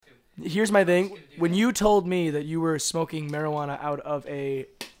Here's my thing. When you told me that you were smoking marijuana out of a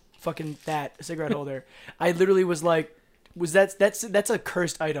fucking cigarette holder, I literally was like, that's a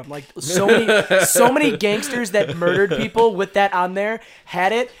cursed item. Like so many gangsters that murdered people with that on there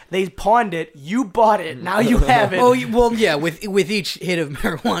had it. They pawned it. You bought it. Now you have it. Oh well, yeah. With each hit of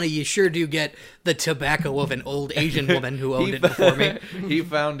marijuana, you sure do get the tobacco of an old Asian woman who owned it before me. He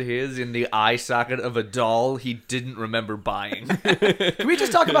found his in the eye socket of a doll he didn't remember buying. Can we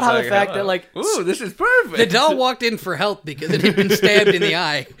just talk about how the fact that like, ooh, this is perfect. The doll walked in for help because it had been stabbed in the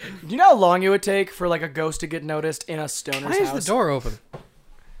eye. do you know how long it would take for like a ghost to get noticed in a stoner's Why house? is the door open?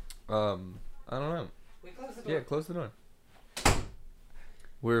 I don't know. Yeah, close the door.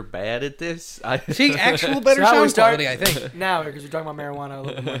 We're bad at this. See, actual better So how we sound start? quality, I think. Now, because we're talking about marijuana a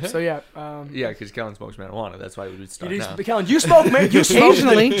little bit more. So yeah. Yeah, because Kellen smokes marijuana. That's why we would start now. Kellen, you smoke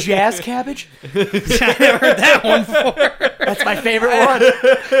Occasionally. jazz cabbage? I never heard that one before. That's my favorite one.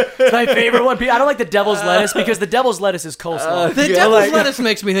 It's my favorite one. I don't like the devil's lettuce because the devil's lettuce is coleslaw. The devil's lettuce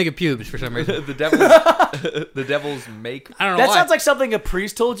makes me think of pubes for some reason. the devil's make. I don't know That why. sounds like something a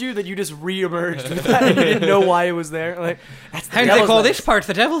priest told you that you just re-emerged with that and you didn't know why it was there. Like, that's the How do they devil's call lettuce. this part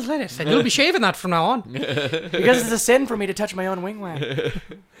the devil's lettuce? And you'll be shaving that from now on. Because it's a sin for me to touch my own wing wag.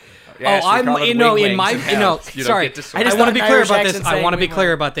 Yes, I'm we call it in my wing wings in hell. You don't sorry. get to I just want to thought be an clear Irish about this. accent I saying want to be wing clear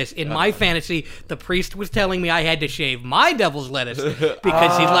wag. about this. In my fantasy, the priest was telling me I had to shave my devil's lettuce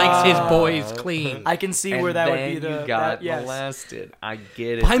because he likes his boys clean. I can see And where that would then be the you got that, yes. molested. I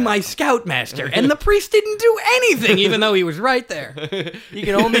get it. By my scoutmaster, and the priest didn't do anything, even though he was right there. He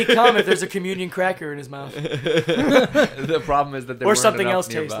can only come if there's a communion cracker in his mouth. The problem is that there Or weren't something enough else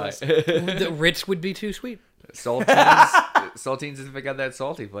nearby. tasteless. The Ritz would be too sweet. Saltines if it got that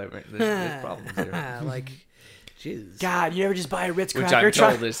salty flavor. There's problems here. Like, jeez. God, you ever just buy a Ritz Which cracker? I'm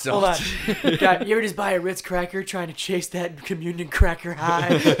told is Hold on. salty. God, you ever just buy a Ritz cracker trying to chase that communion cracker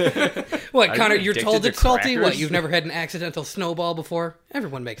high? What, Are Connor, you you're told addicted it's to salty? What, crackers? you've never had an accidental snowball before?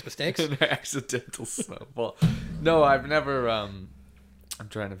 Everyone makes mistakes. An accidental snowball. No, I've never. I'm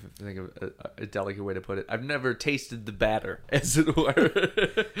trying to think of a delicate way to put it. I've never tasted the batter, as it were.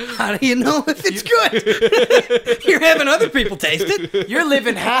 How do you know if it's good? You're having other people taste it. You're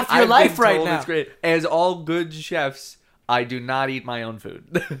living half your I've life been right told now. It's great. As all good chefs, I do not eat my own food.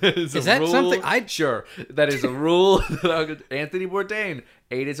 Is that something Sure, that is a rule. Anthony Bourdain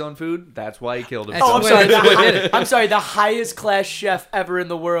ate his own food. That's why he killed himself. Oh, I'm Well, sorry. that's what did it. I'm sorry. The highest class chef ever in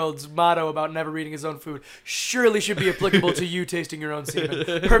the world's motto about never eating his own food surely should be applicable to you tasting your own semen.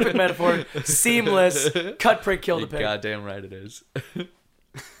 Perfect metaphor. Seamless. Cut, prick, kill the pig. Goddamn right it is.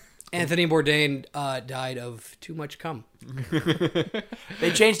 Anthony Bourdain died of too much cum.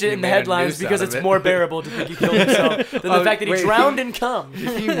 They changed it You in the made a headlines noose because out of it's it. more bearable to think he killed himself than the fact that he wait. drowned in cum.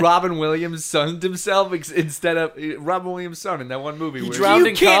 He Robin Williams sunned himself instead of Robin Williams' son in that one movie. Where drowned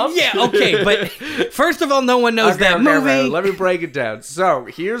in cum? Yeah, okay, but first of all, no one knows that movie. Let me break it down. So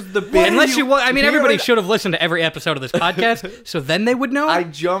here's the bit. Unless you want, I mean, Here everybody I- should have listened to every episode of this podcast, so then they would know. I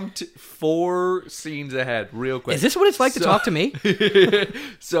jumped 4 scenes ahead real quick. Is this what it's like to talk to me?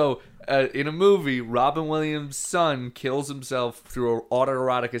 So, in a movie, Robin Williams' son kills himself through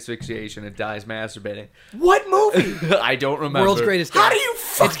autoerotic asphyxiation and dies masturbating. What movie? I don't remember. World's Greatest Dad. How do you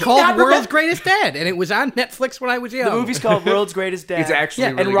fucking It's called not World's remember? Greatest Dad, and it was on Netflix when I was young. The movie's called World's Greatest Dad. It's actually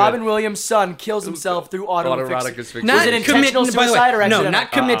really and good. Robin Williams' son kills himself through Autoerotic autoerotic asphyxiation. Not Was it intentional commit, by the suicide way, or accidental? No,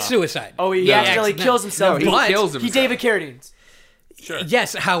 not commit suicide. Oh, he Yeah, accidentally accident. kills himself. No, he But kills He himself. David Carradines.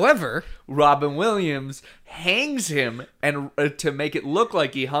 Yes, however, Robin Williams hangs him and to make it look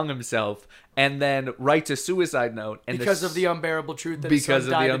like he hung himself, and then writes a suicide note. And Because of the unbearable truth that his because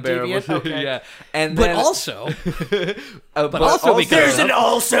son of died the a unbearable deviant? Okay. yeah. And but then, also, but also because- There's an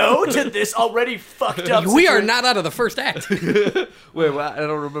also to this already fucked up we are situation. not out of the first act. wait, well, I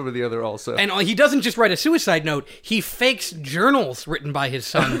don't remember the other also. And he doesn't just write a suicide note; he fakes journals written by his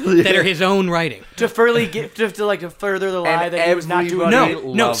son that are his own writing. to further the lie And that he was not doing everybody-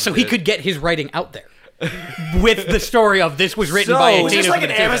 it. No, loved so he it. could get his writing out there with the story of this was written So- by a Was this teenager like an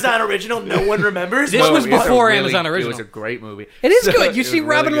with a suicide. Amazon original no one remembers? This No, was it was a before really- Amazon It original. was a great movie. It is So- good. You it see was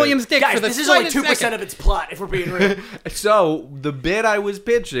Robin really good. Williams' dick Guys, for the this is only slightest 2% second. of its plot, if we're being real. So the bit I was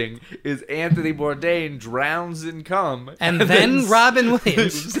pitching is Anthony Bourdain drowns in cum, And then Robin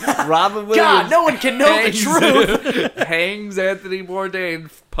Williams. Robin Williams. God, no one can know the truth. hangs Anthony Bourdain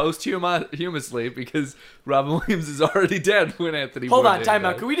posthumously because Robin Williams is already dead when Anthony. Hold Bourdain on, time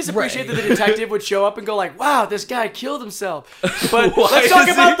out. died. Can we just appreciate Right. that the detective would show up and go like, wow, this guy killed himself. But Why let's talk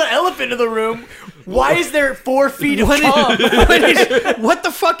is about he- the elephant in the room. Why is there 4 feet of What, cum? what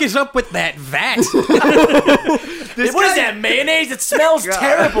the fuck is up with that vat? What is that, mayonnaise? It smells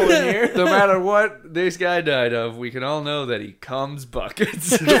terrible in here. No matter what this guy died of, we can all know that he comes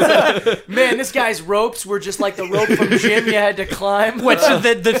buckets. Man, this guy's ropes were just like the rope from gym you had to climb. What's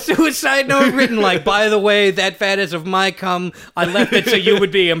the suicide note written like, by the way, that fat is of my cum. I left it so you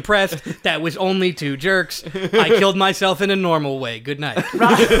would be impressed. That was only 2 jerks. I killed myself in a normal way. Good night.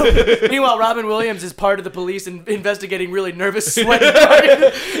 Meanwhile, Robin Williams is part of the police and investigating really nervous, sweaty party.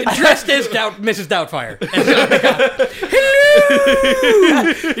 Dressed as Mrs. Doubtfire.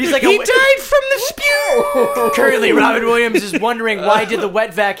 He's like, He died from the spew. currently, Robin Williams is wondering why did the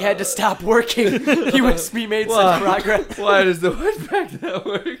wet vac had to stop working. He made such progress. Why does the wetback not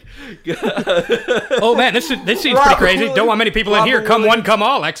work? Oh man, this seems pretty crazy. Don't want many people in here. Come one, come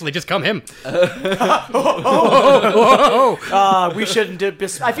all. Actually, just come him. We shouldn't do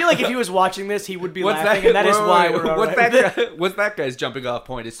this. I feel like if he was watching this, he would be laughing, and that is why we're all right. What's that guy's jumping off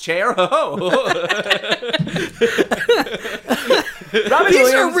point? His chair? Robin These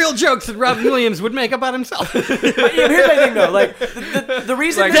Williams, are real jokes that Robin Williams would make about himself. Here's my thing, though. Like the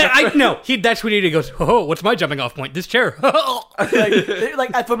reason That's when he goes, oh, what's my jumping off point? This chair.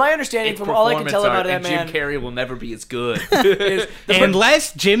 like from my understanding, from all I can tell about that man, Jim Carrey will never be as good.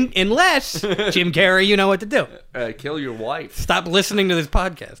 Unless Jim Carrey, you know what to do. Kill your wife. Stop listening to this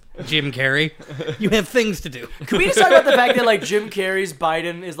podcast, Jim Carrey. You have things to do. Can we just talk about the fact that like Jim Carrey's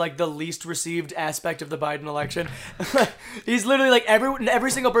Biden is like the least received aspect of the Biden election? He's literally like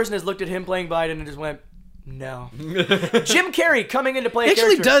every single person has looked at him playing Biden and just went, no. Jim Carrey coming in to play He a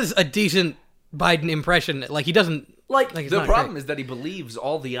actually character. does a decent Biden impression. Like he doesn't. Like it's The not problem great. is that he believes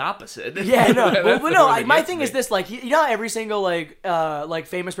all the opposite. Yeah, no. That's But the no, one that my gets thing me. is this, like, you know how every single, like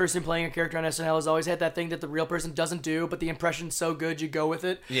famous person playing a character on SNL has always had that thing that the real person doesn't do, but the impression's so good you go with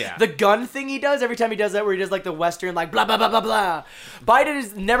it? Yeah. The gun thing he does, every time he does that, where he does, like, the Western, like, blah, blah, blah, blah, blah. Biden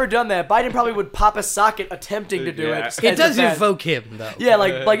has never done that. Biden probably would pop a socket attempting to do Yeah. it. It as does a bad- evoke him though. Yeah,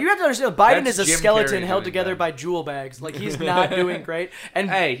 like you have to understand, Biden That's is a Jim skeleton Carrey held doing together that. by jewel bags. Like, he's not doing great. And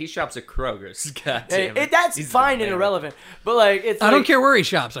Hey, he shops at Kroger's. God damn it. that's He's fine the and man. irrelevant. But, like, it's I like, don't care where he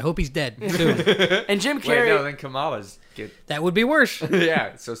shops. I hope he's dead soon. And Jim Wait, Carrey... no, then Kamala's get. That would be worse.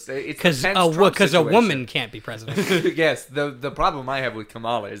 Yeah, so it's Because a tense Trump a situation. woman can't be president. Yes, the problem I have with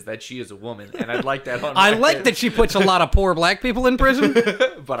Kamala is that she is a woman, and I'd like that on I record. like that she puts a lot of poor black people in prison.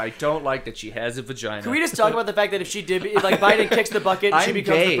 But I don't like that she has a vagina. Can we just talk about the fact that if she did, like, Biden kicks the bucket and she I'm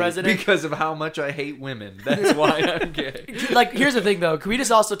becomes gay the president? because of how much I hate women. That's why I'm gay. Like, here's the thing, though. Can we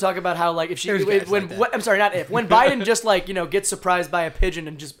just also talk about how, like, if she, There's guys when, like that. when I'm sorry, not if, when Biden just, like, you know, gets surprised by a pigeon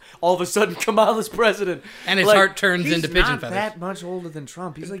and just all of a sudden Kamala's president, And his like, heart turns He's into pigeon not feathers. that much older than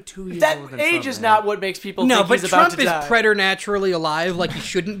Trump. He's like 2 years that older than age Trump, is man. not what makes people No, think but he's about Trump to is die. preternaturally alive like he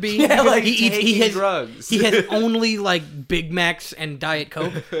shouldn't be. Yeah, like, he taking drugs. He has only like Big Macs and Diet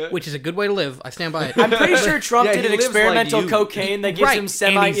Coke, which is a good way to live. I stand by it. I'm pretty sure Trump Yeah, did he an lives experimental like you. cocaine that gives Right, him and he's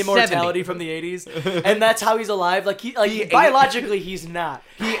semi-immortality 70. from the 80s, and that's how he's alive. Like He ate- biologically, he's not.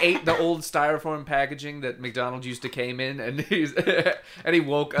 He ate the old styrofoam packaging that McDonald's used to came in, and he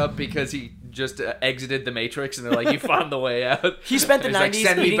woke up because he just exited the Matrix, and they're like, "You found the way out." He spent the And he's like, 90s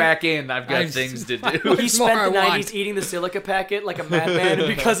 "Send me eating- back in. I've got things to do." He more spent I the 90s want. eating the silica packet like a madman, and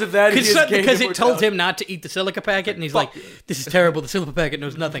because of that, he has gained Because it told immortality. him not to eat the silica packet, and he's like, "This is terrible. The silica packet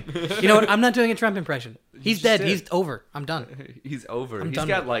knows nothing." You know what? I'm not doing a Trump impression. He's just dead. did. He's over. I'm done. He's over. He's done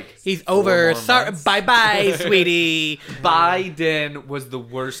got with it. like He's 4 over. more Sorry. months. Bye bye, sweetie. Biden was the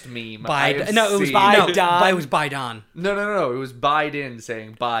worst meme. I have Biden. No, it was seen. Biden. No, it was Biden. No. It was Biden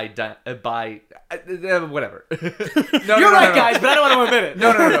saying bye, whatever. You're right, guys, but I don't want to admit it.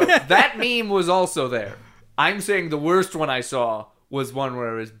 No. That meme was also there. I'm saying the worst one I saw was one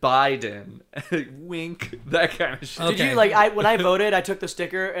where it was Biden, wink, that kind of shit. Did you when I voted, I took the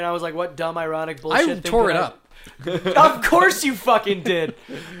sticker and I was like, "What dumb, ironic bullshit?" I thing tore did it I-" up. Of course you fucking did.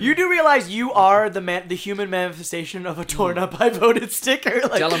 You do realize you are the human manifestation of a torn up "I voted" sticker.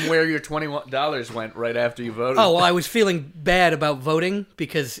 Like, Tell him where your $21 went right after you voted. Oh, well, I was feeling bad about voting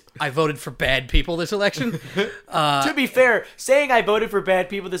because I voted for bad people this election. to be fair, saying I voted for bad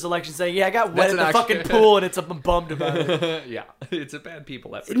people this election, saying I got wet That's in the an fucking action. pool and I'm bummed about it. Yeah, it's a bad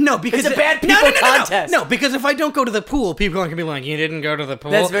people effort. No, because It's a bad no, people contest. No, because if I don't go to the pool, people aren't gonna be like, "You didn't go to the pool."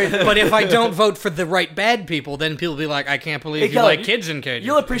 That's very- But if I don't vote for the right bad people, people, then people be like, I can't believe Hey, you Kelly, like kids in cages.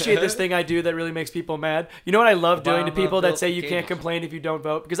 You'll appreciate this thing I do that really makes people mad. You know what I love doing to Obama people that built say you can't cages. complain if you don't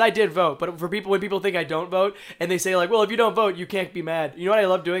vote? Because I did vote, but for people, when people think I don't vote, and they say like, well, if you don't vote, you can't be mad. You know what I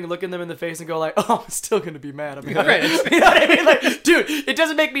love doing? Looking them in the face and go like, oh, I'm still gonna be mad. I'm gonna you know what I mean? Like, dude, it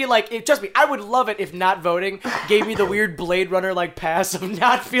doesn't make me like. Trust me, I would love it if not voting gave me the weird Blade Runner like pass of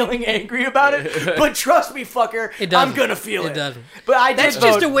not feeling angry about it. But trust me, fucker, I'm gonna feel it. It doesn't. But I did That's vote.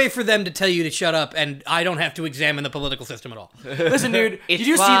 just a way for them to tell you to shut up, and I don't have to examine the political system at all. Listen, dude, It's did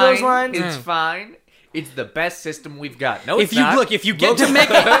you see fine. those lines? It's fine. It's the best system we've got. No, If it's you not. if you get to make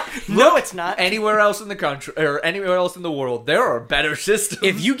No, it's not. anywhere else in the country or anywhere else in the world, there are better systems.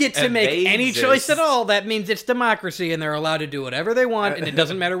 if you get to and make they any exist. choice at all, that means it's democracy, and they're allowed to do whatever they want, and it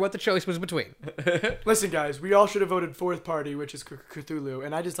doesn't matter what the choice was between. Listen, guys, we all should have voted Fourth Party, which is Cthulhu,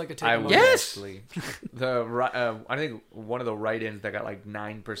 and I just like to take I a would moment. Yes! actually. I think one of the write-ins that got like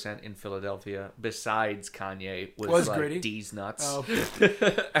 9% in Philadelphia, besides Kanye, was like Grady? D's nuts. Oh.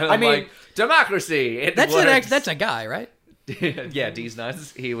 And I I'm mean- like, democracy. It That's works. that's a guy, right? Yeah, D's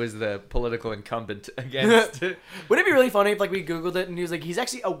nuts. He was the political incumbent against. Wouldn't it be really funny if like we Googled it and he was like, he's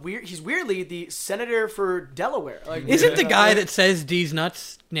actually he's weirdly the senator for Delaware. Like, Isn't the guy that says D's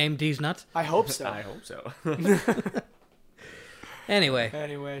nuts named D's nuts? I hope so. I hope so. Anyway,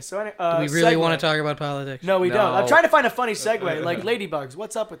 Anyway, so we really segue. want to talk about politics. No, we don't. I'm No. trying to find a funny segue, like ladybugs.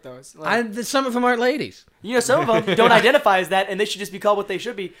 What's up with those? Like, Some of them aren't ladies. you know, some of them don't identify as that, and they should just be called what they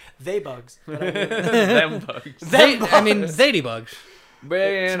should be: they bugs. But I mean, Them bugs. They, I mean, zadybugs.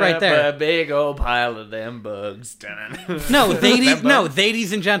 Bringing right up there. a big old pile of them bugs. No,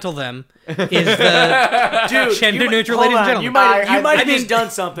 thadies and gentle them is the dude, gender neutral hold ladies and on, gentlemen. you might have I just mean-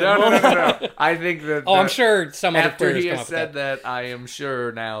 done something. No, Hold no, on. no, no. I think that. Oh, I'm sure some other After queer he has come has up with said that. that, I am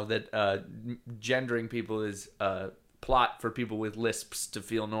sure now that gendering people is a plot for people with lisps to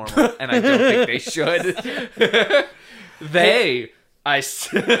feel normal, and I don't think they should.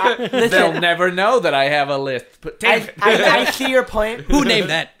 They'll never know that I have a lisp. But damn it. I see your point. Who named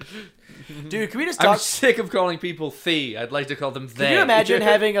that? Dude, can we just I'm talk? sick of calling people thee. I'd like to call them they. Can you imagine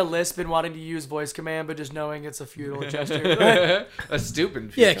having a lisp and wanting to use voice command, but just knowing it's a futile gesture? a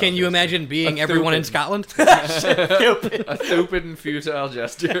stupid? Yeah, futile can you gesture. imagine being everyone in stupid. Scotland? Stupid. A stupid and futile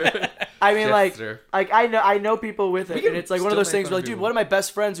gesture. I mean, Gesture. like I know people with it, can and it's like one of still those make things fun where, of like, dude, people. one of my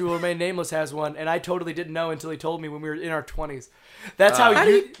best friends who will remain nameless has one, and I totally didn't know until he told me when we were in our 20s. That's how How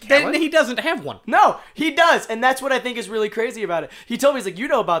do you. you, then he doesn't have one. No, he does, and that's what I think is really crazy about it. He told me, he's like, you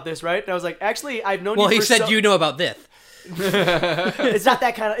know about this, right? And I was like, actually, I've known Well, you he for said so- you know about this. It's not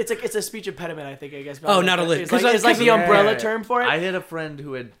that kind of. It's like it's a speech impediment, I think. I guess. Oh, not a lisp. It's like, it's like the umbrella term for it. I had a friend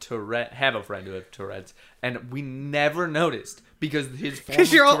who had Tourette's, and we never noticed because his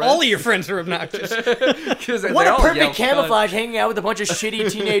Because all of your friends are obnoxious. What a perfect camouflage hanging out with a bunch of shitty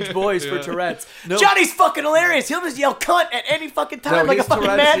teenage boys for Tourette's. Johnny's fucking hilarious. He'll just yell cunt at any fucking time like a fucking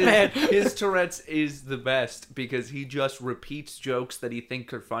madman. His Tourette's is the best because he just repeats jokes that he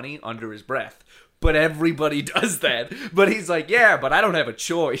thinks are funny under his breath. But everybody does that. But he's like, yeah, but I don't have a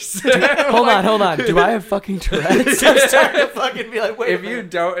choice. Hold on. Do I have fucking Tourette's? I'm starting to fucking be like, wait. If you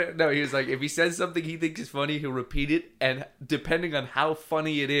don't, no, he was like, if he says something he thinks is funny, he'll repeat it, and depending on how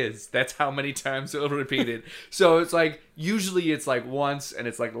funny it is, that's how many times he'll repeat it. So it's like, usually it's like once, and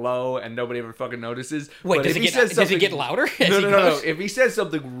it's like low, and nobody ever fucking notices. Wait, But does if it he says get something- louder? as No, he no, no, no. goes? If he says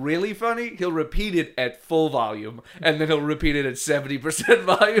something really funny, he'll repeat it at full volume, and then he'll repeat it at 70%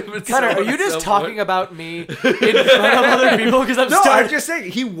 volume. And Connor, so are on you and just so talking forth. about me in front of other people? Because I'm No, I'm starting. just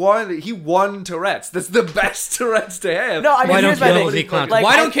saying he won Tourette's. That's the best Tourette's to have. No, I mean, Why don't here's my cannibals thing. eat clowns? Like,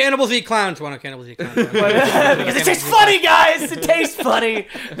 Why I- don't cannibals eat clowns? Why don't cannibals eat clowns? Because it tastes funny, guys. It tastes funny.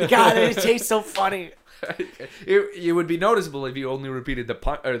 God, it tastes so funny. It would be noticeable if you only repeated the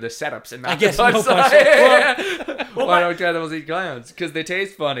the setups and not I guess the no punchline. Why don't cannibals eat clowns? Because they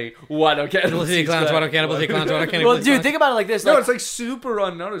taste funny. Why don't cannibals Cannibals eat clowns. Why don't cannibals eat clowns? Why don't cannibals Well, eat dude, clowns? think about it like this. No, like, it's like super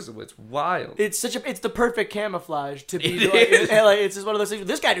unnoticeable. It's wild. it's the perfect camouflage to be It like, is. and, like, it's just one of those things.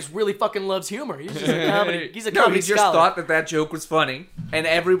 This guy just really fucking loves humor. He's just a comedy. He's a no, comedy he just scholar. thought that joke was funny, and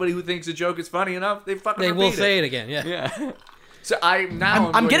everybody who thinks a joke is funny enough, they fucking They repeat will say it again. Yeah. Yeah. So I'm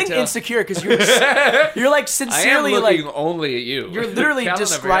I'm getting insecure because you're like I am sincerely looking like only at you. you're literally Callan,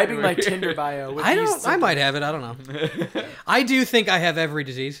 describing I'm my very- Tinder bio. With I these don't. I might have it. I don't know. I do think I have every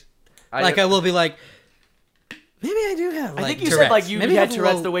disease. I Like I will be like, Maybe I do have. Like, I think you Tourette's. said like you Maybe I had have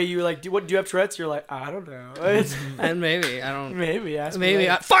Tourette's low- the way you like. Do you have Tourette's? You're like, I don't know. It's, And maybe I don't. maybe ask me Maybe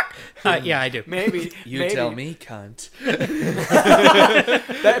later. fuck. Yeah, I do. Maybe You maybe. tell me, cunt.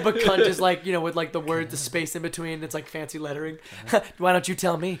 That, but cunt is like with like the word, the space in between. It's like fancy lettering. Why don't you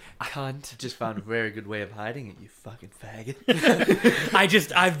tell me, cunt? Just found a very good way of hiding it, you fucking faggot.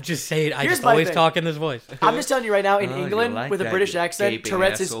 I've just say it. I Here's just my always thing. talk in this voice. I'm just telling you right now. In Oh, you England, like with a that, British you accent, gaping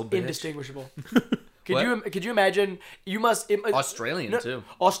Tourette's is asshole bitch. indistinguishable. What? Could you imagine? You must Australian, too.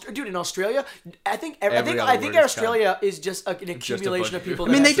 Dude, in Australia, I think Every other I think word is Australia is just an bunch accumulation of of people.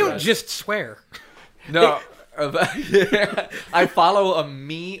 I mean, that they have don't Tourette's. just swear. No. I follow a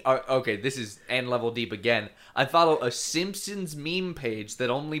meme. Okay, this is N level deep again. I follow a Simpsons meme page that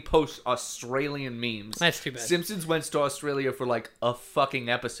only posts Australian memes. That's too bad. Simpsons went to Australia for like a fucking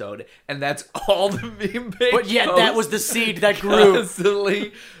episode, and that's all the meme page. But yet, that posts was the seed that grew.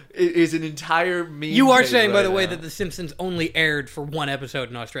 constantly. It is an entire meme. You are page saying, by right the way, now. that The Simpsons only aired for one episode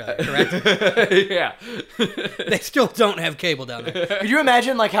in Australia, correct? Yeah. They still don't have cable down there. Could you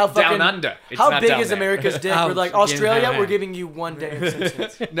imagine like how fucking Down under. It's how not big down is there. America's dick? Oh, We're like yeah, Australia, yeah. we're giving you one day of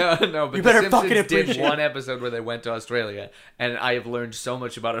Simpsons. No, but You better the fucking Simpsons did appreciate one episode where they went to Australia, and I have learned so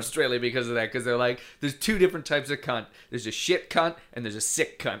much about Australia because of that. Because they're like, there's two different types of cunt. There's a shit cunt and there's a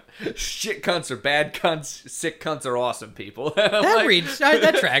sick cunt. Shit cunts are bad cunts. Sick cunts are awesome people. That reads.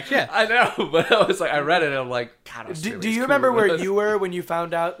 That tracks, yeah. I know, but I was like, I read it, and I'm like, God, Do Australia's you cool. remember where you were when you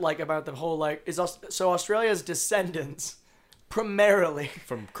found out like about the whole like so Australia's descendants primarily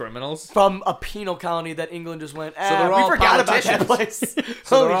from criminals? from a penal colony that England just went. they're we all forgot about that politicians. place.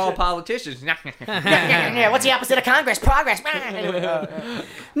 So Holy they're all shit. politicians. Yeah, what's the opposite of Congress? Progress.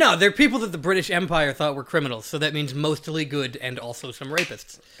 No, they're people that the British Empire thought were criminals, so that means mostly good and also some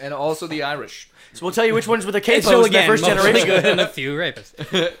rapists. And also the Irish. So we'll tell you which ones were the And capos so in that again, first mostly generation. good and a few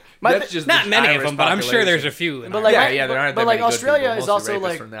rapists. My That's thi- just Not the many of Irish them, but I'm sure there's a population. few. in But Ireland. like, Yeah, there aren't that but like many good Australia people, is mostly also rapists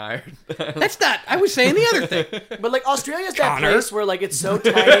like, from the Ireland. That's not. I was saying the other thing. but like Australia's that Connor. place where like it's so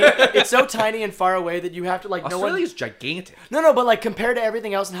tiny, it's so tiny and far away that you have to like no one. Australia's gigantic. No, but like compared to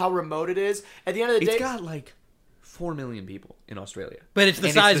everything else and how remote it is, at the end of the day, It's got like 4 million people in Australia. But it's the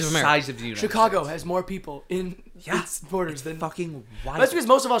And size it's of the America. size of the United Chicago States. has more people in its borders than. Fucking wild. That's because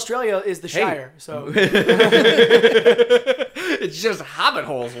most of Australia is the Shire, so It's just hobbit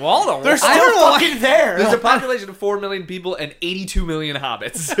holes, wall to wall. they're I still don't know why- fucking there. There's a population of 4 million people and 82 million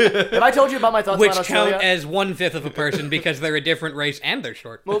hobbits. Have I told you about my thoughts Which about Australia? count as 1/5 of a person because they're a different race and they're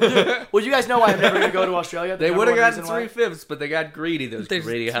short. well, you guys know why I'm never going to go to Australia. The They number would have one gotten reason why. 3/5, but they got greedy, those There's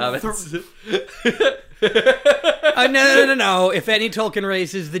greedy hobbits. No. If any Tolkien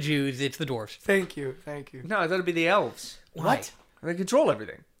race is the Jews, it's the dwarves. Thank you. No, I thought it'd be the elves. What? They control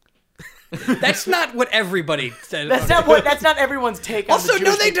everything. That's not what everybody says. That's not what. That's not everyone's take on Also, the no,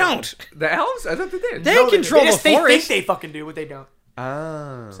 Jewish they people. don't. The elves? I thought they did. They No, control just the they forest. think they fucking do, but they don't.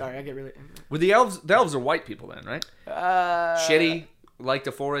 Oh. Sorry, I get really. Well, the elves are white people then, right? Uh, Shitty, like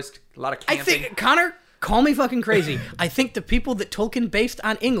the forest, a lot of I camping. think Connor. Call me fucking crazy. I think the people that Tolkien based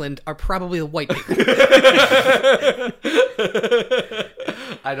on England are probably the white people.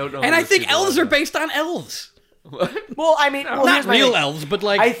 I don't know. And who I those think people elves are. are based on elves. Well, I mean, well, Not here's my real thing. elves, but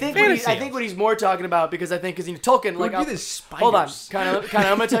like I think fantasy what he's more talking about because I think because Tolkien like would be I'll- the spiders. hold on, kind of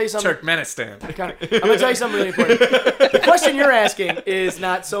I'm gonna tell you something. Turkmenistan. I'm gonna tell you something really important. The question you're asking is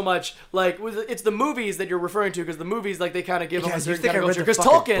not so much like it's the movies that you're referring to because the movies like they kind of give them a certain kind of culture. Because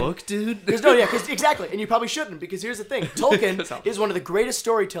Tolkien, book, dude? because no, yeah, because exactly, and you probably shouldn't because here's the thing: Tolkien is one of the greatest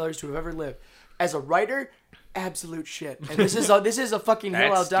storytellers to have ever lived. As a writer, absolute shit. And this is a fucking hill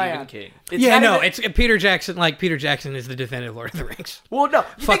That's I'll die Stephen on. King. It's yeah, not no, even- it's Peter Jackson. Like Peter Jackson is the definitive Lord of the Rings. Well, no.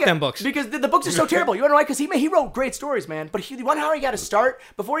 You Fuck think them books. Because the books are so terrible. You want to know why? Because he wrote great stories, man. But you want to know how he got to start?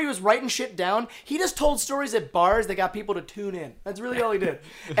 Before he was writing shit down, he just told stories at bars that got people to tune in. That's really all he did.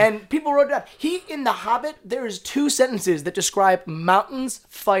 And people wrote it down. In The Hobbit, there's 2 sentences that describe mountains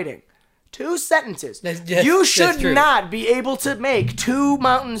fighting. 2 sentences. Yes, You that's should true. not be able to make 2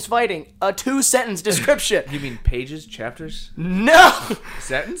 mountains fighting a 2-sentence description. You mean pages, chapters, No!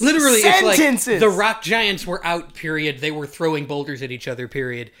 sentence? Literally, Sentences. it's like the rock giants were out. Period. They were throwing boulders at each other.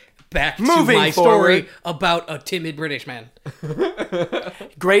 Period. Back to Moving my forward. story about a timid British man.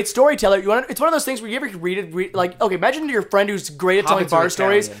 Great storyteller. It's one of those things where you ever read like, okay, imagine your friend who's great at telling Hobbits are bar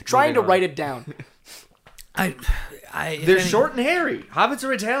stories, Italian. trying to Moving on. write it down. They're short and hairy. Hobbits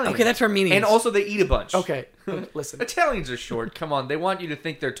are Italian. Okay, that's Armenians. And also they eat a bunch. Okay, listen. Italians are short. Come on, they want you to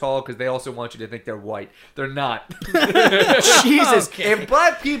think they're tall because they also want you to think they're white. They're not. Jesus. If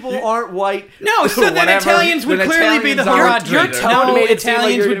black people aren't white, No, so then whatever, Italians would then clearly be the Italians aren't Haradrim. Your either. tone No, made it seem like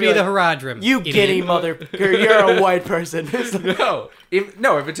Italians you're would be gonna the be Haradrim. You idiot. giddy mother. You're a white person. No, If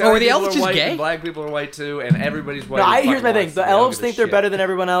Italian the people elves are just white gay? and black people are white too, and everybody's white. No, who here's my fucking thing. wants The to, they don't elves give a think they're shit. better than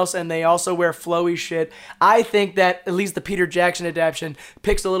everyone else, and they also wear flowy shit. I think that at least the Peter Jackson adaptation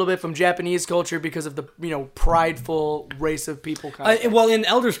picks a little bit from Japanese culture because of the prideful race of people. Well, in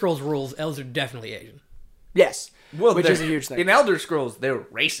Elder Scrolls rules, elves are definitely Asian. Yes. Well, which is a huge thing. In Elder Scrolls, they're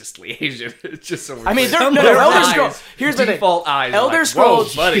racistly Asian. It's just so. I mean, weird. no, Their Elder eyes, Scrolls. Here's the thing. default eyes. Elder like,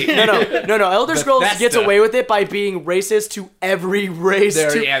 Scrolls, whoa, buddy. no. Elder Scrolls Bethesda. gets away with it by being racist to every race. They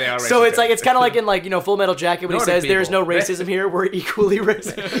are racist so it's to like it's kind of like in Full Metal Jacket when Nordic he says there is no people. racism here. We're equally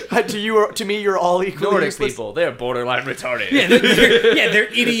racist. to me, you're all equally Nordic useless. people, they're borderline retarded. They're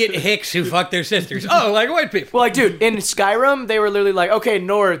idiot hicks who fuck their sisters. Oh, like white people. Well, like, dude, in Skyrim, they were literally like, okay,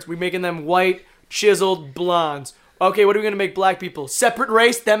 Nords, we making them white, chiseled blondes. Okay, what are we gonna make black people? Separate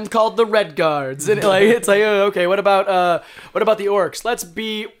race, them called the Red Guards. And it's like, okay, what about the orcs?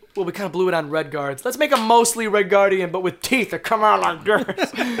 We kind of blew it on Red Guards. Let's make them mostly Red Guardian, but with teeth that come out like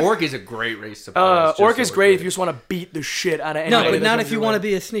this. Orc is a great race to play. Orc is great if you just want to beat the shit out of anybody. No, but that not comes if you your want to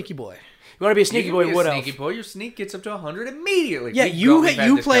way. be a sneaky boy. You want to be a sneaky boy, wood elf. Sneaky boy, your sneak gets up to 100 immediately. Yeah, Keep going, we've had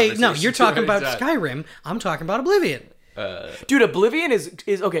you this play. No, conversation you're too talking many about times. Skyrim. I'm talking about Oblivion. Dude, Oblivion is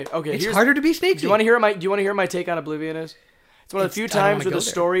okay. It's harder to be sneaky. Do you want to hear my take on Oblivion? It's one of the few I don't wanna times where go the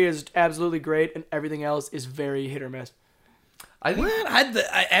there. story is absolutely great and everything else is very hit or miss. I think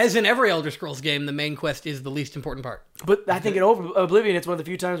As in every Elder Scrolls game, the main quest is the least important part. But I think in Oblivion, it's one of the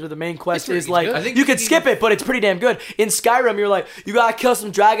few times where the main quest is like, good. I think you could you- skip it, but it's pretty damn good. In Skyrim, you're like, you gotta kill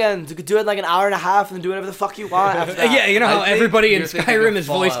some dragons. You could do it in like an hour and a half and then do whatever the fuck you want after that. Yeah, you know I how think everybody in you're thinking Skyrim of is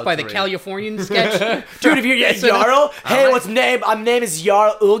voiced Fallout by the 3. Californian sketch. Dude, if you're Jarl, hey, right. what's name? My name is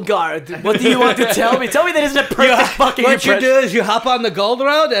Jarl Ulgard. What do you want to tell me? Tell me that isn't a perfect fucking What you impression. do is you hop on the Gold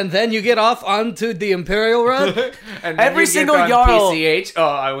Road and then you get off onto the Imperial Road. and then every you get single on Jarl- PCH. Oh,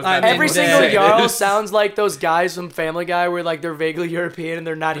 I was not Every able to single say. Jarl sounds like those guys from Family Guy where like they're vaguely European and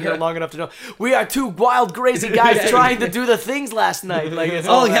they're not here long enough to know. We are two wild, crazy guys trying to do the things last night. Like it's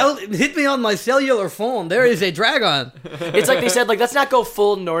all Oh, that. hell, hit me on my cellular phone. There is a dragon. It's like they said, like, let's not go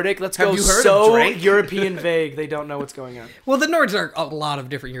full Nordic. Let's Have go you heard of so Drake? European vague. They don't know what's going on. Well, the Nords are a lot of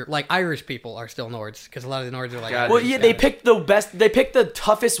different. Like, Irish people are still Nords, because a lot of the Nords are like... God. Well, yeah, they picked the best. They picked the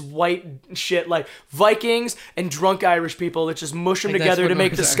toughest white shit, like Vikings and drunk Irish people. That just mush them Like, that's together to what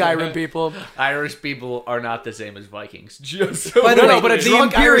make the Nords are. Skyrim people. Irish people are not the same as Vikings. Just so By the No, way, no, but a the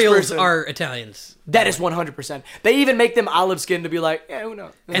drunk Irish Imperials person- are Italians. That is 100%. They even make them olive skin to be like, yeah, who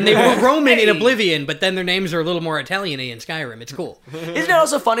knows? And they were Roman in Oblivion, but then their names are a little more Italian-y in Skyrim. It's cool. Isn't it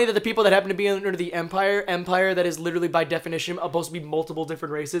also funny that the people that happen to be under the empire that is literally by definition supposed to be multiple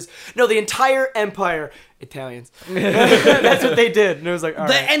different races? No, the entire empire, Italians. That's what they did. And it was like, all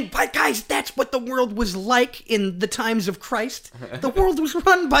right. But guys, that's what the world was like in the times of Christ. The world was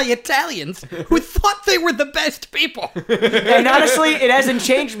run by Italians who thought they were the best people. And honestly, it hasn't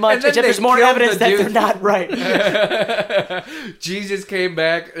changed much, And then except they there's more killed evidence the that dude. they're not right. Jesus came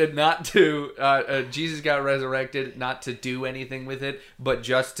back not to Jesus got resurrected not to do anything with it, but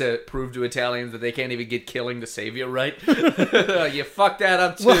just to prove to Italians that they can't even get killing the savior right. You fucked that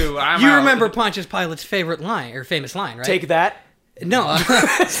up too. Well, I'm you out. remember Pontius Pilate's favorite line, or famous line, right? Take that. No.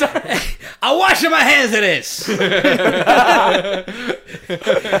 I'll wash my hands of this.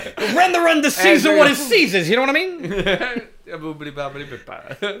 Render to Caesar what is Caesar's, you know what I mean?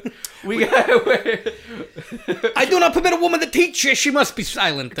 We got I do not permit a woman to teach, she must be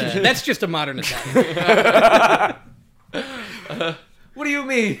silent. That's just a modern Italian. What do you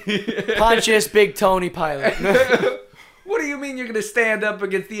mean? Pontius Big Tony Pilate. What do you mean you're gonna stand up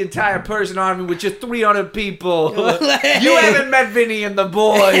against the entire Persian army with just 300 people? You haven't met Vinny and the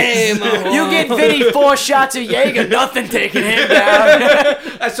boys. Hey, my You get Vinny 4 shots of Jaeger, nothing taking him down.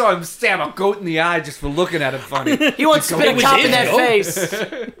 I saw him stab a goat in the eye just for looking at him funny. He won't spit a was cop his in that goat. face.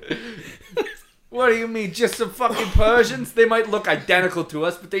 What do you mean? Just some fucking Persians? They might look identical to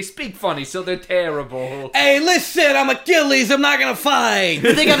us, but they speak funny, so they're terrible. Hey, listen, I'm Achilles, I'm not gonna fight.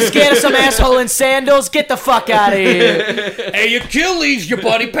 You think I'm scared of some asshole in sandals? Get the fuck out of here. Hey, Achilles, your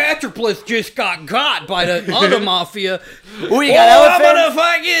buddy Patroclus just got by the other mafia. Ooh, you got I'm elephants? gonna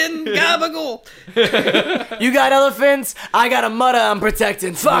fucking gabagool. You got elephants? I got a mother I'm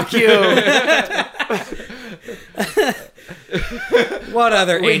protecting. Fuck you. What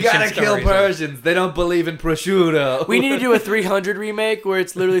other We ancient gotta kill stories are- Persians. They don't believe in prosciutto. We need to do a 300 remake where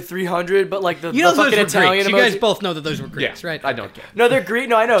it's literally 300, but like the, You know the those fucking were Italian Greeks. You guys emoji. both know that those were Yeah, Greeks, right? I don't care. No, they're Greek.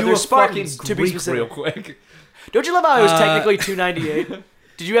 No, I know. Do They're a Spartans, fucking to be Greek specific. real quick. Don't you love how it was technically 298?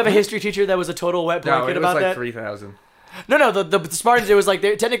 Did you have a history teacher that was a total wet No, blanket it was about like that? 3,000. No. The Spartans. It was like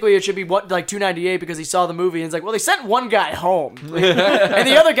technically it should be like 298 because he saw the movie and it's like, well, they sent one guy home, and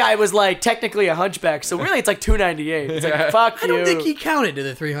the other guy was like technically a hunchback. So really, it's like 298. It's like fuck you. I don't think he counted to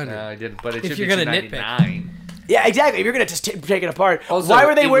the 300. No, I didn't. But it If should you're be gonna 299. Yeah, exactly. If you're gonna just take it apart, Also, why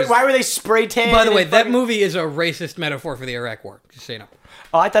were they it was- why were they spray tan? By the way, that movie is a racist metaphor for the Iraq War. Just so you know.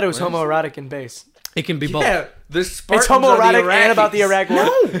 Oh, I thought it was homoerotic in base. It can be both. Yeah, the Spartans It's are the homoerotic and about the Iraqis. Iraq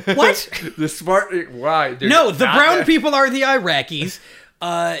War. No, what? The Spartan. Why? They're No, the not brown that- people are the Iraqis.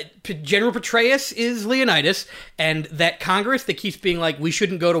 General Petraeus is Leonidas, and that Congress that keeps being like, we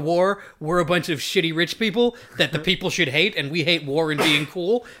shouldn't go to war, we're a bunch of shitty rich people that the people should hate, and we hate war and being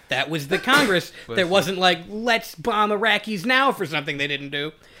cool. That was the Congress that wasn't like, let's bomb Iraqis now for something they didn't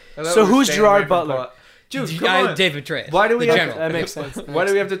do. I thought So we were who's staying Gerard away from Butler? Dude, come on. David Petraeus. Why do we the have general. That makes sense. Why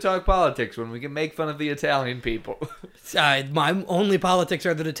do we have to talk politics when we can make fun of the Italian people? My only politics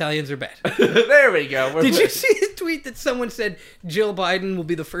are that Italians are bad. There we go. Did you see the tweet that someone said Jill Biden will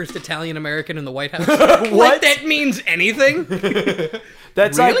be the first Italian American in the White House? Like that means anything?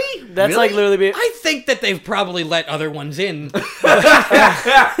 That's Really? like that's Really? like literally. I think that they've probably let other ones in, but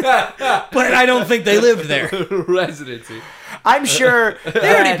I don't think they lived there. Residency? I'm sure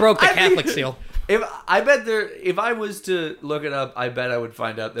They already broke the Catholic seal. If I was to look it up, I bet I would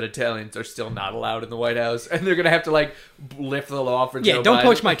find out that Italians are still not allowed in the White House, and they're gonna have to like lift the law for Yeah, Joe don't Biden.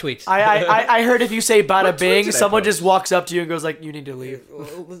 post my tweets. I heard if you say bada What tweet bing, did I someone post? just walks up to you and goes like, "You need to leave."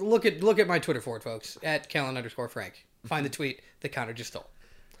 Look at my Twitter for it, folks. At Callan_Frank. Find the tweet that Connor just stole.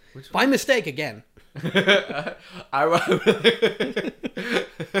 By mistake again.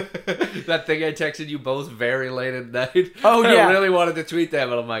 That thing I texted you both very late at night. Oh, yeah. I really wanted to tweet that,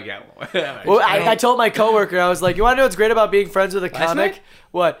 but I'm like, yeah. Well, I told my coworker, I was like, "You want to know what's great about being friends with a comic? night?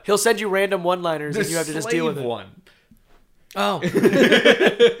 What? He'll send you random one-liners the and you have to just deal with it." one. Oh,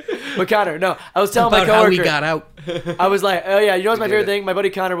 But Connor, no, I was telling about my how coworker, we got out. I was like, "Oh yeah, you know what's my get favorite it. thing? My buddy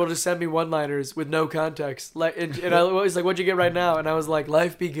Connor will just send me one-liners with no context. Like, and I was like, "What'd you get right now?" And I was like,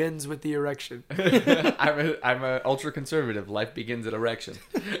 "Life begins with the erection." I'm a ultra conservative. Life begins at erection.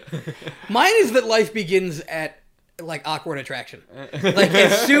 Mine is that life begins at like awkward attraction. Like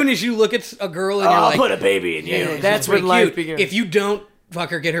as soon as you look at a girl and you're I'll like, put a baby in you. "Yeah, she's That's pretty when life cute." begins. If you don't fuck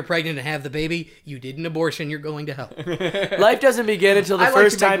her, get her pregnant, and have the baby, you did an abortion. You're going to hell. Life doesn't begin until the I like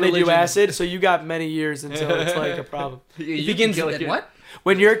first to make time they do religion- acid, so you got many years until it's like a problem. It begins at what?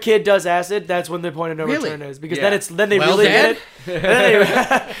 When your kid does acid, that's when the point of no Really? return is. Because Yeah. then they Well, really Dad? get it. And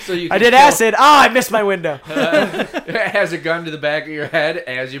then they- So you I can did kill- acid. Oh, I missed my window. Has a gun to the back of your head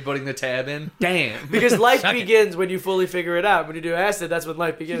as you're putting the tab in. Damn. Because life Suck it. begins when you fully figure it out. When you do acid, that's when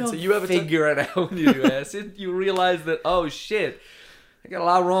life begins. So you have a figure it out when you do acid. You realize that, oh shit, I got a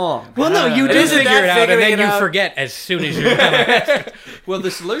lot wrong. Well, no, you It do isn't figure that it out, and figuring then it you out. forget as soon as you're done. Well, the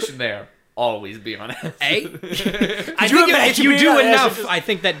solution there, always be on acid. Hey? I you think if imagine you being do on acid enough, just- I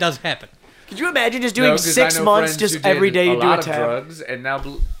think that does happen. Could you imagine just No, doing 'cause 6 I know months friends just who every did day you a do lot a of tab? drugs and now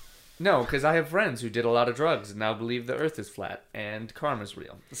no, because I have friends who did a lot of drugs and now believe the Earth is flat and karma's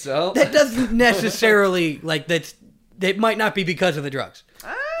real. So That doesn't necessarily, like, that might not be because of the drugs.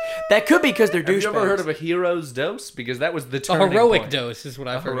 That could be because they're have you ever douchebags. heard of a hero's dose? Because that was the A turning heroic point. dose is what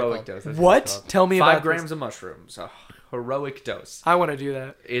I've heard. Heroic It dose. That's What? it's called. Tell me 5 about grams this. of mushrooms. A heroic dose. I want to do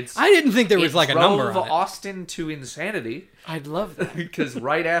that. It's. I didn't think there was it like a number drove on it. Austin to insanity. I'd love that. Because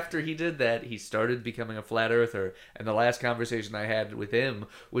right after he did that, he started becoming a flat earther. And the last conversation I had with him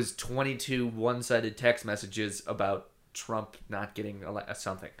was 22 one-sided text messages about Trump not getting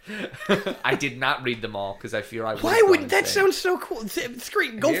something. I did not read them all because I fear I would. Why would that sound so cool?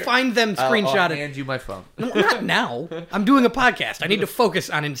 Go Here. find them, I'll screenshot it. hand you my phone. No, not now. I'm doing a podcast. I need to focus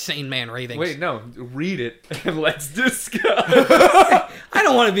on Insane Man ravings. Wait, no, read it and let's discuss. I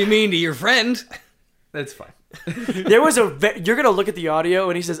don't want to be mean to your friend. That's fine. There was you're gonna look at the audio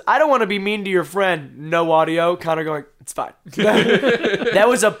and he says, "I don't want to be mean to your friend." No audio. Connor going, "It's fine." That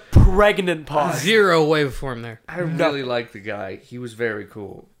was a pregnant pause. Zero waveform there. I really like the guy. He was very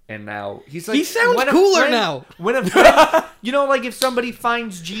cool. And now he's like, He sounds when a cooler friend- now. When a friend, you know, like if somebody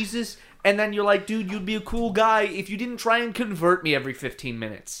finds Jesus and then you're like, dude, you'd be a cool guy if you didn't try and convert me every 15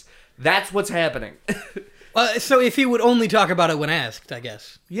 minutes. That's what's happening. So if he would only talk about it when asked, I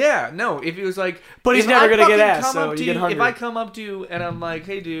guess. Yeah, no, if he was like... But he's if never I gonna get fucking asked, come so up you to get hungry. If I come up to you and I'm like,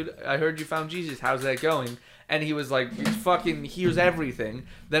 hey, dude, I heard you found Jesus. How's that going? And he was like, fucking, here's everything.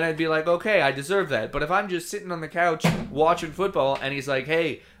 Then I'd be like, okay, I deserve that. But if I'm just sitting on the couch watching football and he's like,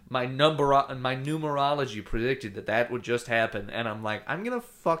 hey, my numerology predicted that would just happen. And I'm like, I'm going to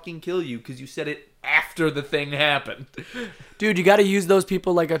fucking kill you because you said it after after the thing happened. Dude, you got to use those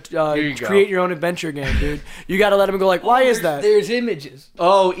people like a you go. create your own adventure game, dude. You got to let them go like, why is that? There's images.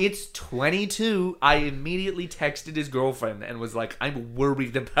 Oh, it's 22. I immediately texted his girlfriend and was like, I'm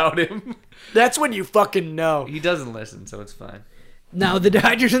worried about him. That's when you fucking know. He doesn't listen, so it's fine. Now, the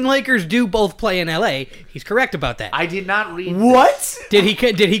Dodgers and Lakers do both play in L.A. He's correct about that. I did not read What? this. Did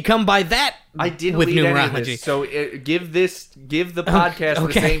he come by that? I didn't with read any of numerology. this. So give the podcast the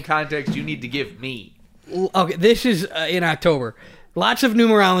Okay. same context you need to give me. Okay, this is in October. Lots of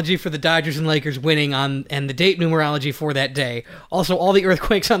numerology for the Dodgers and Lakers winning and the date numerology for that day. Also, all the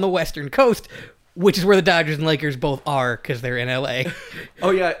earthquakes on the Western Coast, which is where the Dodgers and Lakers both are because they're in L.A.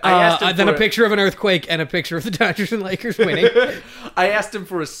 Oh yeah, I asked him Then for a picture of an earthquake and a picture of the Dodgers and Lakers winning. I asked him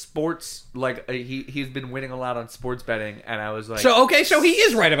for a sports he's been winning a lot on sports betting, and I was like, So he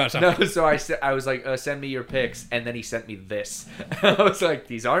is right about something. no. So I was like, send me your picks, and then he sent me this. I was like,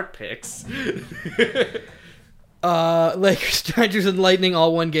 these aren't picks. Lakers, Dodgers, and Lightning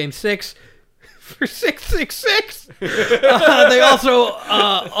all won Game 6 for 666. They also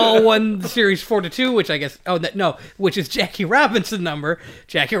all won the series 4-2, which I guess which is Jackie Robinson's number.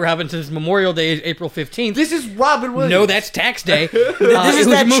 Jackie Robinson's Memorial Day is April 15th. This is Robin Williams. No, that's tax day. This It is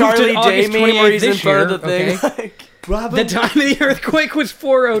was that moved to Charlie Day August meme where he's in this front of the year, thing. okay? Like, The time of the earthquake was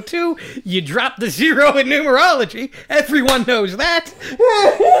 402. You drop the 0 in numerology. Everyone knows that.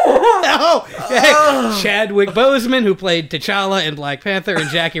 Chadwick Boseman, who played T'Challa in Black Panther, and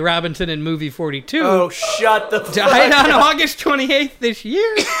Jackie Robinson in movie 42, oh, shut the fuck died on up. August 28th this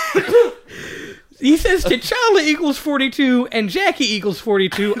year. He says T'Challa equals 42 and Jackie equals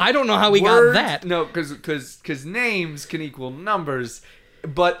 42. I don't know how he got that. No, because names can equal numbers,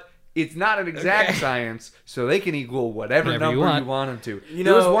 but it's not an exact science, so they can equal whatever Whatever you number want. you want them to. You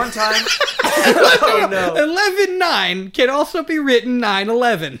There was know- one time. Oh, no. 11-9 can also be written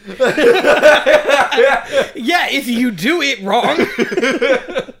 9-11. Yeah, if you do it wrong.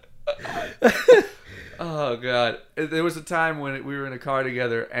 Oh god, there was a time when we were in a car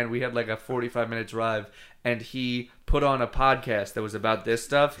together and we had like a 45-minute drive, and he put on a podcast that was about this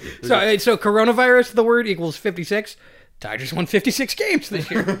stuff. It was So coronavirus, the word, equals 56. Dodgers won 56 games this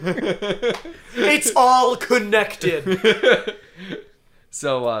year. It's all connected.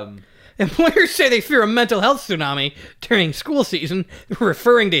 So Employers say they fear a mental health tsunami during school season,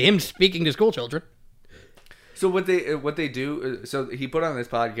 referring to him speaking to school children. So what they do? So he put on this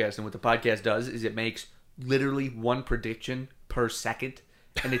podcast, and what the podcast does is it makes literally one prediction per second,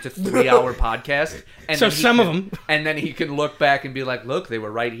 and it's a 3-hour podcast. And So then he some of can- them- and then he can look back and be like, "Look, they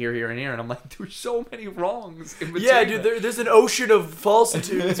were right here, here, and here." And I'm like, "There's so many wrongs." In between Yeah, dude, that." there's an ocean of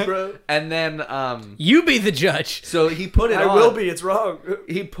falsitudes, bro. And then You be the judge. so he put it I on. will be. It's wrong.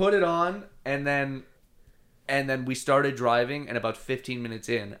 He put it on, and then we started driving, and about 15 minutes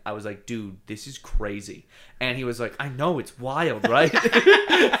in, I was like, dude, this is crazy. And he was like, I know, it's wild, right?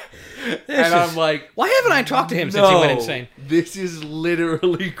 And I'm like, Why haven't I talked to him since he went insane? this is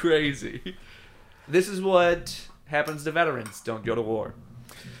literally crazy. This is what happens to veterans. Don't go to war.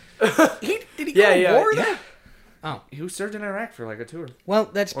 Did he Yeah, go to yeah, war? yeah. Oh, He served in Iraq for like a tour. well,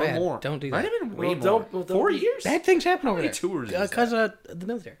 that's Or bad. more. Don't do Might that. have been way Well, more. don't 4 be- years? Bad things happen over many there. tours is Because of the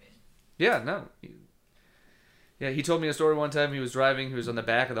military. Yeah, no. Yeah, he told me a story one time. He was driving. He was on the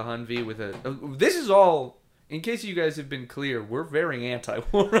back of the Humvee with a... This is all... In case you guys have been clear, we're very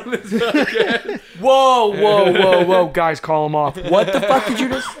anti-war on this podcast. Whoa, guys, call him off. What the fuck did you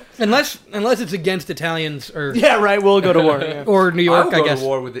just? Unless it's against Italians or Yeah, right. We'll go to war. Yeah. or New I York, would I go guess. to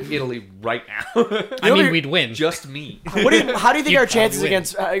war with Italy right now. I mean, we'd win. Just me. How do you think You'd our chances probably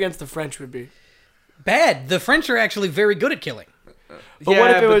win. against the French would be? Bad. The French are actually very good at killing. But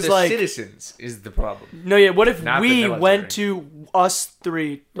what if it was the like- citizens is the problem. No, yeah. What if Not the we military. went to us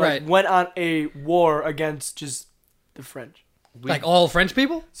three, Right. went on a war against just the French? Like all French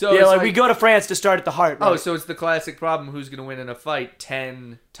people? So Yeah, it's like we go to France to start at the heart. Oh, right? so it's the classic problem: who's going to win in a fight?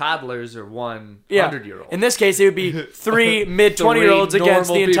 10 toddlers or one yeah. 100-year-old? In this case, it would be 3 mid-20-year-olds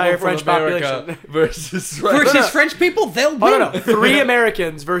against the entire French population. versus Versus French people, they'll win. Oh, no. 3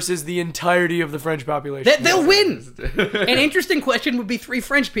 Americans versus the entirety of the French population. They'll win. An interesting question would be 3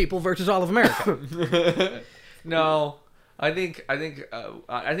 French people versus all of America. No, I think I'm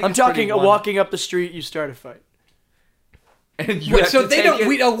it's talking pretty one- walking up the street, you start a fight. And you Wait, have so to they take don't- it-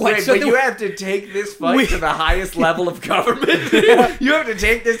 we don't- wait, wait, so but the- you have to take this fight to the highest level of government. You have to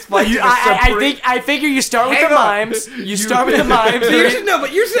take this fight to the I figure you start with Hang the on. mimes. You start with the mimes.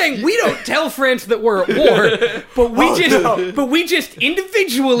 But you're saying we don't tell France that we're at war, but we just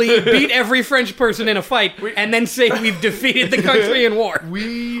individually beat every French person in a fight and then say we've defeated the country in war.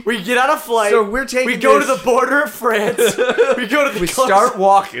 We We get on a flight. So we're taking We go to this- the border of France. We go to the we coast. start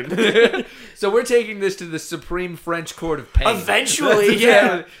walking. So we're taking this to the Supreme French Court of Pain. Eventually,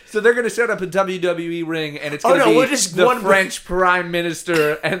 yeah. So they're going to set up a WWE ring, and it's going to be we're just the one French Prime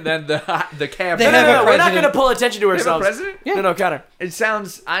Minister and then the cabinet. They have a We're not president. going to pull attention to They have a ourselves. president? Yeah. No, Connor. It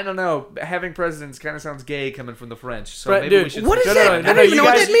sounds, I don't know, having presidents kind of sounds gay coming from the French. So Right, maybe we dude, should. What is No, that? no, no, I no, don't even you know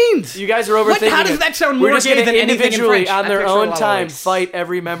what guys- that means. You guys are overthinking How does it. that sound We're more just gay going than to anything in individually, French? on I their picture a own lot of time, ways. fight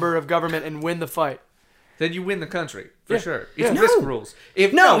every member of government and win the fight. Then you win the country for Yeah. sure. Yeah. It's No. risk rules.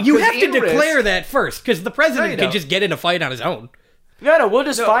 If No, you 'cause have to in risk- declare that first, because the president you can don't. just get in a fight on his own. No, we'll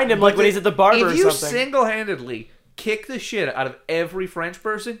just No, find him but like when he's at the barber or If you something. single-handedly kick the shit out of every French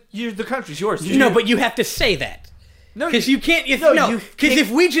person, the country's yours. No, but you have to say that. No, Because you can't. If, no, no, you because kick- if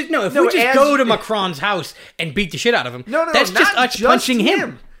we just No, we just as- go to Macron's house and beat the shit out of him, no, that's just not us punching him.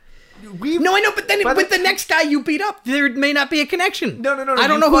 him. No, I know, but then By with the- the next guy you beat up, there may not be a connection. No. I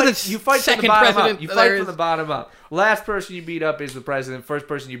don't know who the you fight from second the bottom president up. You there fight is. from the bottom up. Last person you beat up is the president. First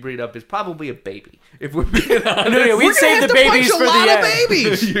person you beat up is probably a baby. If we're being honest. No, we'd We're gonna save have the to punch babies a for lot the of end.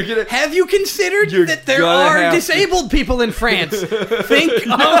 babies. You're gonna- Have you considered You're that there gonna are have to. disabled people in France? Think of the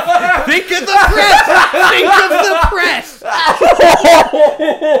press. Think of the press.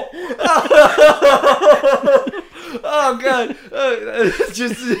 Oh god,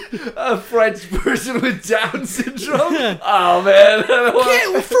 just a French person with Down syndrome. Oh man, I don't want-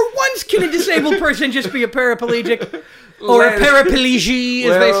 Yeah, for once, can a disabled person just be a paraplegic? Or a Let- paraplegie,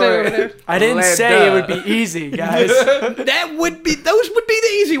 as they say over there. I didn't Let say it up. would be easy, guys. Those would be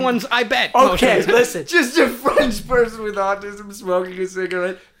the easy ones, I bet. most of Okay, the time. listen. Just a French person with autism smoking a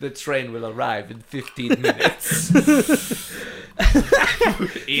cigarette. The train will arrive in 15 minutes.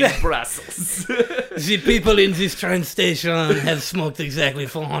 In Brussels. The people in this train station have smoked exactly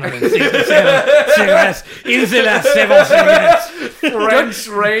 467 cigarettes in the last 7 minutes. French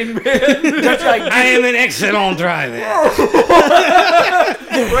Rain Man. I am an excellent driver. French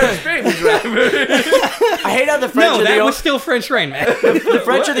train driver. I hate how the French No, are the that only was still French Rain, man. the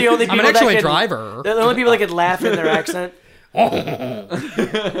French are the only I'm people an that excellent can, driver. They're the only people that can laugh in their accent.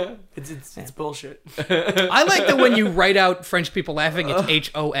 It's bullshit. I like that when you write out French people laughing, it's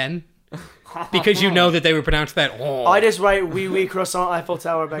H-O-N. Because you know that they would pronounce that. I just write "oui oui croissant Eiffel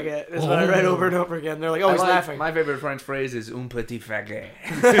Tower baguette." That's what I write over and over again. They're like, "Oh, he's laughing." My favorite French phrase is un petit fagot.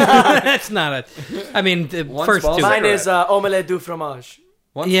 That's not a. I mean, the One first small two. Mine is omelette du fromage.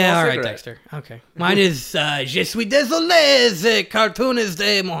 One Yeah, small all right, cigarette. Dexter. Okay. Mine is Je suis désolé, the cartoonist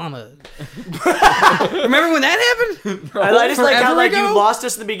de Mohammed. Remember when that happened? I just like how Forever like you ago? lost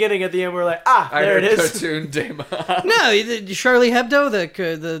us in the beginning. At the end, we're like, I there heard it is. cartoon Damon. No, Charlie Hebdo,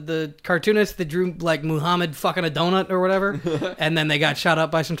 the cartoonist that drew like Muhammad fucking a donut or whatever, and then they got shot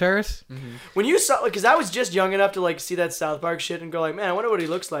up by some terrorists. When you saw, because I was just young enough to like see that South Park shit and go like, man, I wonder what he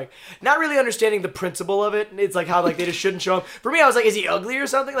looks like. Not really understanding the principle of it. It's like how like they just shouldn't show him. For me, I was like, is he ugly or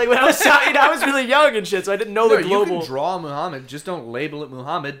something? Like when I was I was really young and shit, so I didn't know No, the you global. can draw Muhammad, just don't label it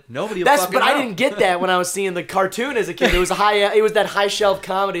Muhammad. Nobody will That's fucking but I know. didn't get that when I was seeing the cartoon as a kid. It was it was that high shelf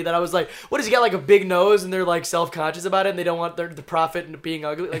comedy that I was like, what does he got like a big nose and they're like self conscious about it and they don't want the profit and being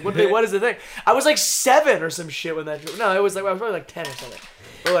ugly. Like what is the thing? I was like 7 or some shit when that. No, it was like I was probably like 10 or something.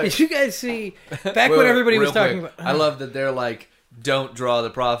 But like, Did you guys see back Wait, when wait, everybody was real talking quick. about? I love that they're like, don't draw the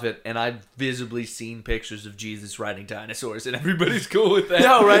prophet, and I've visibly seen pictures of Jesus riding dinosaurs, and everybody's cool with that.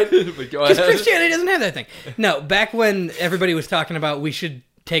 No, right? But go Because ahead. Christianity doesn't have that thing. No, back when everybody was talking about we should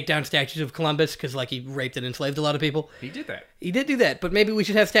take down statues of Columbus because like he raped and enslaved a lot of people. He did that. He did do that, but maybe we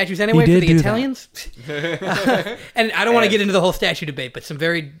should have statues anyway He for did the do Italians. And I don't want to get into the whole statue debate, but some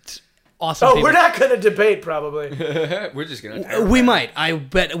very awesome people. we're not gonna debate probably. We're just gonna. We might. I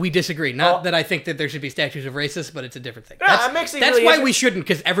bet we disagree. Not that I think that there should be statues of racists, but it's a different thing. No, That's, I'm actually that's really why inter- we shouldn't,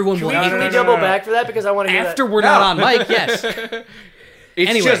 because everyone will Can hate we us. double back for that because I want to hear After that. we're not on mic, yes. It's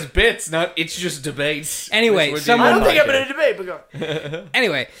Anyway. just bits, not. It's just debates. Anyway, Which we're someone- I don't doing think I'm on in a debate, but go.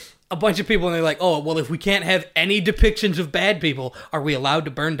 Anyway, a bunch of people, and they're like, oh, well, if we can't have any depictions of bad people, are we allowed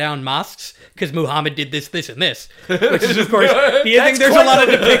to burn down mosques? Because Muhammad did this, this, and this. Which is, of course, do you think there's a lot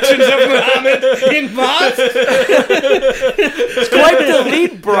of depictions of Muhammad in mosques? It's quite the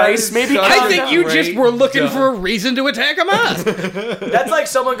lead, Bryce. is Maybe such I calm think down. you just were looking Great for a reason to attack a mosque. That's like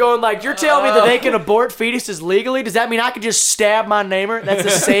someone going like, "You're telling me that they can abort fetuses legally? Does that mean I could just stab my neighbor?" That's the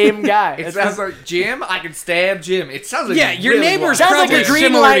same guy. It It's sounds like Jim. I can stab Jim. It sounds like Yeah, you your really neighbor's Sounds want- like a probably green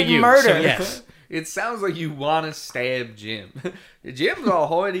similar light to you. murder. So yes. It sounds like you want to stab Jim. Jim's all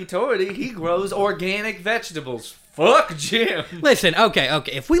hoity-toity. He grows organic vegetables. Fuck Jim. Listen, okay.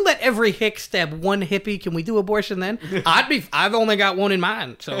 If we let every hick stab one hippie, can we do abortion then? I've only got one in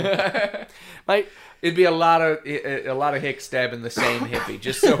mind, so Like, It'd be a lot of hicks stabbing the same hippie,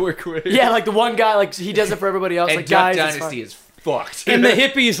 just so we're clear. yeah, like the one guy, like he does it for everybody else. And like Duck guys, it's Dynasty fine. is fucked. And the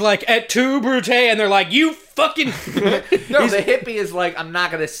hippie's like, et tu, Brute, and they're like, you fucking... No, the hippie is like, I'm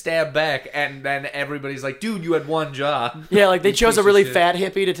not gonna stab back, and then everybody's like, dude, you had one job. Yeah, like they You chose piece a of really shit. fat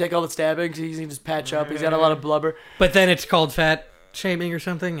hippie to take all the stabbings. He can just patch up. He's got a lot of blubber. But then it's called fat shaming or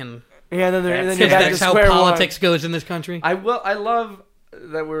something, and Yeah, and then, and then That's- you're back that's to how square politics goes in this country. I love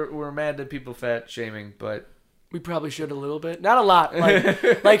that we're mad at people fat shaming, but We probably should a little bit, not a lot.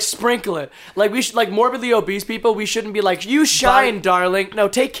 Like sprinkle it. Like we should, like morbidly obese people. We shouldn't be like, you shine, darling. No,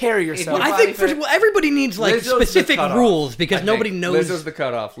 take care of yourself. Well, I think first of all, everybody needs like Lizzo's the specific cutoff, rules because I think. nobody knows. Lizzo's the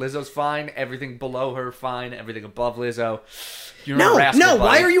cutoff. Lizzo's fine. Everything below her, fine. Everything above Lizzo, you're a No, rascal, no.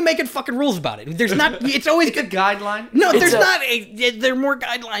 Why buddy. are you making fucking rules about it? There's not. It's always It's a good. guideline. No, It's there's a- not a. There are more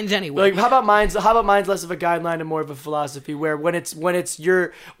guidelines anyway. Like how about mine's less of a guideline and more of a philosophy where when it's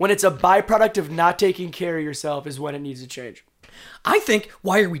a byproduct of not taking care of yourself is when it needs to change. I think,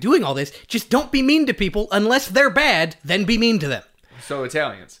 why are we doing all this? Just don't be mean to people unless they're bad. Then be mean to them. So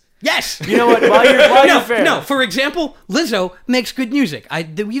Italians. Yes. You know what? While you're fair. No. For example, Lizzo makes good music.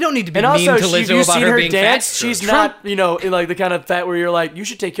 You don't need to be And mean also, to Lizzo you've about seen her her being dance. fat. She's Trump- not, like the kind of fat where you're like, you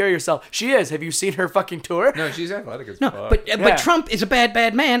should take care of yourself. She is. Have you seen her fucking tour? No, she's athletic as No, fuck. but Yeah. Trump is a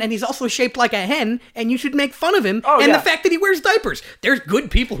bad man, and he's also shaped like a hen, and you should make fun of him. Oh, and yeah. the fact that he wears diapers. There's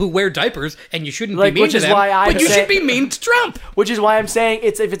good people who wear diapers, and you shouldn't Like, be mean which to is them. why I but you say- should be mean to Trump. Which is why I'm saying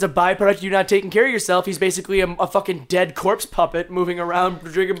if it's a byproduct of you not taking care of yourself, he's basically a fucking dead corpse puppet moving around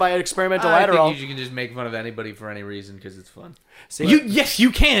drinking by an experimental I Adderall. think you can just make fun of anybody for any reason because it's fun. See? Yes, you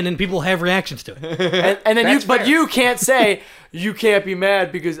can, and people have reactions to it. and then That's fair. you can't say you can't be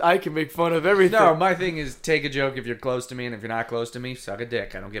mad because I can make fun of everything. No, my thing is take a joke if you're close to me, and if you're not close to me, suck a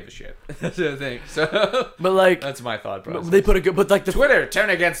dick. I don't give a shit. That's the thing. So but like that's my thought process. they put a good, but like the Twitter, turn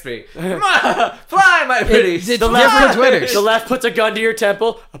against me. Come on, fly, my pretties. it's the different Twitters. the left puts a gun to your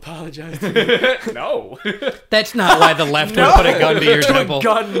temple. Apologize. To me. No. That's not why the left would put a gun to your temple.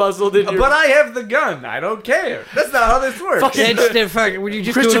 Gun muzzled in your. But I have the gun. I don't care. That's not how this works. Fucking- It's the fucking. When you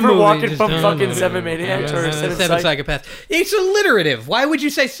just Christopher do a movie, Walken just from don't- fucking Seven Maniacs or Seven Psychopaths. It's alliterative. Why would you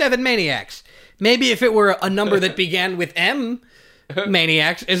say 7 maniacs? Maybe if it were a number that began with M,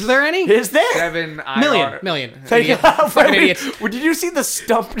 maniacs. Is there any? Is there? 7 Million. Thank you. Idiot. Fucking idiots. Did you see the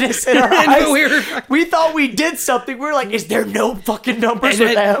stumpness in our And eyes? we're- We thought we did something. We were like, is there no fucking numbers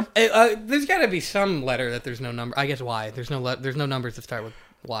with them? There's got to be some letter that there's no number. I guess Y. There's no numbers that start with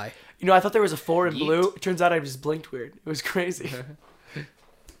Y. I thought there was a 4 in blue. It turns out I just blinked weird. It was crazy.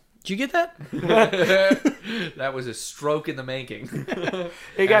 Did you get that? That was a stroke in the making.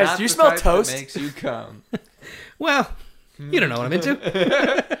 Hey guys, Not do you the smell type that toast? makes you come. Well, you don't know what I'm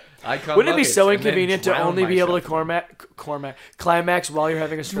into. I come Wouldn't it be buckets so and then inconvenient to drown only be able myself. to climax while you're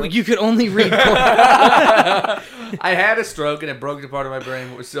having a stroke? You could only read. I had a stroke and it broke the part of my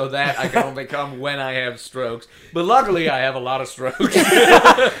brain so that I can only come when I have strokes. But luckily, I have a lot of strokes.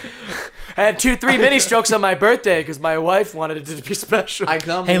 I had 2-3 mini strokes on my birthday because my wife wanted it to be special. I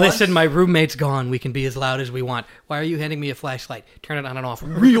come. Hey, once. listen, my roommate's gone. We can be as loud as we want. Why are you handing me a flashlight? Turn it on and off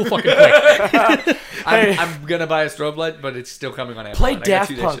real fucking quick. I'm gonna buy a strobe light, but it's still coming on Amazon. Play I got Daft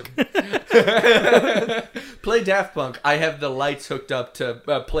 2 days Punk. of- Play Daft Punk. I have the lights hooked up to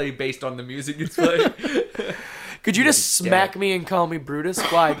play based on the music it's playing. Could you just smack me and call me Brutus?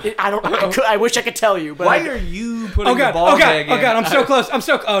 Why? I wish I could tell you, but Why I, are you putting Oh god! the ball Oh god! gag in? Oh god! I'm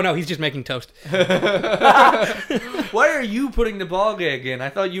so close. Oh no, he's just making toast. Why are you putting the ball gag in? I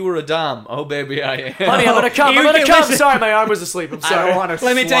thought you were a dom. Oh baby, I am. honey, I'm gonna come. I'm You gonna can come. listen. Sorry, my arm was asleep. I'm I sorry. don't want to.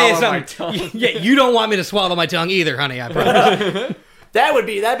 Let me tell you My something. tongue. Yeah, you don't want me to swallow my tongue either, honey. I promise.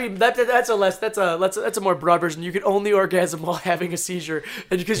 That's a more broad version. You can only orgasm while having a seizure,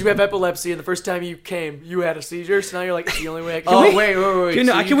 and because you have epilepsy, and the first time you came, you had a seizure. So now you're like, it's the only way I can. Oh we- wait. Can-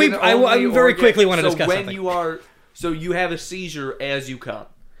 So can you we- I only very quickly wanna discuss when something. So you have a seizure as you come.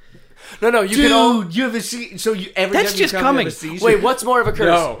 No, you Dude, can only. you have a seizure. So you every That's time you just come, coming. You have a seizure? Wait, what's more of a curse?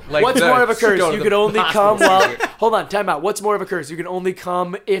 No, like what's the- more of a curse? go to You the can only hospital. come while. Hold on, time out. What's more of a curse? You can only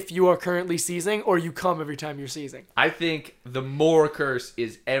come if you are currently seizing, or you come every time you're seizing. I think the more curse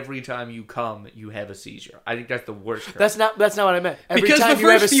is every time you come, you have a seizure. I think that's the worst curse. That's not what I meant. Every Because time the you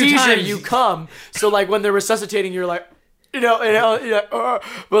have a first few seizure, times- you come. So like when they're resuscitating, you're like.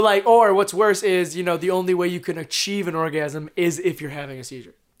 But like, or what's worse is, the only way you can achieve an orgasm is if you're having a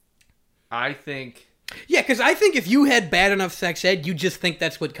seizure. I think. Yeah, because I think if you had bad enough sex ed, you just think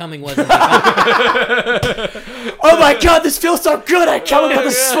that's what coming was. Oh my god, this feels so good! I can't able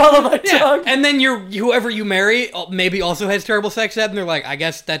to swallow my tongue. And then whoever you marry maybe also has terrible sex ed, and they're like, I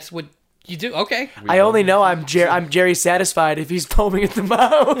guess that's what you do. Okay. I only know I'm Jerry satisfied if he's foaming at the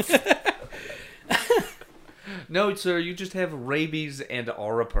mouth. No, sir, you just have rabies and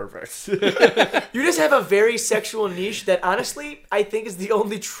aura perverts. You just have a very sexual niche that, honestly, I think is the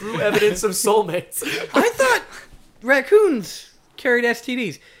only true evidence of soulmates. I thought raccoons carried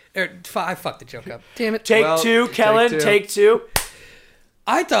STDs. I fucked the joke up. Damn it. Take two, Kellen. Take two.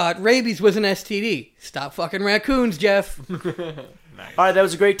 I thought rabies was an STD. Stop fucking raccoons, Jeff. All right, that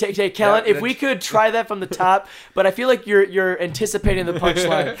was a great take, Kellen. Yeah, if we could try that from the top, but I feel like you're anticipating the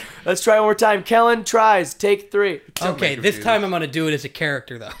punchline. Let's try one more time. Kellen tries. Take 3. Okay, this time I'm gonna do it as a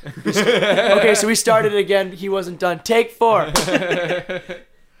character though. Okay, so we started again. He wasn't done. Take 4.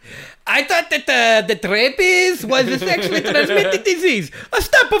 I thought that rabies was a sexually transmitted disease.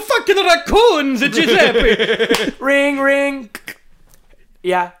 Stop a fucking raccoons, Giuseppe. Ring, ring.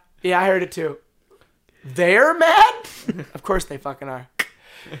 Yeah, I heard it too. They're mad? Of course they fucking are.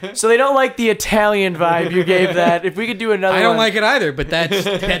 So they don't like the Italian vibe you gave that. If we could do another I don't one. like it either, but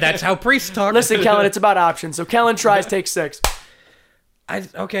that's how priests talk. Listen, Kellen, it's about options. So Kellen tries. Take 6.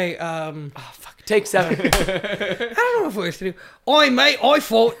 Take 7. I don't know what else to do. Mate, I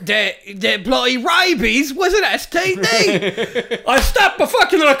thought that bloody rabies was an STD. I stopped a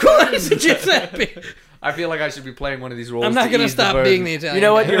fucking raccoons, Giuseppe. I feel like I should be playing one of these roles. I'm not going to stop being the Italian. You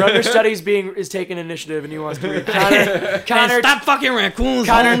know what? guy. Your understudy is taking initiative and he wants to read. Connor, stop fucking raccoons.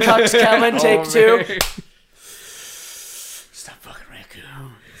 Connor cucks Kellen. Take 2. Man. Stop fucking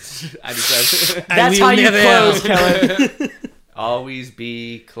raccoons. I decided. That's how you close, Kellen. Always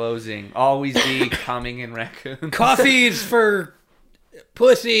be closing. Always be coming in raccoons. Coffees for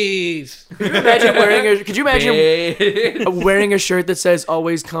pussies. Could you imagine wearing a shirt that says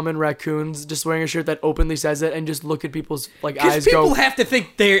 "Always come in raccoons"? Just wearing a shirt that openly says it, and just look at people's eyes. Because people have to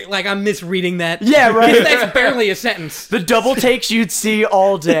think they're like I'm misreading that. Yeah, right. That's barely a sentence. The double takes you'd see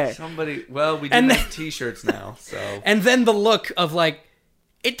all day. We do have t-shirts now, so. And then the look of like,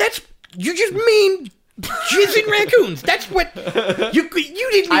 you just mean jizzing raccoons. That's what you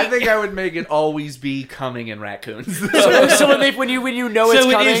didn't. I think I would make it always be coming in raccoons. So when you know it's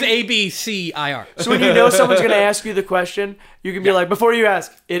coming, it is ABCIR. So when you know someone's going to ask you the question, you can be like, before you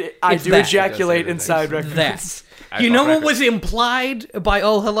ask, I do ejaculate inside raccoons. You know what was implied by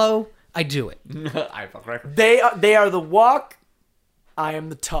 "Oh hello"? I do it. I fuck raccoons. They are the walk. I am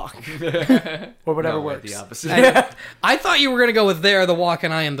the talk. Or whatever works. The opposite. I thought you were going to go with "They are the walk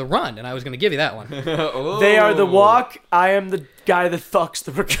and I am the run," and I was going to give you that one. Oh. They are the walk. I am the guy that fucks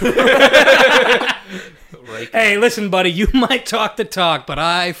the raccoon. Hey, listen, buddy, you might talk the talk, but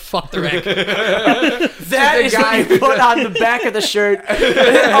I fuck the raccoon. That is what you put on the back of the shirt.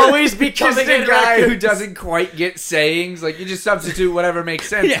 Always becoming a guy who doesn't quite get sayings. Like, you just substitute whatever makes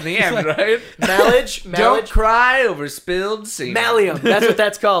sense in the end, right? Malage. Don't cry over spilled semen. Malleum. That's what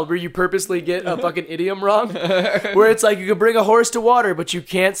that's called, where you purposely get a fucking idiom wrong. Where it's like, you can bring a horse to water, but you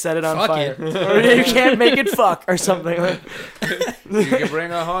can't set it on fire. Or you can't make it fuck, or something like that. You can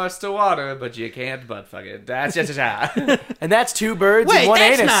bring a horse to water, but you can't butt fuck it. That's just And that's 2 birds Wait, and 1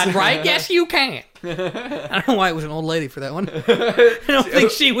 that's anus. not right. Yes, you can. I don't know why it was an old lady for that one. I don't think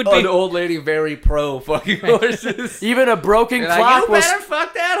she would be. An old lady very pro fucking horses. Even a broken clock like, you was... better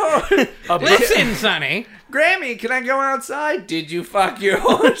fuck that horse. Listen, Sonny. Grammy, can I go outside? Did you fuck your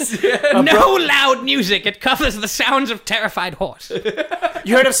horse? No loud music. It covers the sounds of terrified horse.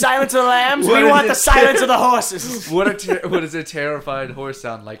 You heard of Silence of the Lambs? We want the silence of the horses. What does a terrified horse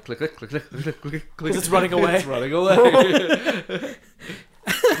sound like? Click, click, click, click, click, click, click. Because it's running away. It's running away.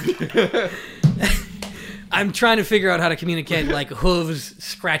 I'm trying to figure out how to communicate like hooves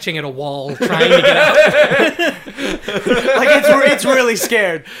scratching at a wall, trying to get out. Like it's really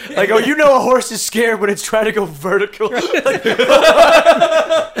scared. Like, oh, you know a horse is scared when it's trying to go vertical.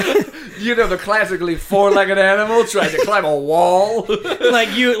 You know the classically four-legged animal trying to climb a wall. like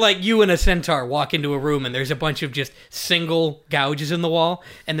you and a centaur walk into a room and there's a bunch of just single gouges in the wall,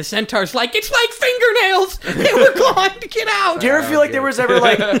 and the centaur's like, it's like fingernails. They were clawing to get out. Do you ever feel like there was ever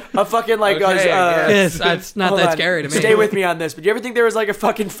like a fucking like Yes, it's not hold that on. scary to me. Stay with me on this. But do you ever think there was like a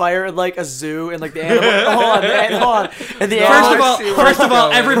fucking fire at like a zoo and like the animal? Hold on. And the animal. First of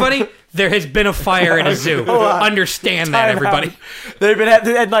all, everybody. There has been a fire in a zoo. Understand that, everybody. They've been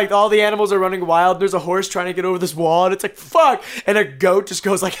and like all the animals are running wild. There's a horse trying to get over this wall, and it's like fuck. And a goat just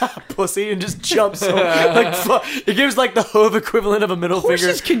goes like pussy and just jumps over. Like fuck. It gives like the hoof equivalent of a middle finger.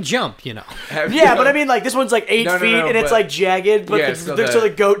 Horses can jump, you know. Yeah, but I mean like this one's like 8 feet and it's like jagged. But yeah, so the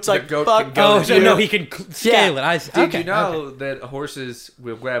goat's like fuck. Oh, so no, he can scale it. Did you know that horses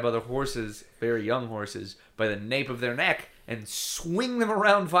will grab other horses, very young horses, by the nape of their neck and swing them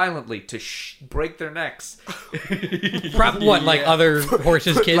around violently to break their necks? What, like other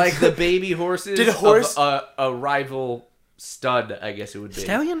horses' kids? Like the baby horses Did a horse... of a rival stud, I guess it would be.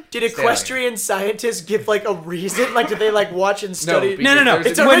 Stallion? Did equestrian scientists give like a reason? Like, did they like watch and study? No.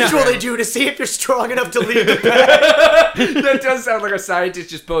 It's a ritual they do to see if you're strong enough to lead the pack. That does sound like a scientist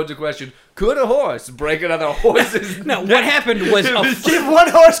just posed a question. Could a horse break another horse's No, what happened was Give one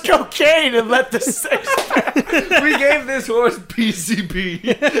horse cocaine and let the six. We gave this horse PCP,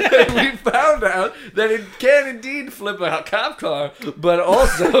 and we found out that it can indeed flip a cop car, but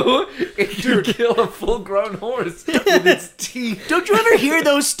also it can kill a full-grown horse with its teeth. Don't you ever hear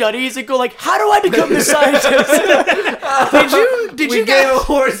those studies that go like, how do I become the scientist? We gave a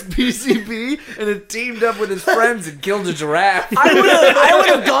horse PCP, and it teamed up with his friends and killed a giraffe. I would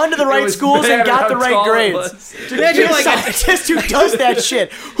have gone to the right schools and got the right grades. Imagine Like like a scientist who does that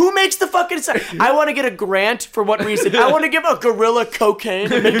shit. Who makes the fucking I want to get a grant for what reason? I want to give a gorilla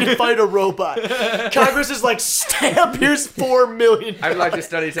cocaine and make it fight a robot. Congress is like, stamp, here's $4 million. I'd like to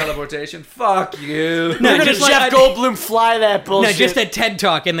study teleportation. Fuck you. No, just just like Jeff I- Goldblum fly that No, bullshit. just a TED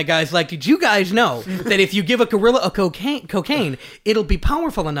Talk, and the guy's like, did you guys know that if you give a gorilla a cocaine, it'll be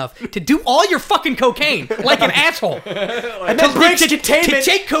powerful enough to do all your fucking cocaine like an asshole? and then breaks to containment.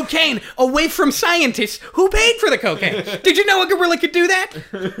 take cocaine away from scientists who paid for the cocaine. Did you know a gorilla could do that?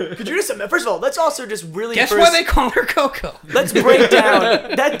 Could you just, first of all, let's also just really Guess first, why they call her Coco. let's break down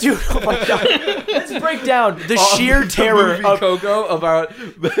that dude. Oh my god. Let's break down the sheer terror movie of Coco about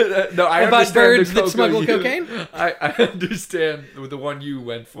no, I About understand birds the that Coco smuggle you- cocaine? I understand the one you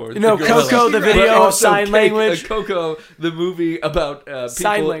went for. No, the gorilla. Coco, the But video of also sign language. Coco, the movie about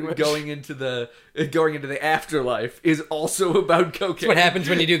Sign people language. going into the afterlife, is also about cocaine. That's what happens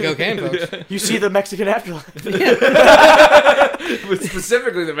when you do cocaine, folks. you see the Mexican afterlife.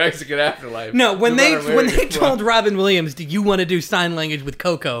 Specifically, the Mexican afterlife. No, when No they matter where when you're they from. told Robin Williams, "Do you want to do sign language with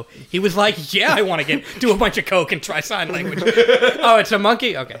Coco?" He was like, "Yeah, I want to do a bunch of coke and try sign language." Oh, it's a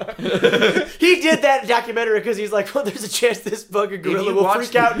monkey. Okay. He did that documentary because he's like, well, there's a chance this fucking gorilla you will watch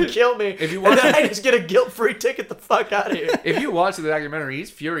freak out and kill me. If you and watch then I just get a guilt-free ticket the fuck out of here. If you watch the documentary, he's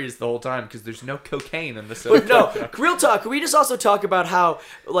furious the whole time because there's no cocaine in the But soda. no, real talk. Can we just also talk about how,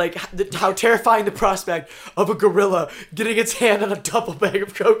 like, how terrifying the prospect of a gorilla getting its hand on a duffel bag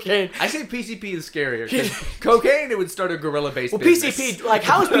of cocaine? I say PCP is scarier. 'Cause cocaine, it would start a gorilla-based Well, business. PCP, like,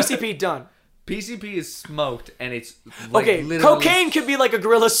 how is PCP done? PCP is smoked, and it's like Okay, literally... cocaine can be like a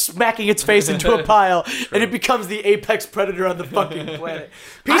gorilla smacking its face into a pile, and it becomes the apex predator on the fucking planet.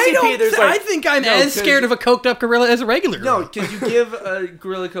 PCP, there's I like, think I'm No, as 'cause- scared of a coked up gorilla as a regular No, gorilla. because you give a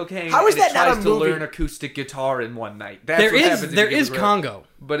gorilla cocaine, How is and that it not a tries to movie? learn acoustic guitar in one night. That's There what is happens if there you give is a gorilla- Congo.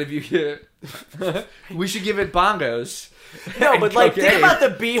 But if you get... we should give it bongos. no, and but like, think cocaine. about the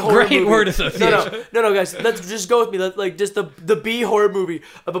B horror Great movie. word association. No, guys, let's just go with me. Like, just the B horror movie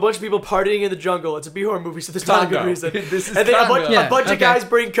of a bunch of people partying in the jungle. It's a B horror movie, so there's not a good Congo. reason. This is and then Congo. a Yeah, bunch of okay. guys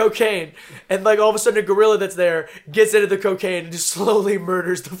bring cocaine, and like all of a sudden a gorilla that's there gets into the cocaine and just slowly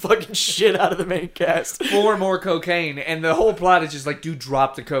murders the fucking shit out of the main cast. 4 more cocaine, and the whole plot is just like, dude,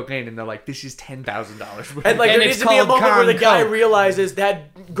 drop the cocaine, and they're like, this is $10,000. And like, And there it's needs to be a called moment where the Con guy Coke. realizes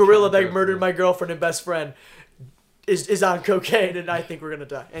that gorilla that murdered my girlfriend and best friend is on cocaine, and I think we're gonna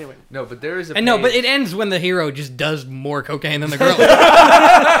die. Anyway. No, but there is a And no, page- but it ends when the hero just does more cocaine than the gorilla.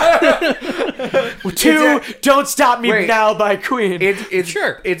 Don't Stop Me Wait. Now by Queen. It's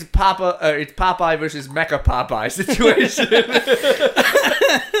Sure. It's it's Popeye versus Mecha Popeye situation.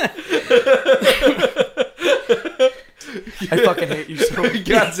 I fucking hate you so much.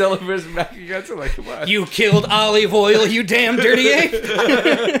 Godzilla versus Mecha Godzilla. Come on. You killed olive oil, you damn dirty ape.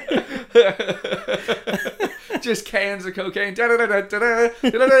 Just cans of cocaine. Wait,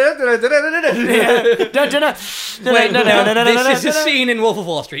 this is a scene in Wolf of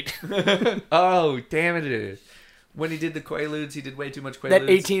Wall Street. Oh, damn it! When he did the Quaaludes, he did way too much Quaaludes. That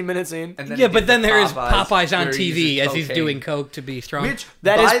 18-minute scene. And then Yeah, he but did then the there is Popeyes Popeyes on where he TV uses as he's cocaine. doing coke to be strong. Which,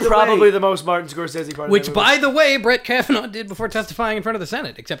 That by is the probably way, the most Martin Scorsese part of Which, that movie. by the way, Brett Kavanaugh did before testifying in front of the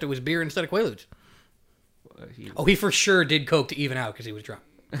Senate, except it was beer instead of Quaaludes. Oh, he for sure did coke to even out because he was drunk.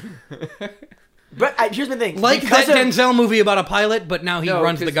 But here's the thing. Like Because that of- Denzel movie about a pilot, but now he No,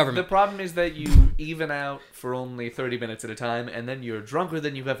 runs the 'cause government. The problem is that you even out for only 30 minutes at a time, and then you're drunker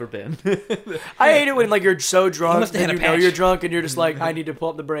than you've ever been. I hate it when like you're so drunk must have that had you a know patch. you're drunk and you're just like, I need to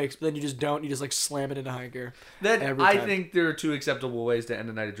pull up the brakes, but then you just don't. You just like slam it into high gear. That Every I time. think there are 2 acceptable ways to end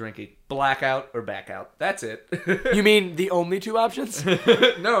a night of drinking: blackout or back out. That's it. You mean the only 2 options? no.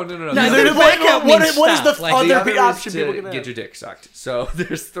 No, What- the blackout what means is the stop, like- The other other option is people to can get have? your dick sucked. So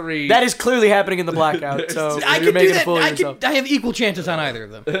there's 3. That is clearly happening in the blackout. So I you're could making do a that. fool of yourself. I have equal chances on either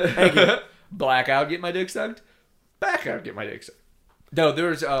of them. Blackout, get my dick sucked. Back out, get my dick sucked. No, there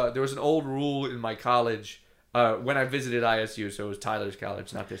was an old rule in my college When I visited ISU, so it was Tyler's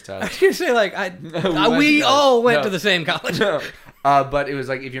college, not this I Tyler. was gonna say like we all went to the same college. No. But it was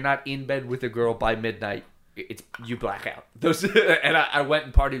like if you're not in bed with a girl by midnight, it's you black out. And I went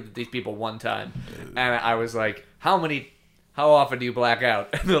and partied with these people one time, and I was like, how often do you black out?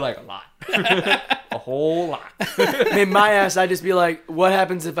 And they're like, a lot. A whole lot. I mean, my ass, I'd just be like, what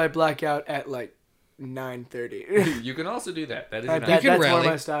happens if I black out at like 9:30? You can also do that. That is That- nice. that's rally. more of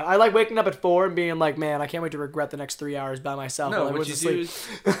my style. I like waking up at 4 and being like, man, I can't wait to regret the next 3 hours by myself. No, while I what you wasn't do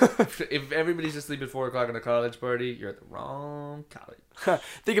asleep. is, if everybody's asleep at 4 o'clock in a college party, you're at the wrong college.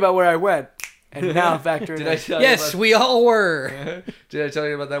 Think about where I went, and now factor Did in. I tell you Yes, about, we all were. Did I tell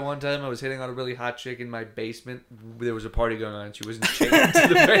you about that one time I was hitting on a really hot chick in my basement? There was a party going on, and she wasn't chained to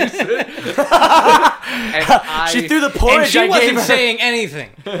the basement. And She threw the porridge And she I gave wasn't her. saying anything.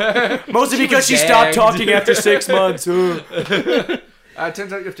 Mostly She because was she stopped gagged. talking after 6 months. turns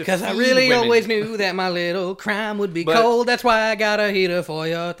out you have to Because I feed really women. always knew that my little crime would be But- cold. That's why I got a heater for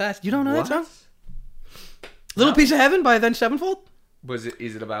your thighs. You don't know What? that song? Little Piece of Heaven by Avenged Sevenfold?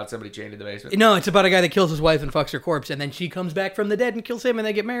 Is it about somebody chained in the basement? No, it's about a guy that kills his wife and fucks her corpse, and then she comes back from the dead and kills him, and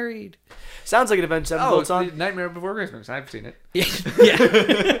they get married. Sounds like an Avenged Oh, Sevenfold it's song. the Nightmare Before Christmas. I've seen it. Yeah.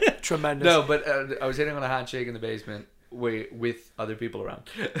 Tremendous. No, but I was hitting on a hot chick in the basement with other people around.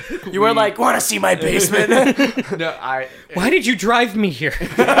 You weren't like, want to see my basement? No, Why did you drive me here?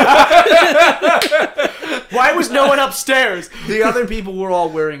 Why was no one upstairs? the other people were all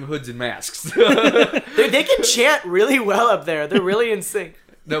wearing hoods and masks. They can chant really well up there. They're really in sync.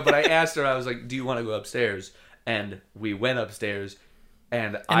 No, but I asked her, I was like, do you want to go upstairs? And we went upstairs,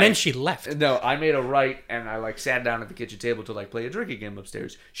 and Then she left. No, I made a right, and I like sat down at the kitchen table to like play a drinking game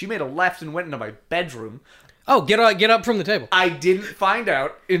upstairs. She made a left and went into my bedroom. Oh, get up from the table. I didn't find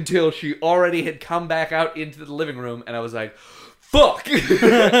out until she already had come back out into the living room, and I was like, fuck!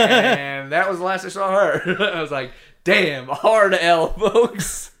 And that was the last I saw her. I was like, damn, hard L,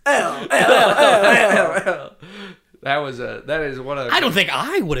 folks. L. That is one of... I don't think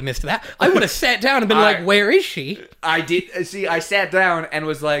I would have missed that. I would have sat down and been like, where is she? I did... See, I sat down and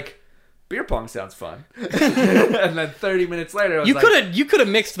was like, beer pong sounds fun. And then 30 minutes later, I was You could have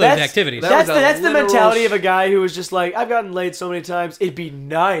mixed those activities. that was a That's the literal mentality of a guy who was just like, I've gotten laid so many times, it'd be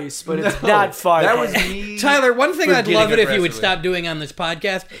nice, but it's not fun. That was me. Tyler, one thing I'd forgetting love it if you would aggressively. stop doing on this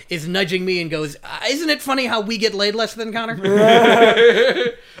podcast is nudging me and goes, isn't it funny how we get laid less than Connor?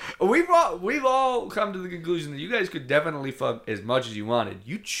 We've all come to the conclusion that you guys could definitely fuck as much as you wanted.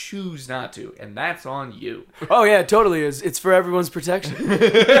 You choose not to, and that's on you. Oh yeah, it totally is. It's for everyone's protection.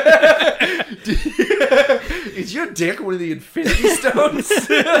 Is your dick one of the Infinity Stones?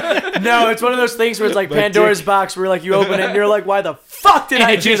 No, it's one of those things where it's like Pandora's box, where like you open it and you're like, why the fuck did And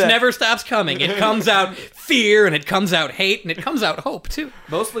I it do just that? never stops coming. It comes out fear, and it comes out hate, and it comes out hope, too.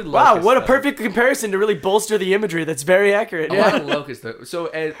 Mostly Wow, locusts. what a though. perfect comparison to really bolster the imagery. That's very accurate. A Yeah. lot of locusts, though. So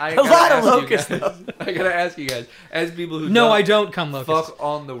I A lot of locusts, I gotta ask you guys, as people who No, don't I don't come locust. fuck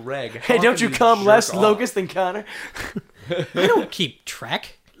on the reg. Hey, how don't often you do come jerk less off? locust than Connor? I don't keep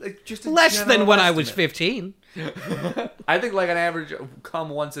track. Like, just a Less than general when I was estimate. 15. I think like an average come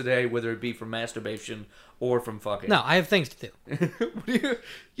once a day, whether it be from masturbation or from fucking. No, I have things to do. What do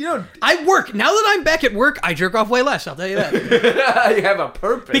you don't. I work. Now that I'm back at work, I jerk off way less, I'll tell you that. You have a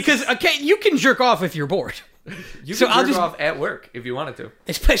purpose. Because, okay, you can jerk off if you're bored. you so can I'll jerk just- off at work if you wanted to,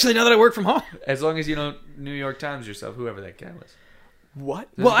 Especially now that I work from home. as long as you don't New York Times yourself, whoever that guy was. What?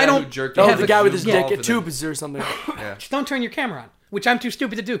 There's Well, a guy I don't- who jerked Oh, off the at guy with his Zoom dick call at for the- tubes or something. Yeah. Just don't turn your camera on, which I'm too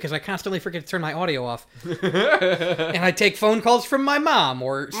stupid to do because I constantly forget to turn my audio off. And I take phone calls from my mom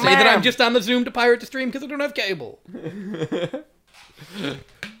or say that I'm Ma'am. just on the Zoom to pirate the stream because I don't have cable.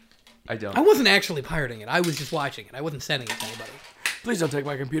 I don't. I wasn't actually pirating it. I was just watching it. I wasn't sending it to anybody. Please don't take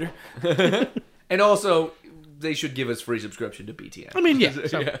my computer. And also, they should give us free subscription to BTN. I mean, yeah.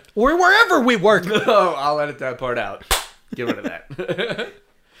 So, Yeah. Or wherever we work. Oh, I'll edit that part out. Get rid of that.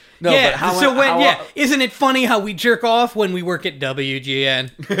 No, yeah, but how, so when, how- yeah, isn't it funny how we jerk off when we work at WGN?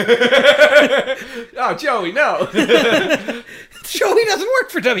 Oh, Joey, no. Joey doesn't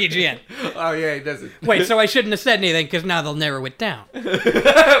work for WGN. Oh, yeah, he doesn't. Wait, so I shouldn't have said anything because now they'll narrow it down.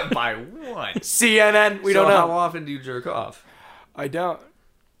 By one. CNN, we So don't know. how often do you jerk off? I don't.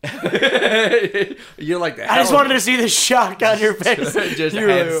 You're like that. I just wanted to see the shock on your face. Just You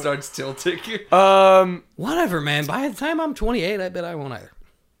head really- starts tilting. Whatever, man. By the time I'm 28, I bet I won't either.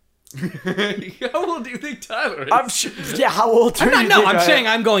 How old do you think Tyler is? I'm sure. Yeah, how old are you? No, I'm saying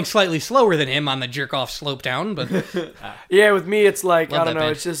I'm going slightly slower than him on the jerk off slope down, but Yeah, with me it's like Love I don't that know.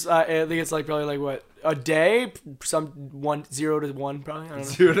 band. It's just I think it's like probably like what a day, 0 to 1 probably. I don't know.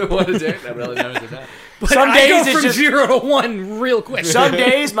 0 to 1 a day? That really narrows it down. Some I days go it's from just 0 to 1 real quick. some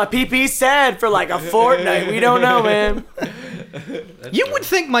days my pee-pee's sad for like a fortnight. We don't know, man. You would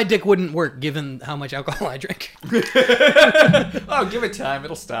think my dick wouldn't work given how much alcohol I drink. Oh, give it time.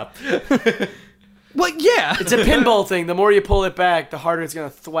 It'll stop. Well, yeah. It's a pinball thing. The more you pull it back, the harder it's gonna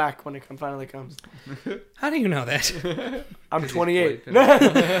thwack when it finally comes. How do you know that? I'm 28.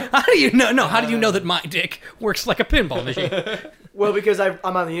 How do you know? No, how do you know that my dick works like a pinball machine? Well, because I'm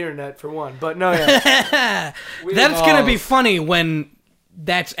on the internet for one. But no, yeah. That's gonna be funny when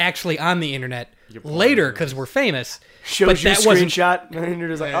that's actually on the internet later because we're famous. Shows But you a that wasn't. screenshot, and you're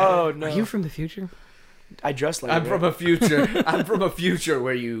just like, oh no. Are you from the future? I dress like I'm that. from a future. I'm from a future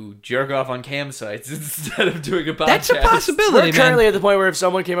where you jerk off on campsites instead of doing a podcast. That's a We're possibility, currently man. at the point where if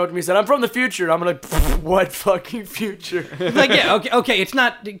someone came up to me and said, I'm from the future, I'm like, what fucking future? Like, yeah, okay. It's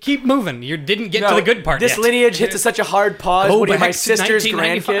not. Keep moving. You didn't get to the good part This yet. lineage hits such a hard pause. Go What are you, back my to sister's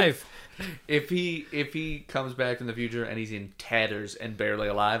 1995. grandkid? If he comes back in the future and he's in tatters and barely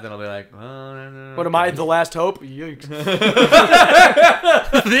alive, then I'll be like, oh, no. What am I, the last hope? Yikes.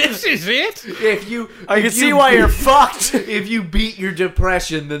 This is it. I can see why you're fucked. If you beat your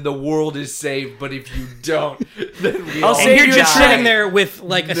depression, then the world is saved. But if you don't, then we I'll all say And you're you just die. sitting there with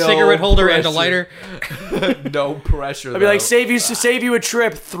like a No cigarette holder and a pressure. lighter. no pressure. I'd be like, save you a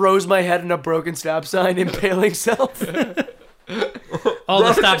trip, throws my head in a broken stop sign, impaling self. All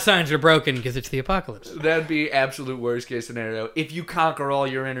the stop signs are broken because it's the apocalypse. That'd be absolute worst case scenario. If you conquer all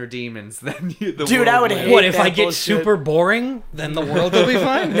your inner demons, then the Dude, world I would wins. hate What if that I get bullshit. super boring? Then the world will be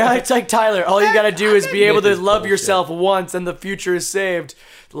fine. No, it's like Tyler. All you gotta do is be able to This love bullshit. yourself once, and the future is saved.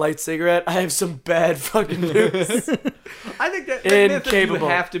 Light cigarette. I have some bad fucking news. I think that myth that you Incapable.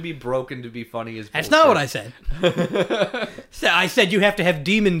 have to be broken to be funny is That's bullshit. not what I said. I said you have to have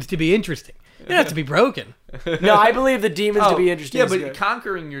demons to be interesting. You don't have to be broken. No, I believe the demons to be interesting. Yeah, is but good.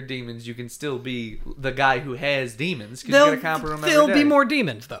 conquering your demons, you can still be the guy who has demons. 'Cause you gotta conquer them every There'll be day. more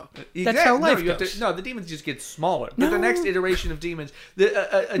demons, though. That's how life you have goes. to, no, the demons just get smaller. But the No. next iteration of demons,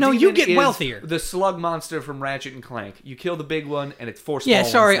 a No, you demon get is wealthier. The slug monster from Ratchet and Clank. You kill the big one, and it's 4 small Yeah,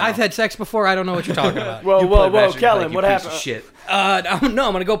 sorry, ones now. I've had sex before. I don't know what you're talking about. Whoa, You whoa, play whoa, Ratchet and Kellen, Clank, you what piece happened? of shit. No,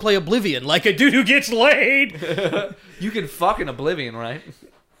 I'm gonna go play Oblivion like a dude who gets laid. You can fuck in Oblivion, right?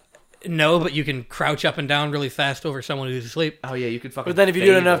 No, but you can crouch up and down really fast over someone who's asleep. Oh yeah, you could fucking. But then if you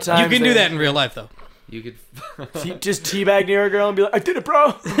do it fade enough it. times, You can do then that in real life, though. You could. Just teabag near a girl and be like, I did it,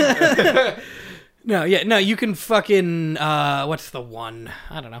 bro. No, you can fucking what's the one?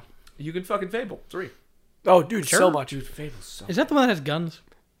 I don't know. You can fucking Fable 3. Oh, dude, Sure. so much. Dude, Fable's so. Is that the one that has guns?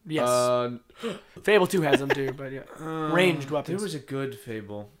 Yes. Fable 2 has them too, but yeah. Ranged weapons. There was a good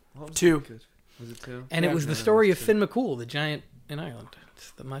Fable. What was 2. good? Was it 2? And it was the story of Finn McCool, the giant in Ireland.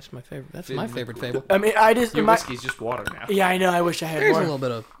 That's my favorite. That's my Finn favorite McCool. fable. I mean, I just. Your my, whiskey's just water now. yeah, I know. I wish I had There's more. a little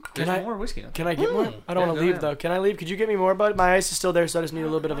bit of. There's Can I- more whiskey now. Can I get more? I don't Yeah, want go to leave ahead. though. Can I leave? Could you get me more, bud? My ice is still there, so I just need a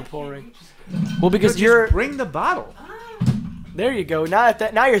little bit of a pouring. Well, because Just you're bring the bottle. there. You go. Now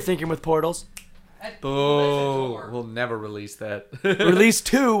you're thinking with portals. Boo! We'll never release that. Release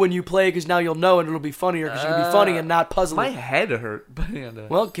 2 when you play, because now you'll know and it'll be funnier because you'll be funny and not My puzzling. head hurt. But yeah, no.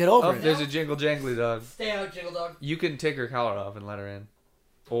 Well, get over Oh, it. there's a jingle jangly dog. Stay out, Jiggle Dog. You can take her collar off and let her in,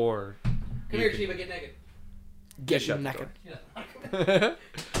 or Come you here, can- Chiba, get naked. Get shut you the naked.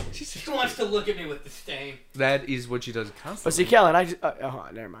 She wants to look at me with disdain. That is what she does But constantly. see, Kellen, I just.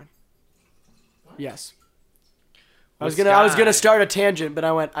 Never mind. Yes. I was With gonna Sky. start a tangent, but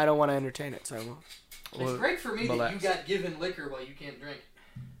I went. I don't want to entertain it, so I won't. Well, It's great for me that relax. you got given liquor while you can't drink.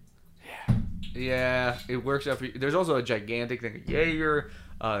 Yeah, it works out for you. There's also a gigantic thing of Jaeger,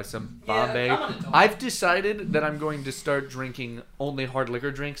 some Yeah, Bombay. I'm an adult. I've decided that I'm going to start drinking only hard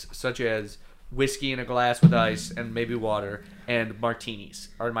liquor drinks, such as whiskey in a glass with ice and maybe water, and martinis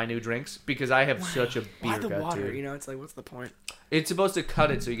are my new drinks because I have such a beer Why the gut, water? dude. You know, it's like, what's the point? It's supposed to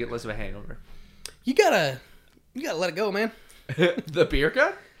cut it so you get less of a hangover. You gotta let it go, man. The beer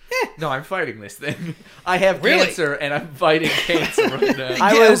gut? No, I'm fighting this thing. I have Really? cancer and I'm fighting cancer right now.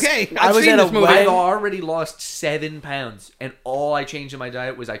 I was okay. I I've was seen at a this movie. I've wedding. already lost 7 pounds, and all I changed in my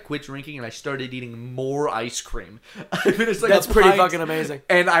diet was I quit drinking and I started eating more ice cream. I finished like That's a pretty pint, fucking amazing.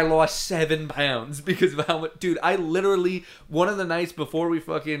 And I lost 7 pounds because of how much. Dude, I literally one of the nights before we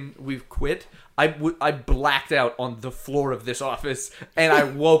quit, I blacked out on the floor of this office, and I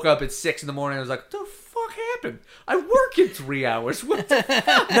woke up at 6 a.m. I was like, "What the fuck happened? I work in 3 hours." What the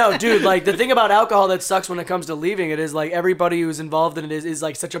fuck? No, dude, like the thing about alcohol that sucks when it comes to leaving it is like everybody who's involved in it is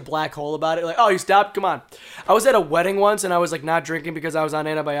like such a black hole about it. Like, oh, you stopped? Come on. I was at a wedding once and I was like not drinking because I was on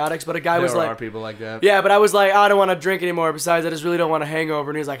antibiotics, but a guy was There like, are people like that. yeah, but I was like, I don't want to drink anymore. Besides, I just really don't want a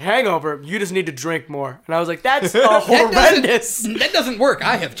hangover. And he's like, hangover? You just need to drink more. And I was like, that's horrendous. That doesn't work.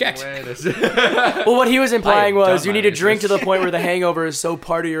 I have checked. Wait a second. Well, what he was implying I have was done you my need to drink to the research. point where the hangover is so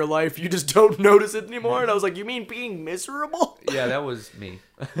part of your life you just don't notice it anymore. And I was like, you mean being miserable? Yeah, that was me.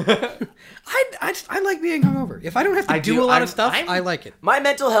 I like being hungover. If I don't have to do a lot of stuff, I like it. My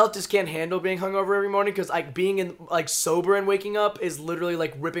mental health just can't handle being hungover every morning because like being in like sober and waking up is literally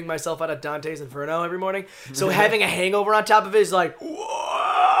like ripping myself out of Dante's Inferno every morning. So having a hangover on top of it is like,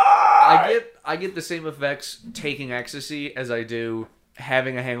 I get the same effects taking ecstasy as I do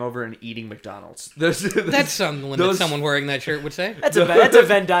having a hangover and eating McDonald's. That's something that someone wearing that shirt would say. that's a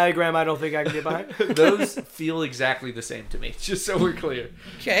Venn diagram I don't think I can get behind. Those feel exactly the same to me. Just so we're clear.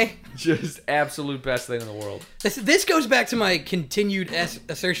 Okay. Just absolute best thing in the world. This goes back to my continued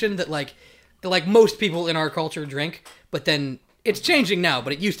assertion that like most people in our culture drink, but then it's changing now.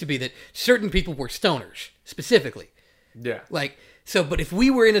 But it used to be that certain people were stoners specifically. Yeah. Like so, but if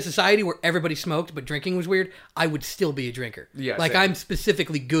we were in a society where everybody smoked but drinking was weird, I would still be a drinker. Yeah, like same. I'm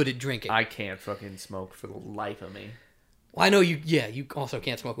specifically good at drinking. I can't fucking smoke for the life of me. Well, I know you. Yeah, you also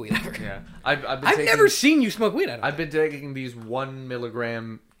can't smoke weed ever. Yeah. I've never seen you smoke weed. I've been taking these 1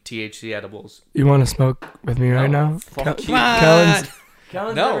 milligram THC edibles. You want to smoke with me right now? Fuck you. Come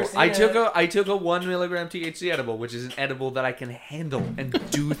on. No, I took a 1 milligram THC edible, which is an edible that I can handle and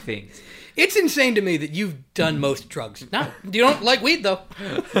do things. It's insane to me that you've done most drugs. No, you don't like weed though.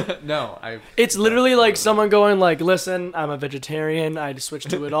 No, It's literally like someone going like, listen, I'm a vegetarian. I switch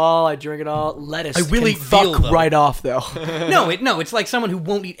to it all. I drink it all. Lettuce. I will can eat veal, fuck though. right off though. No, it's like someone who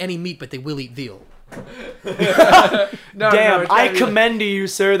won't eat any meat, but they will eat veal. no, Damn, it's I gotta be- commend to you,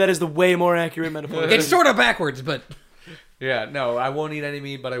 sir. That is the way more accurate metaphor. It's sort of backwards, but Yeah, no, I won't eat any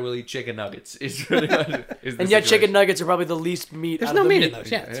meat, but I will eat chicken nuggets. It's really And yet, chicken nuggets are probably the least meat. there's out no of the meat in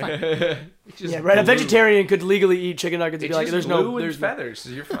those. Yeah, it's fine. Yeah, right. A vegetarian could legally eat chicken nuggets and be like, "There's no, and there's no." feathers. So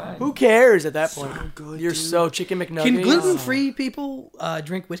you're fine. Who cares at that point? You're so chicken McNuggets. Can gluten-free people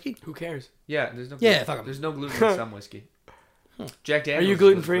drink whiskey? Who cares? Yeah, there's no. Yeah, gluten. fuck 'em. There's no gluten in some whiskey. Jack Daniels. Are you is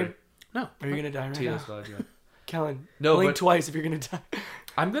gluten-free? No. Are you gonna die right Tito's now? vodka. Kellen, No, blink but- twice if you're gonna die.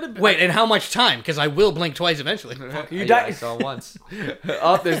 I'm gonna Wait, and how much time? Because I will blink twice eventually. You yeah, die- I saw once.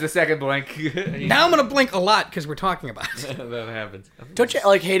 Oh, there's the second blink. Now I'm gonna blink a lot because we're talking about it. That happens. Don't you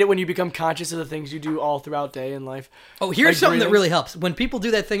like hate it when you become conscious of the things you do all throughout day in life? Oh, here's Like something that breathing? really helps. When people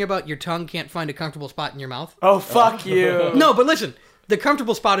do that thing about your tongue can't find a comfortable spot in your mouth. Oh fuck you! No, but listen, the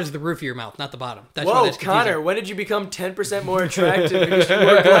comfortable spot is the roof of your mouth, not the bottom. That's why Whoa, that's confusing. Connor, when did you become 10% more attractive because you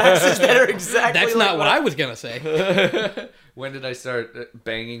wear glasses that are exactly That's like not what I was gonna say. When did I start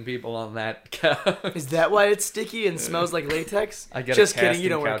banging people on that couch? Is that why it's sticky and smells like latex? I got Just a kidding, casting you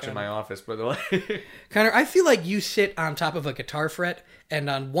don't wear couch in my office, by the way. Connor, I feel like you sit on top of a guitar fret, and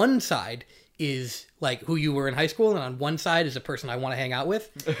on one side is like who you were in high school, and on one side is a person I want to hang out with,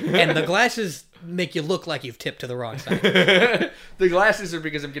 and the glasses make you look like you've tipped to the wrong side. The glasses are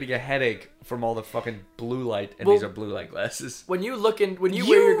because I'm getting a headache from all the fucking blue light, and Well- these are blue light glasses. When you when you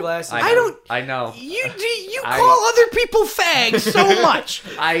wear your glasses, I don't- I know. You call other people fags so much.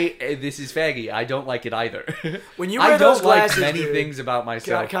 This is faggy. I don't like it either. When you wear I those don't like glasses, many dude. things about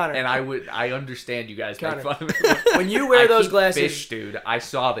myself, Connor. and I understand you guys Connor. make fun of me. when you wear I those keep glasses, fish, dude. I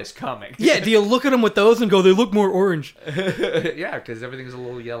saw this coming. Yeah, do you look at them with those and go, they look more orange? Yeah, because everything's a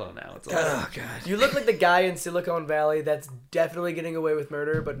little yellow now. It's Oh, God. you look like the guy in Silicon Valley that's definitely getting away with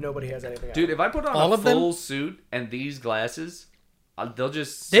murder, but nobody has anything. on dude. him. If I put on All a of them? full suit and these glasses, they'll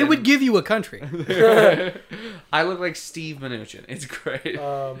just. They would give you a country. I look like Steve Mnuchin. It's great.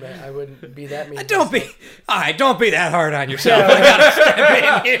 Oh man, I wouldn't be that mean. Don't be that hard on yourself. I gotta step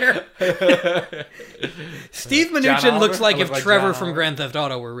in here. Steve Mnuchin Oliver? looks like I look if like Trevor John from Oliver. Grand Theft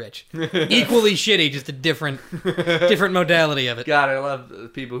Auto were rich. Equally shitty, just a different modality of it. God, I love the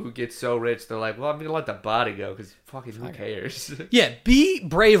people who get so rich. They're like, well, I'm gonna let the body go because fucking who cares? Yeah, be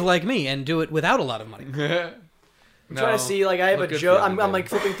brave like me and do it without a lot of money. I'm trying to see, like, I have Look a good joke. for you, I'm man. like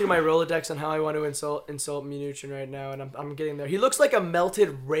flipping through my Rolodex on how I want to insult Mnuchin right now, and I'm getting there. He looks like a melted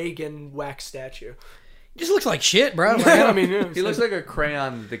Reagan wax statue. He just looks like shit, bro. I mean, yeah, He looks like a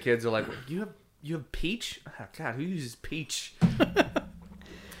crayon. The kids are like, you have peach? Oh, God, who uses peach?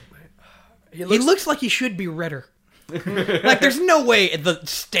 he He looks like he should be redder. Like, there's no way the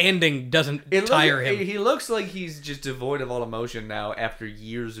standing doesn't tire him. He looks like he's just devoid of all emotion now after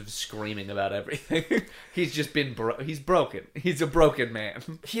years of screaming about everything. He's just been he's broken. He's a broken man.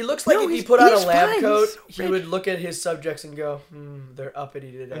 He looks like if he put on a lab coat, he would look at his subjects and go, they're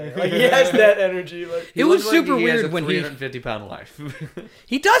uppity today. Like, he has that energy. Like, It was super he has weird a when he... 350-pound wife.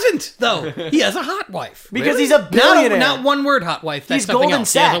 He doesn't, though. He has a hot wife. because he's a billionaire. Not one word hot wife. That's He's something Goldman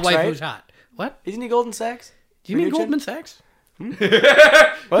else. He has a Sachs, wife right? who's hot. What? Isn't he Golden Sachs? Do you mean Goldman Sachs?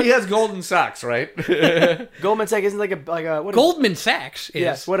 He has golden socks, right? Goldman Sachs isn't like a what is- Goldman Sachs is...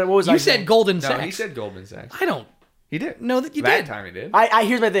 Yes, what was I You said saying? Golden No, Sachs. he said Goldman Sachs. I don't He did. know that you that did. time he did. I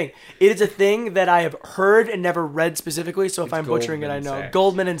here's my thing. It is a thing that I have heard and never read specifically. So if It's I'm butchering it, I Goldman know Sachs.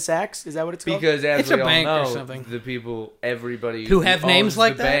 Goldman and Sachs. Is that what it's called? Because as It's we a all bank or know, something. the people, everybody Who have names owns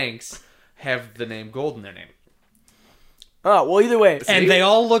like the that? banks have the name Gold in their name. Oh well, either way, And they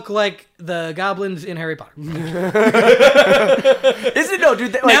all look like the goblins in Harry Potter. isn't it? No,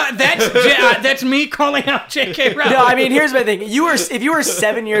 dude. Like, Now, that's me calling out J.K. Rowling. no, I mean, here's my thing. If you were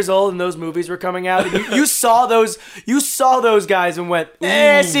 7 years old and those movies were coming out, and you saw those guys and went,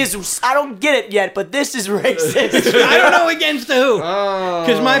 "This is I don't get it yet, but this is racist." I don't know against who. Oh.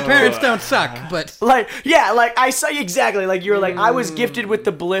 Because my parents don't suck, but... Like, yeah, like I saw exactly. Like you were like, I was gifted with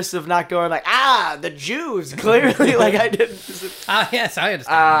the bliss of not going like, the Jews. Clearly, like I didn't. yes, I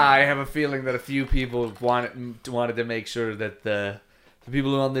understand. I have a feeling that a few people wanted to make sure that the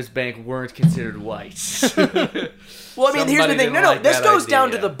people who own this bank weren't considered white. Well, I mean, here's the Somebody thing. No, didn't no, like this that goes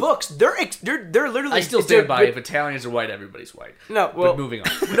down to idea. the books. They're literally. I still stand by if Italians are white, everybody's white. No, well, but moving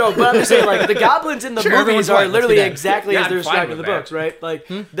on. No, but I'm just saying, like the goblins in the Sure, movies everyone's are white, let's literally do that. exactly Yeah, as they're I'm fine described in the with that. books, right?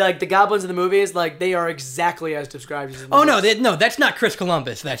 Like the goblins in the movies, like they are exactly as described as in the Oh, books. no, that's not Chris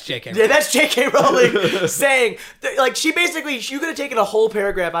Columbus. That's J.K. Yeah, that's J.K. Rowling saying, like, she basically, you could have taken a whole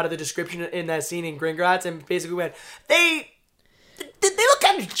paragraph out of the description in that scene in Gringotts and basically went, they look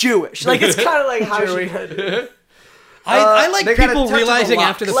kind of Jewish. Like, it's kind of like how she... I like they got a people touch of the realizing lock.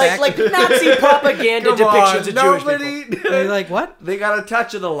 after the Like, fact. like Nazi propaganda Come depictions on, of Jewish nobody. people. They're like, what? They got a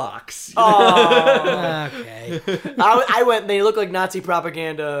touch of the locks. Okay. I went, they look like Nazi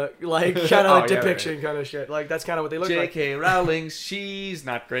propaganda, like, kind of like yeah, depiction kind of shit. Like, that's kind of what they look like. J.K. Rowling, she's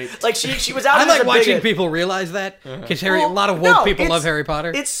not great. Like, she was out I as like a watching bigot. people realize that. Because a Well, lot of woke no, people it's- love Harry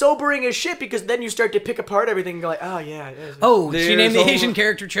Potter. It's sobering as shit because then you start to pick apart everything and go like, oh yeah, it is. Oh, she There's named the only- Asian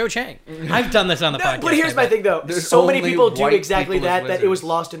character Cho Chang. I've done this on the No, podcast. but here's my thing though. There's So many only people do white exactly people as that it was wizards.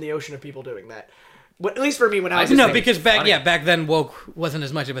 lost in the ocean of people doing that. But at least for me when I was just No, think because it's back funny. back then woke wasn't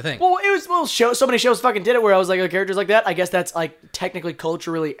as much of a thing. well, it was so many shows fucking did it where I was like, characters like that. I guess that's like technically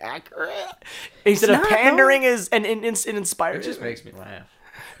culturally accurate instead of not, pandering is and inspired. It just makes me laugh.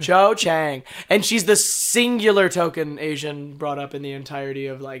 Cho Chang, and she's the singular token Asian brought up in the entirety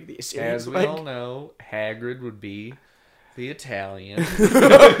of like the series. As we Like, all know, Hagrid would be the Italian. No,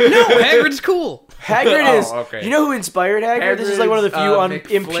 Hagrid's cool. Hagrid Oh, is. okay. You know who inspired Hagrid? This is like one of the few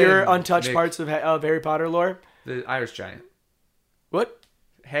Hagrid's, impure, McFlynn. untouched parts of Harry Potter lore. The Irish giant. What?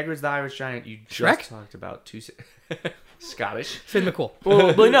 Hagrid's the Irish giant you just Shrek? talked about. Scottish. Finn McCool.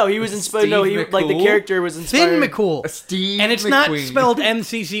 Well, no, he was inspired. No, he Steve like the McCool? character was inspired. Finn McCool. Steve And it's not McQueen. spelled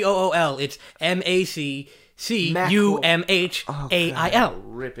MCCOOL. It's MACCUMHAIL.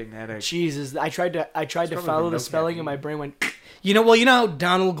 Ripping that out. Jesus, I tried to probably follow the the spelling, notepad. and my brain went. You know how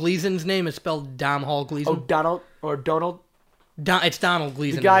Donald Gleason's name is spelled Dom Hall Gleason? Oh, Donald or Donald, It's Donald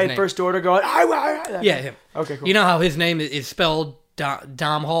Gleason. the guy is in his name. First Order going. Yeah, him. Okay, cool. You know how his name is spelled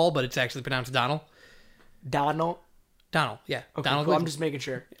Dom Hall, but it's actually pronounced Donald? Donald. Donald, yeah. Okay, Donald cool. I'm Gleason. just making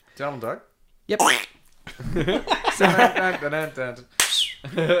sure. Donald Duck. Yep.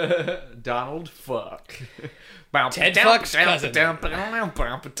 Donald Fuck. Ted Fuck's cousin. But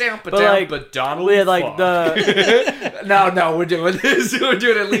like, but Donald we had like Fuck. the No, we're doing this. We're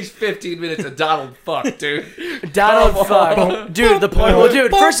doing at least 15 minutes of Donald Fuck, dude. Donald Fuck, dude. The point. Well, dude.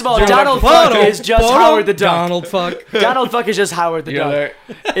 First of all, Donald Fuck Fuck is just Howard the Duck. Donald Fuck. Donald Fuck is just Howard the Duck.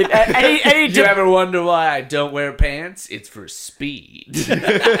 Any Do you ever wonder why I don't wear pants? It's for speed.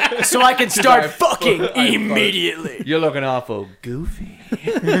 so I can start I fucking fuck- I fuck. immediately. You're looking awful goofy.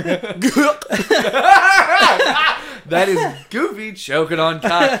 That is Goofy choking on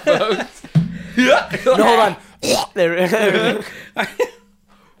cock, folks. No, hold on. There.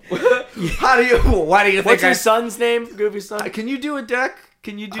 Why do you What's think his son's name? Goofy's son. Can you do a duck?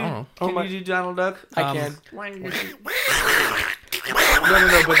 Can you do? I don't know. Can Oh my- you do Donald Duck? I can.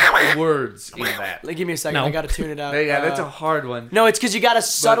 No, but words in that. Like, give me a second. No. I gotta tune it out. Yeah, that's a hard one. No, it's because you gotta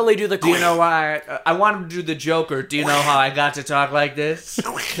subtly do the. Do you know why? I want to do the Joker. Do you know how I got to talk like this?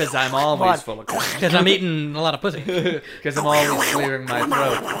 Because I'm always full of cum. Because I'm eating a lot of pussy. Because I'm always clearing my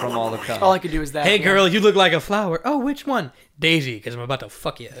throat from all the cum. All I can do is that. Hey, girl, you look like a flower. Oh, which one? Daisy, because I'm about to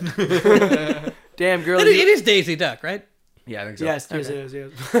fuck you. Damn, girl. It is Daisy Duck, right? Yeah, I think so. Yes, yes, Okay. it is.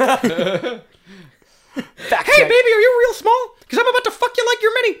 Yes. Fact Hey, check. baby, are you real small? Because I'm about to fuck you like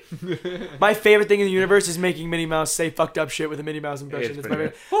you're mini. My favorite thing in the universe is making Minnie Mouse say fucked up shit with a Minnie Mouse impression. It's It's my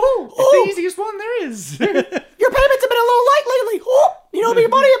pretty favorite. good. Oh, It's the easiest one there is. your payments have been a little light lately. Oh, you know, it'd be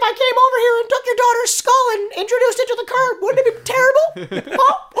funny if I came over here and took your daughter's skull and introduced it to the curb. Wouldn't it be terrible?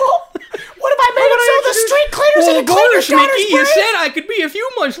 What if I made it so the street cleaners Well, didn't clean your gosh, daughter's Mickey, you brain? said I could be a few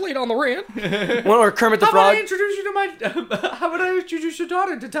months late on the rant. Or Kermit the How about I Frog. introduce you to my? How about I introduce your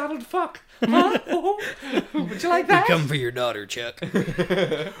daughter to Donald Fuck? Huh? Would you like that? Come for your daughter, Chuck.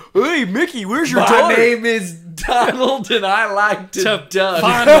 Hey, Mickey, where's your My daughter? name is Donald, and I like to duck.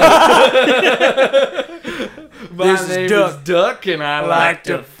 My This is name Duck. is Duck, and I like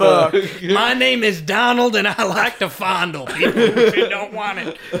to fuck. My name is Donald, and I like to fondle people who don't want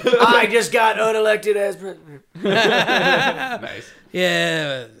it. I just got unelected as president. Nice.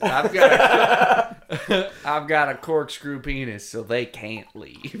 Yeah. I've got a corkscrew penis, so they can't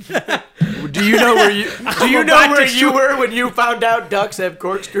leave. Do you know where you were when you found out ducks have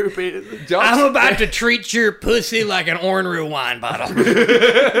corkscrew penises? I'm about to treat your pussy like an ornery wine bottle.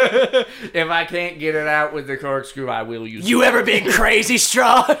 If I can't get it out with the corkscrew, I will use. You ever been crazy,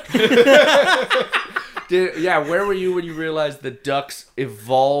 Straw? Where were you when you realized the ducks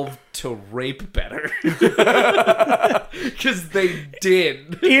evolved to rape better? Because they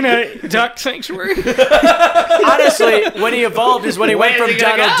did. In a duck sanctuary. Honestly, when he evolved is when he went Where's from he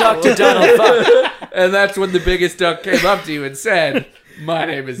gonna Donald go? Duck to Donald Fuck. And that's when the biggest duck came up to you and said, "My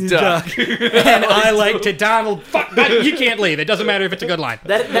name is Duck." And I like to Donald fuck. You can't leave. It doesn't matter if it's a good line.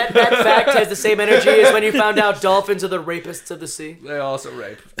 That fact has the same energy as when you found out dolphins are the rapists of the sea. They also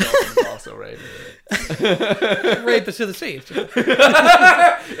rape. Dolphins also rape. Rapist of the sea.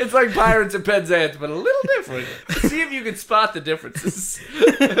 It's like Pirates of Penzance, but a little different. See if you can spot the differences.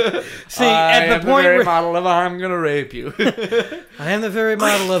 See, I at am the point very where model of I'm gonna rape you. I am the very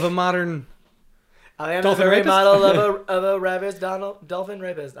model of a modern. I am Dolphin the very rapist? model of a rapist dolphin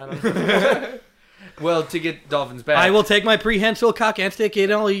rapist. I don't know. Well, to get dolphins back, I will take my prehensile cock and stick it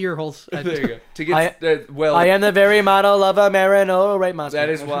in all your holes. There you go. To get I am the very model of a Marino rape monster. that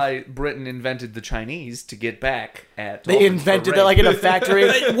is why Britain invented the Chinese to get back at. They dolphins invented for that rape. like in a factory.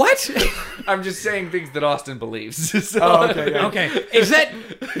 What? I'm just saying things that Austin believes. So- Oh, okay. Yeah. Okay. Is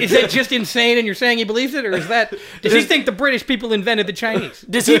that just insane and you're saying he believes it? Or is that. Does he think the British people invented the Chinese?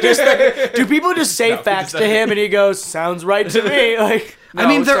 Does he just like, do people just say No, facts he to him and he goes, "Sounds right to me"? Like, I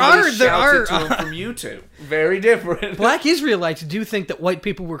mean, there somebody are- shouts it to him from YouTube. Very different. Black Israelites do think that white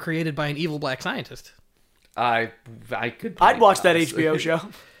people were created by an evil black scientist. I could. I'd watch that honestly. HBO show.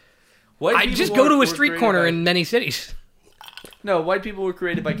 White I people just go to were a street created corner by- in many cities. No, white people were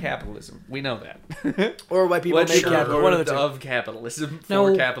created by capitalism. We know that. Or white people White make people capital. were One of the two. of capitalism for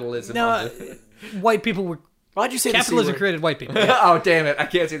No, capitalism. No, of the- white people were. Why'd you say Capitalism the C word? created white people. Oh damn it! I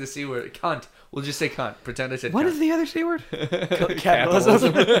can't say the c word. Cunt. We'll just say cunt. Pretend I said. What cunt. is the other C word?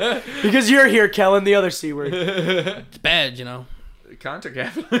 Capitalism. Because you're here, Kellen, the other C word. It's bad, you know. Cunt or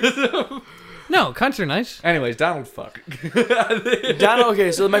capitalism? No, cunts are nice. Anyways, Donald fuck. Donald.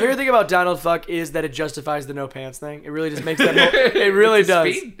 Okay, so my favorite thing about Donald Fuck is that it justifies the no pants thing. It really just makes that. It really It's a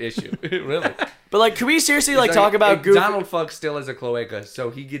does. Speed issue. Really. But like, can we seriously like It's talk about if Goofy? Donald fuck still has a cloaca, so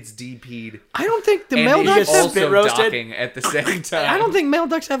he gets DP'd. I don't think the And male he's ducks gets have. also spit roasted? docking at the same time. I don't think male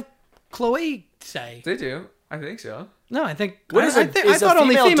ducks have cloacae. They do. I think so. No, I think. What is I, a- I is a thought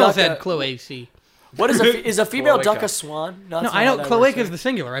only female females duck had a- cloacae. What is a female Cloaca. duck a swan? No, No, that's I not know how that cloaca works, is right? the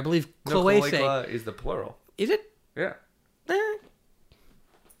singular. I believe No, cloacae. cloaca is the plural. Is it? Yeah. Eh.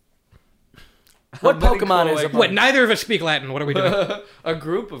 What How many Pokemon is cloaca- a What? Neither of us speak Latin. What are we doing? A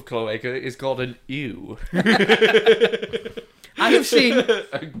group of cloaca is called an ewe. I have seen.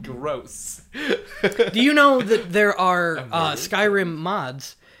 Gross. Do you know that there are Skyrim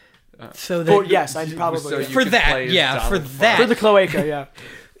mods? So that Yes, I probably. So you for could that, play as yeah, Donald for Fuck. that. For the cloaca, yeah.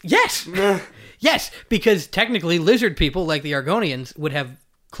 Yes, yes, because technically lizard people like the Argonians would have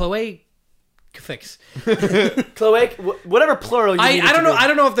cloaca fix. Cloaca, whatever plural you need it I don't to know. be. I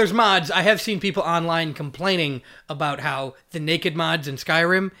don't know if there's mods. I have seen people online complaining about how the naked mods in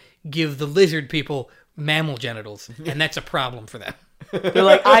Skyrim give the lizard people mammal genitals, and that's a problem for them. They're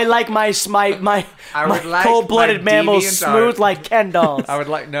like, I like my I would like cold-blooded my mammals deviant smooth art. like Ken dolls. I'd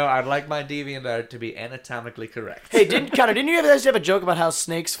like my deviant art to be anatomically correct. Hey, didn't you ever have a joke about how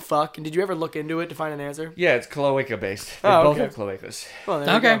snakes fuck? And did you ever look into it to find an answer? Yeah, it's cloaca based. They Oh, both okay. have cloacas. Well, there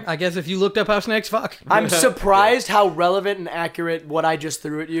you Okay, go. I guess if you looked up how snakes fuck. I'm surprised how relevant and accurate what I just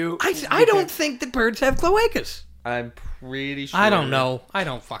threw at you. I don't think that birds have cloacas. I'm pretty sure. I don't know. I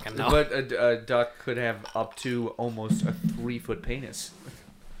don't fucking know. But a duck could have up to almost a 3-foot penis.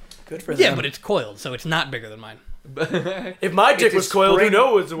 Good for them. Yeah, but it's coiled, so it's not bigger than mine. If my dick It's a was coiled, who spring-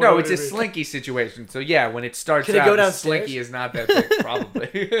 knows? No, it's a slinky situation. So yeah, when it starts Can it out, go the downstairs? slinky is not that big,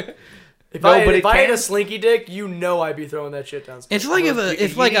 probably. If No, I, but if it I had can- a slinky dick, you know I'd be throwing that shit downstairs. It's like You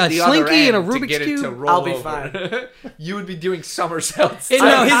like need a the other slinky and a end to Rubik's get it to cube. roll I'll be over. fine. You would be doing somersaults.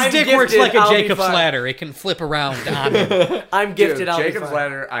 No, his I'm dick works gifted, like a I'll be Jacob's fine. ladder. It can flip around on him. I'm Dude, gifted. I'll be Jacob's fine.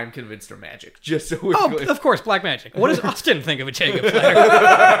 ladder, I'm convinced are magic. Just so we're Oh, clear. of course, black magic. What does Austin think of a Jacob's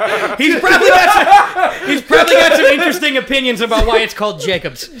ladder? he's probably got some interesting opinions about why it's called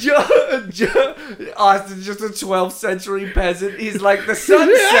Jacob's. Austin's just a 12th century peasant. He's like, the sun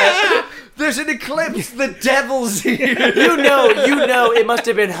set. There's an eclipse. The devil's here. You know, it must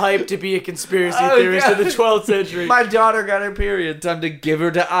have been hyped to be a conspiracy Oh, theorist in the God. 12th century. My daughter got her period. Time to give her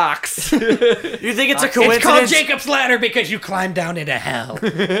to ox. You think it's a It's called coincidence? Jacob's ladder because you climb down into hell.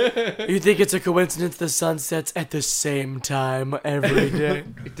 You think it's a coincidence the sun sets at the same time every day?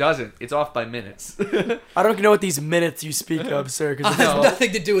 It doesn't. It's off by minutes. I don't know what these minutes you speak of, sir. It Because has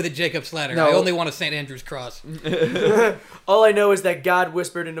nothing to do with a Jacob's ladder. No. I only want a St. Andrew's cross. all I know is that God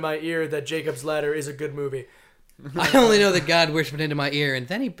whispered into my ear that Jacob's Ladder is a good movie, I only know that God whispered into my ear, and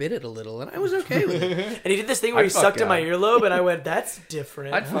then he bit it a little, and I was okay with it. and he did this thing where he I'd fuck sucked in my God. earlobe, and I went, "That's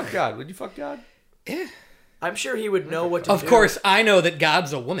different." I'd fuck God. Would you fuck God? I'm sure he would know what to do. Of course, I know that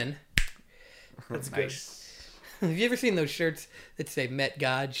God's a woman. That's good. Nice. Have you ever seen those shirts that say "Met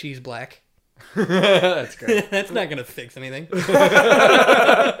God, she's black"? That's great. That's not gonna fix anything.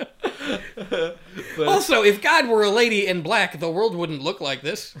 Also, if God were a lady in black, the world wouldn't look like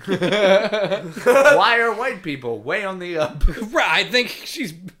this. Why are white people way on the up? Right, I think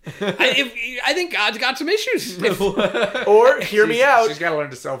she's. I think God's got some issues. Or hear me out. She's got to learn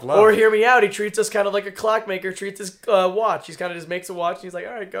to self-love. Or hear me out. He treats us kind of like a clockmaker treats his watch. He's kind of just makes a watch. And he's like,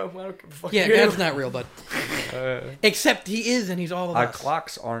 "All right, go." I don't give a fuck. Yeah, You're God's gonna- not real, bud. Except he is, and he's all of us.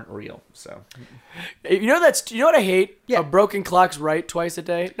 clocks aren't real, so. You know what I hate? Yeah. A broken clock's right twice a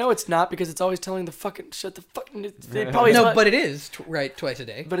day. No, it's not because it's always telling the fucking shut the fucking. It probably is No, not, but it is right twice a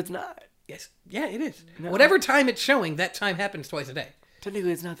day. but it's not. Yes, yeah, it is. No. Whatever time it's showing, that time happens twice a day.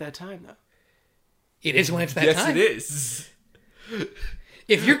 Technically, it's not that time though. It is when it's that Yes, time. it is.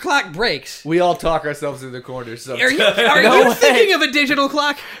 If your clock breaks, We all talk ourselves in the corner sometimes. are you No way. thinking of a digital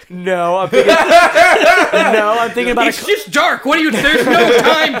clock? No, I'm thinking. no, I'm thinking about It's just dark. What are you? There's no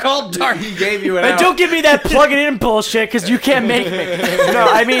time called dark. He gave you an And hour. don't give me that plug it in bullshit because you can't make me. No,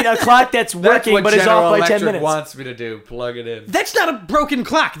 I mean a clock that's That's working what but is General off by 10 Electric minutes. wants me to do. Plug it in. That's not a broken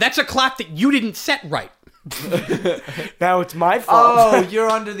clock. That's a clock that you didn't set right. Now it's my fault. Oh, you're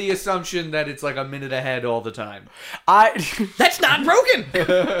under the assumption that it's like a minute ahead all the time. That's not broken.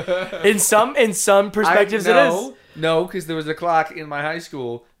 in some perspectives it is. No, because there was a clock in my high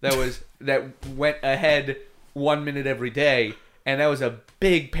school that went ahead 1 minute every day, and that was a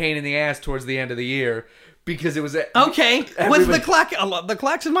big pain in the ass towards the end of the year because it was Okay. Was Everybody- the clock? The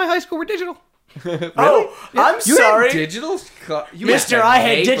clocks in my high school were digital. Oh, I'm You sorry. had digital you Mister, I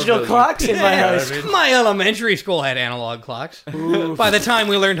had digital paper clocks in my You know high what I school. mean? My elementary school had analog clocks. By the time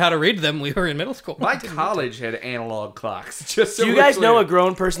we learned how to read them, we were in middle school. My college had analog clocks. Just so Do you we're guys know clear. a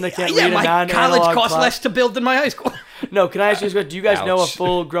grown person that can't Yeah, read a my non-analog college cost clock? less to build than my high school. No, can I ask you this question? Do you guys know a Ouch.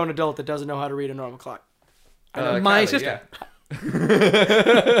 full grown adult that doesn't know how to read a normal clock? My Kylie, sister. yeah.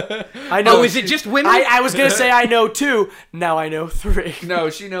 I know. Oh, is it just women? I was gonna say I know 2. Now I know 3. No,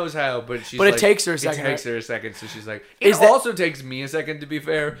 she knows how, but she's But it like, takes her a second, It takes right? her a second, so she's like. Is It that- also takes me a second, to be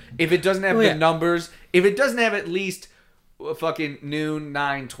fair. If it doesn't have Oh, the yeah. numbers, if it doesn't have at least fucking noon,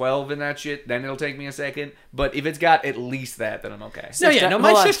 9, 12 and that shit, then it'll take me a second. But if it's got at least that, then I'm okay. No, yeah, no. My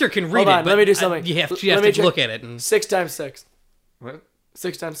Hold on. sister can read Hold on, it. But let me do something. You have Let to me check. look at it. And 6 times 6. What?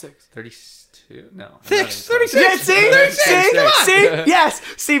 6 times 6. 32? No. I'm Six, not even 36. close. Yeah, see? 36, See? come on. See? Yes.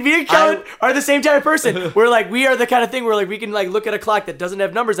 See, me and Kellen are the same type of person. We're like, we are the kind of thing where like we can like look at a clock that doesn't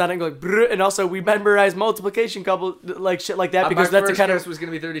have numbers on it and go like, brr, and also we memorize multiplication couple like shit like that because my that's the first kind guess of was going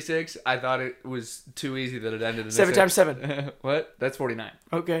to be 36. I thought it was too easy that it ended in 7 a times 6. 7. What? That's 49.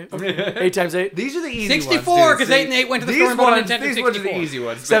 Okay. 8 times 8. These are the easy 64, ones. 'cause 8 and 8 went to the These store and bought a ones, Nintendo These ones are the 64. easy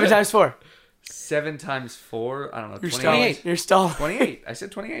ones. 7 times 4. 7 times 4. I don't know. You're 28. stalling. You're stalling. 28. I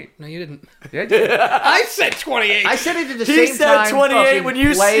said 28. No, you didn't. Yeah, I did. I said 28. I said it at the He same said time. 28 fucking when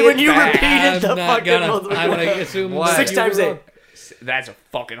you play when it you back. repeated the I'm not fucking multiple. I'm gonna assume What? 6 you times were 8. wrong. That's a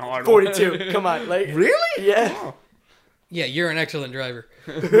fucking hard one. 42. Come on, like Really? Yeah. Oh. Yeah, you're an excellent driver.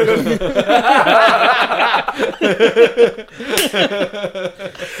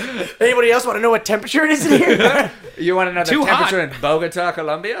 Anybody else want to know what temperature it is in here? You want to know the Too hot. temperature in Bogota,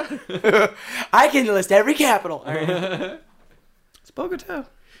 Colombia? I can list every capital. All right. It's Bogota.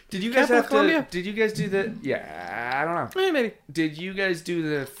 Did you guys Capital have Colombia? to? Did you guys do the? Yeah, I don't know. Maybe. Did you guys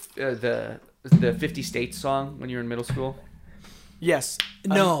do the 50 states song when you were in middle school? Yes.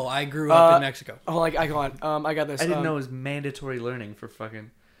 No, I grew up in Mexico. Oh, like I go on. I got this. I didn't know it was mandatory learning for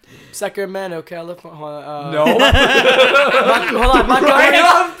fucking. Sacramento, California. No. Hold on, Montgomery.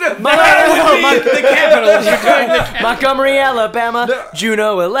 The capitals. You're doing the Montgomery, Alabama,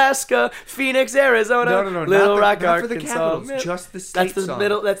 Juneau, Alaska, Phoenix, Arizona, No. Little not Rock, the, not for the Arkansas. capitals, just the state That's the song.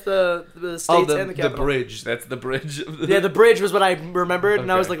 middle. That's the states Oh, and the the capital. bridge. That's the bridge. Of the, Yeah, the bridge was what I remembered,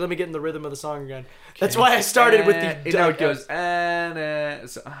 and I was Okay. like, let me get in the rhythm of the song again. That's why I started with the. No, it goes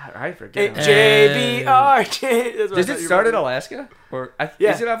so, I forget. JBR. Does it start in Alaska or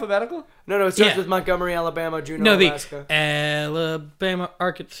Yeah. is it alphabetical? No, it starts Yeah. with Montgomery, Alabama, Juneau, No, the Alaska. Alabama,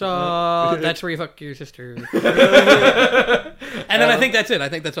 Arkansas. That's where you fuck your sister. And then I think that's it. I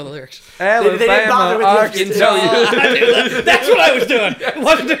think that's all the lyrics. Alabama, they didn't bother with the- Arkansas. That's what I was doing.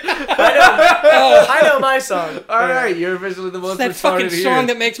 Wasn't it? I know my song. All right, you're officially the most That retarded fucking here. song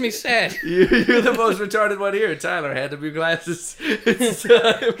that makes me sad. You're the most retarded one here. Tyler, hand up your glasses. It's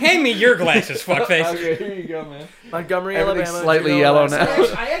time. Hand me your glasses, fuckface. Okay, here you go, man. Montgomery, Everything's Alabama, slightly Juneau, yellow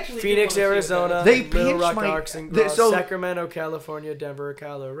Alaska, now. Phoenix, Arizona, They Little pinched Rock, my- Arkansas, so- Sacramento, California, Denver,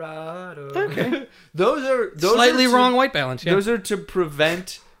 Colorado. Okay. Those Slightly are to, wrong white balance, yeah. Those are to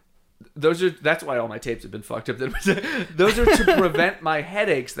prevent. That's why all my tapes have been fucked up. Those are to prevent my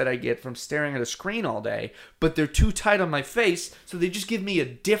headaches that I get from staring at a screen all day. But they're too tight on my face, so they just give me a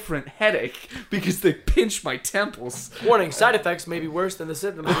different headache because they pinch my temples. Warning: side effects may be worse than the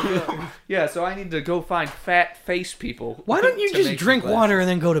symptoms. Yeah, so I need to go find fat face people. Why don't you to just make drink some water and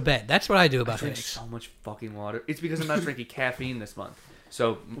then go to bed? That's what I do about drink headaches. so much fucking water. It's because I'm not drinking caffeine this month.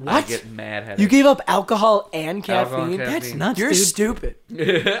 So I What? get mad headaches. You gave up alcohol and Alcohol and caffeine? caffeine. That's nuts, You're dude. stupid.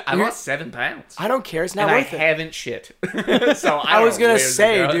 I lost 7 pounds. I don't care. It's not And I worth it. haven't shit. So I was don't know gonna where to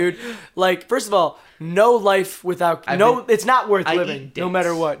say, go. dude, like, first of all, no life without it's not worth I living, eat no dates.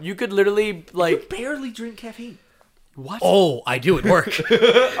 matter what. You could literally You like barely drink caffeine. what? Oh, I do at work.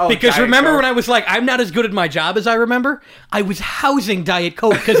 Oh, Because Diet remember Coke. when I was like, I'm not as good at my job as I remember? I was housing Diet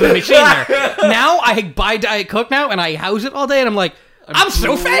Coke because of the machine there. Now I buy Diet Coke now and I house it all day and I'm like, I'm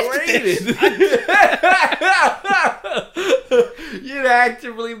so fast at this. It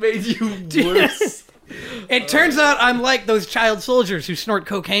actively made you worse. It turns out I'm like those child soldiers who snort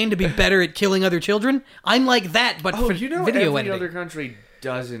cocaine to be better at killing other children. I'm like that, but for video every editing. other country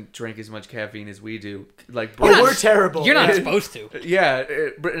doesn't drink as much caffeine as we do. Like Oh, British- we're terrible. You're not supposed to. Yeah,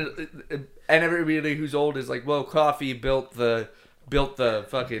 and everybody who's old is like, well, coffee built the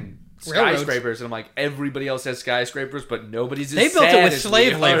fucking Railroads. skyscrapers, and I'm like, everybody else has skyscrapers, but nobody's. As They built it sad with as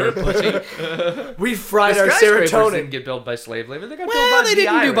slave we are. labor, pussy. We fried The our skyscrapers serotonin. didn't get built by slave labor. They got Well, built by they the did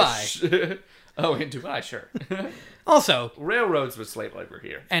in Irish. Oh, in Dubai, sure. Also, Railroads was slave labor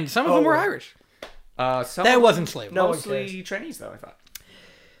here. and some of them were Irish. Some That of wasn't them slave No labor. one mostly cares. Chinese, though. I thought.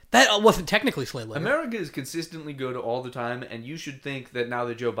 That wasn't technically slave labor. America is consistently good all the time, and you should think that now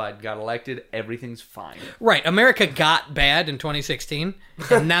that Joe Biden got elected, everything's fine. Right, America got bad in 2016,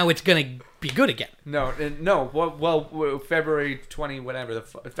 and now it's going to be good again. No. Well, February 20, whatever,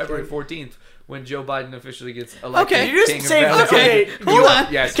 February 14th, when Joe Biden officially gets elected. Okay. You just King of say, Valentine. okay, Hold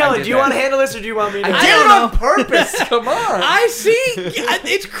on. Yes, I Kelly, did do you that. want to handle this or do you want me to? I I did don't it on know. purpose. Come on. I see. Yeah,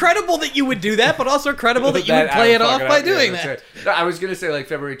 it's credible that you would do that, but also credible that you would I play it fuck off up. by Yeah, doing that's that. right. No, I was gonna say like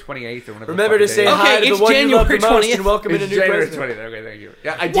February 28th or whatever. Remember the to fucking say day is. hi Okay, to the it's one you love the January most 20th. and welcome in a It's new January president. 20th. Okay, thank you.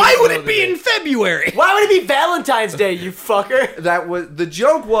 Yeah, I Why didn't would know it the be date. in February? Why would it be Valentine's Day, you fucker? That was the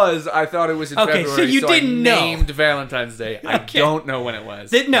joke. Was I thought it was in Okay, so February? you didn't know. I named Valentine's Day. I Okay. don't know when it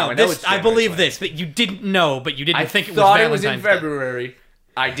was. No, I know this, it's I January believe 20th. this, that you didn't know, but you didn't I think it was thought Valentine's it was in Day. February.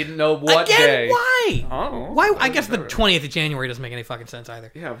 I didn't know what Again, day. why? Oh, Why? I guess the 20th of January doesn't make any fucking sense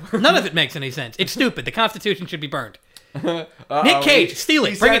either. Yeah. None of it makes any sense. It's stupid. The Constitution should be burned. Uh-oh. Nick Cage, steal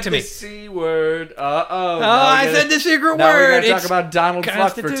it. He Bring said it to me. the C word. Oh, I said the secret Now we're word. gonna talk It's about Donald Fuck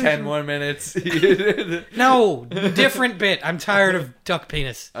for 10 Constitution. more minutes. No, different bit. I'm tired of duck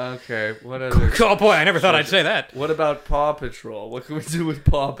penis. Okay, what other? Oh boy, I never thought I'd say that. What about Paw Patrol? What can we do with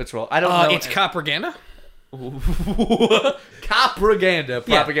Paw Patrol? I don't know. It's propaganda. Copropaganda.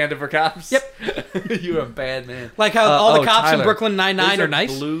 Yeah. Propaganda for cops. Yep. You're a bad man. Like how all the cops in Tyler, Brooklyn Nine-Nine there's are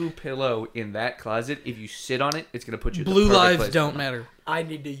nice. a blue pillow in that closet. If you sit on it, it's going to put you in Blue the perfect lives place. don't matter. I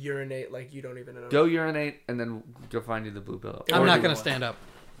need to urinate like you don't even know. Go urinate and then go find you the blue pillow. I'm Or not do going you to stand up.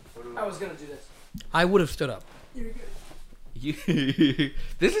 I was gonna do this. I would have stood up.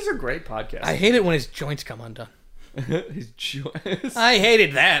 This is a great podcast. I hate it when his joints come undone. His joints. I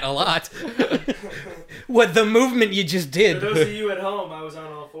hated that a lot. What the movement you just For did. those of you at home, I was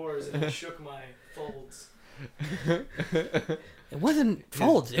on all fours and shook my folds. It wasn't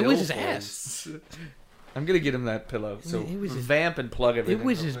folds. It was his ass. I'm gonna get him that pillow. So It was his- vamp and plug everything. It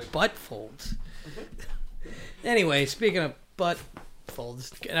was real his quick. butt folds. Anyway, speaking of butt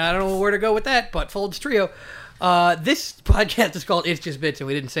folds, I don't know where to go with that. Butt folds trio. This podcast is called It's Just Bits, and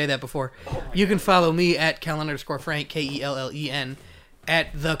we didn't say that before. You can follow me at Cal_Frank, Kellen, at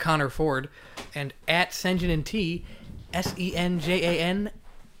the Connor Ford, and at Senjanin T, SenjaninT.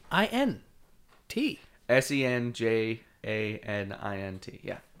 SenJANINT.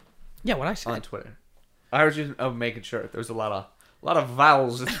 Yeah, Yeah, what I said. on Twitter. I was just making sure. There's a lot of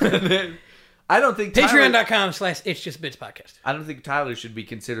vowels. I don't think Patreon.com/It's_Bits podcast. I don't think Tyler should be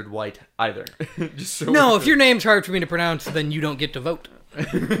considered white either. Just so No, if your name's hard for me to pronounce, then you don't get to vote.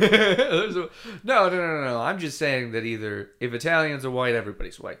 No. I'm just saying that either if Italians are white,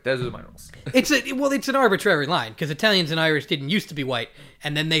 everybody's white. Those are my rules. It's an arbitrary line because Italians and Irish didn't used to be white,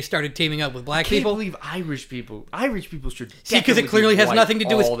 and then they started teaming up with black I can't people. believe Irish people should See, because it definitely clearly be has white nothing to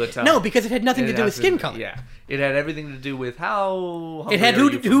do all the with time. no, because it had nothing to do with skin color. Yeah, it had everything to do with how It had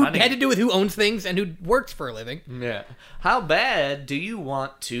hungry are you for who money? had to do with who owns things and who works for a living. Yeah. How bad do you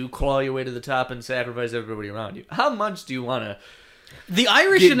want to claw your way to the top and sacrifice everybody around you? How much do you want to The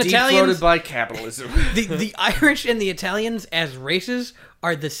Irish get and defrauded Italians, by capitalism? the Irish and the Italians as races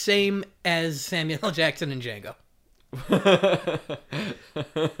are the same as Samuel L. Jackson and Django.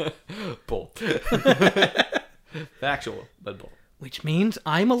 Bull. Factual, but bull. Which means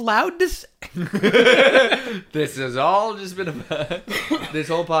I'm allowed to say... This has all just been about... This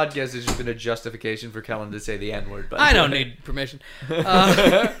whole podcast has just been a justification for Kellen to say the N-word. But I don't need permission.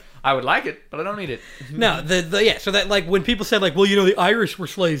 I would like it, but I don't need it. No, yeah, so that, like, when people said, like, well, you know, the Irish were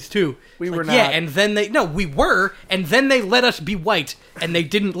slaves, too. We Like, were yeah, not. and then we were, and then they let us be white, and they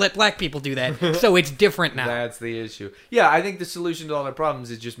didn't let black people do that, so it's different now. That's the issue. Yeah, I think the solution to all their problems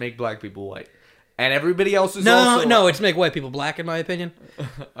is just make black people white. And everybody else is also... No, it's make white people black, in my opinion.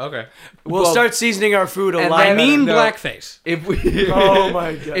 Okay. We'll Well, start seasoning our food a and lot. then- I mean no. blackface. If we... Oh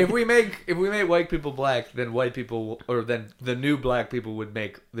my god. If we make white people black, then white people, or then the new black people would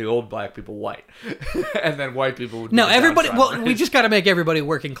make the old black people white, and then white people would. No, be the everybody... downtrodden Well, we race. just got to make everybody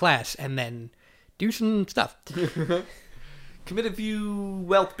working class, and then do some stuff. commit a few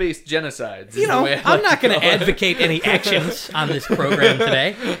wealth-based genocides. You know, I'm not going to advocate any actions on this program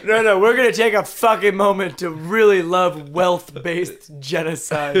today. No, we're gonna take a fucking moment to really love wealth-based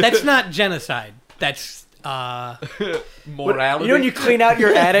genocide. That's not genocide. That's... morality. You know when you clean out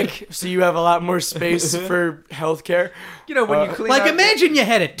your attic so you have a lot more space for healthcare? You know when you clean Like, out- imagine you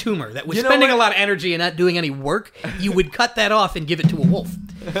had a tumor that was You know spending what? a lot of energy and not doing any work. You would cut that off and give it to a wolf.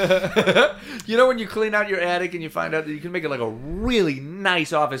 You know when you clean out your attic and you find out that you can make it like a really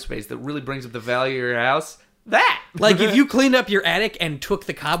nice office space that really brings up the value of your house? That! Like, if you cleaned up your attic and took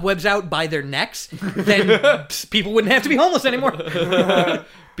the cobwebs out by their necks, then people wouldn't have to be homeless anymore.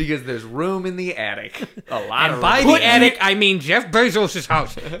 Because there's room in the attic. A lot of And by room. the attic, I mean Jeff Bezos'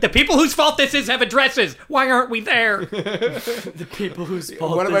 house. The people whose fault this is have addresses. Why aren't we there? The people whose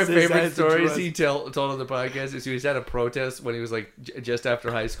fault One of my this is favorite has to stories trust. he told on the podcast is he was at a protest when he was like just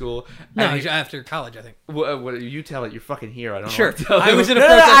after high school. No, And he's after college, I think. what you tell it. You're fucking here. I don't Sure. know. What to tell I you. was in a No,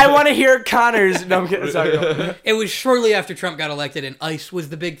 protest. I want to hear Connor's. No, I'm kidding. Sorry. Go. It was shortly after Trump got elected, and ICE was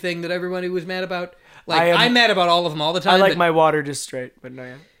the big thing that everybody was mad about. Like, I am- I'm mad about all of them all the time. I like but my water just straight, but no.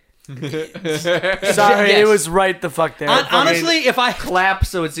 Yeah. Sorry, Yes. it was right the fuck there. honestly, if I clap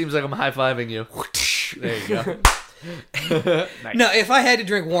so it seems like I'm high fiving you. There you go. Nice. no, if I had to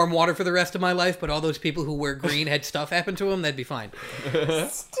drink warm water for the rest of my life, but all those people who wear green had stuff happen to them, that'd be fine.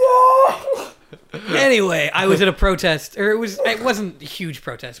 Anyway, I was at a protest, or it wasn't a huge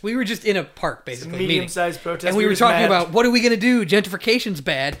protest. We were just in a park, basically, meeting. medium-sized protest. And we were just talking mad. about, what are we going to do? Gentrification's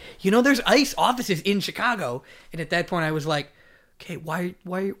bad. You know, there's ICE offices in Chicago. And at that point, I was like, okay, why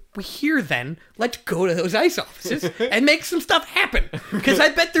are we here then? Let's go to those ICE offices and make some stuff happen. Because I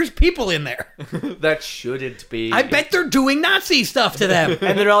bet there's people in there. That shouldn't be. I bet they're doing Nazi stuff to them.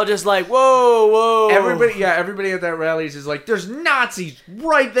 And they're all just like, whoa. Everybody at that rally is just like, there's Nazis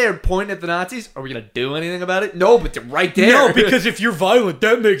right there, pointing at the Nazis. Are we gonna do anything about it? No, but they're right there. No, because if you're violent,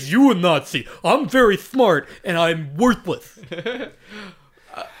 that makes you a Nazi. I'm very smart, and I'm worthless.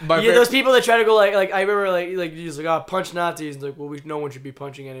 Those people that try to go like I remember like he's like, oh, punch Nazis. And like, well, no one should be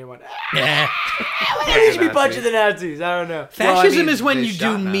punching anyone. We should be punching the Nazis. I don't know. Fascism is when you do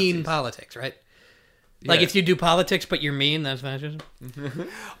shot mean Nazis. politics, right? Like if you do politics but you're mean, that's fascism.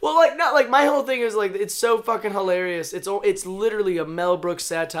 Well, like not like my whole thing is like it's so fucking hilarious. It's literally a Mel Brooks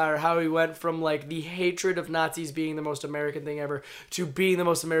satire how he went from like the hatred of Nazis being the most American thing ever to being the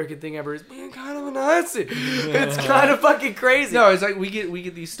most American thing ever is being kind of a Nazi. It's kind of fucking crazy. No, it's like we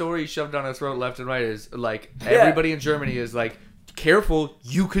get these stories shoved down our throat left and right. Is like everybody in Germany is like, careful,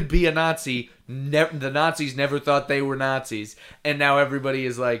 you could be a Nazi. The Nazis never thought they were Nazis, and now everybody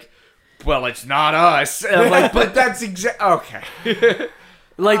is like, well, it's not us. And I'm like, but that's okay.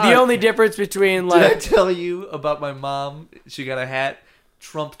 Like the only difference between Did I like tell you about my mom? She got a hat,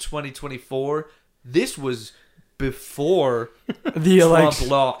 Trump 2024. This was before the Trump election.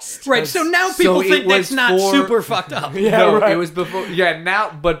 lost. Right, so now people think that's not super fucked up. Yeah, No, right. it was before. Yeah,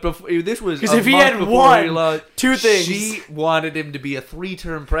 now, but before this was Because a if he month had before won he lost, two things. She wanted him to be a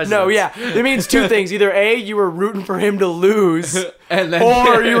 3-term president. No, yeah. It means two things. Either A, you were rooting for him to lose, and then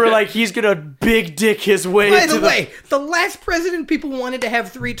or you were like, he's gonna big dick his way By to the way, the last president people wanted to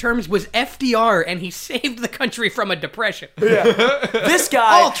have 3 terms was FDR, and he saved the country from a depression. This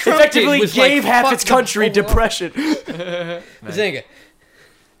guy All Trump effectively did was, gave like, half fuck its the country whole- depression. Zinga.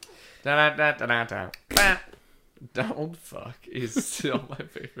 Donald Fuck is still my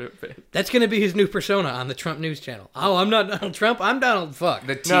favorite bit. That's going to be his new persona on the Trump News Channel. Oh, I'm not Donald Trump. I'm Donald Fuck.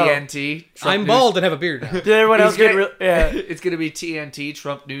 The TNT. Trump I'm News- bald and have a beard now. Did everyone else get yeah. It's gonna be TNT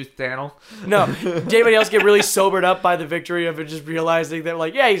Trump News Channel. No. Did anybody else get really sobered up by the victory of it, just realizing that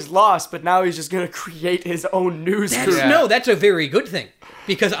like, yeah, he's lost, but now he's just gonna create his own news That's, group. Yeah. No, that's a very good thing.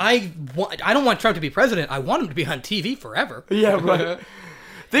 Because I don't want Trump to be president. I want him to be on TV forever. Yeah, right.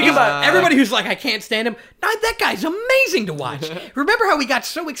 Think about Everybody who's like, I can't stand him. No, that guy's amazing to watch. Remember how he got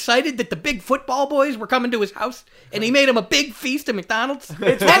so excited that the big football boys were coming to his house and he made him a big feast at McDonald's?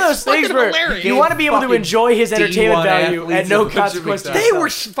 it's one of those things fucking where hilarious. you want to be able to Fucking enjoy his entertainment D1 value athletes at no at a bunch of consequence. to McDonald's. They were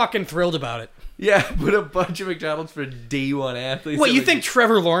yourself. fucking thrilled about it. Yeah, but a bunch of McDonald's for D1 athletes. What, you think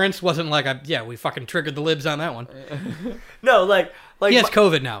Trevor Lawrence wasn't like, yeah, we fucking triggered the libs on that one. No, like He has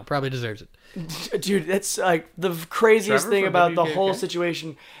COVID now. Probably deserves it. dude, that's like the craziest Trevor thing from about the WKK? whole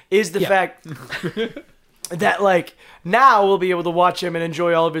situation is the Yeah. fact that like now we'll be able to watch him and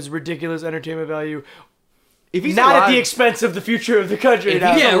enjoy all of his ridiculous entertainment value, if he's not alive, at the expense of the future of the country. If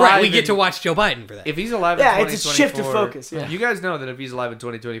Now. he's Yeah, alive right. We in- get to watch Joe Biden for that. if he's alive Yeah, in it's a 2024, shift of focus, yeah. You guys know that if he's alive in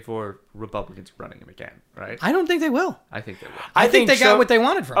 2024, Republicans are running him again, right? I don't think they will. I think they will. I think they got Trump- what they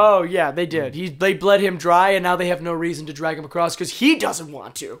wanted from him. Oh yeah, they did. They bled him dry, and now they have no reason to drag him across because he doesn't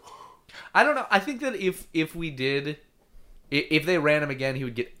want to. I don't know. I think that if we did, if they ran him again, he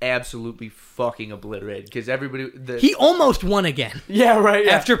would get absolutely fucking obliterated because everybody. He almost won again Yeah, right.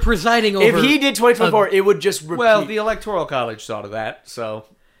 Yeah. after presiding over. if he did 2024, it would just repeat. well, the Electoral College saw to that. So,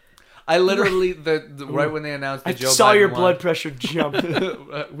 I literally right when they announced I that Joe saw Biden your won- blood pressure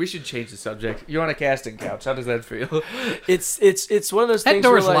jump. We should change the subject. You're on a casting couch. How does that feel? It's one of those that things.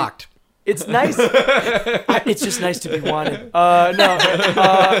 door where, is like, locked. It's nice. It's just nice to be wanted.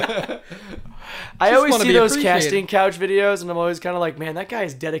 I Just always wanna see be those appreciated. casting couch videos, and I'm always kind of like, man, that guy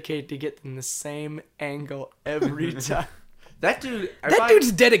is dedicated to getting the same angle every time. That dude. That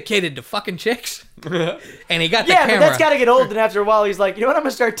dude's dedicated to fucking chicks. And he got the Yeah, camera. but that's got to get old. And after a while, he's like, you know what? I'm gonna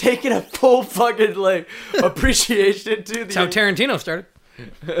start taking a full fucking like appreciation to That's how the. Tarantino started.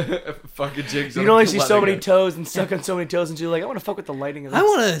 fucking jigs. You can only see so many toes and suck on so many toes, and you're like, I want to fuck with the lighting of this. I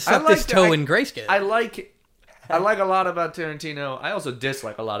want to suck like this that. toe in grayscale. I like a lot about Tarantino. I also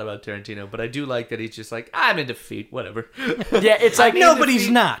dislike a lot about Tarantino, but I do like that he's just like, I'm into feet, whatever. Yeah, it's like no, but he's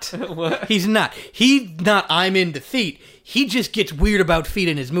feet. not. What? He's not. He's not. I'm into feet. He just gets weird about feet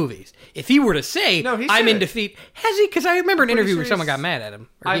in his movies. If he were to say, No, he I'm said into it. feet, has he? Because I remember an Pretty interview sure where someone he's- got mad at him.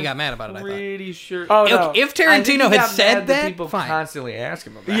 Or he got mad about it, I thought. Pretty sure. Oh If- no. If I think Tarantino he had got said mad that, people fine. constantly ask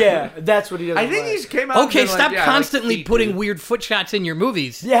him about. Yeah, it. that's what he does. I think he's came out. and Okay, been stop like, yeah, I like constantly feet, putting dude. weird foot shots in your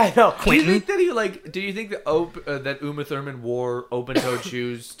movies. Yeah, no. Do you think that he like? Do you think that that Uma Thurman wore open-toed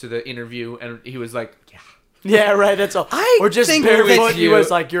shoes to the interview, and he was like, "Yeah, Yeah, right. That's all. I or just think barefoot. that He you- was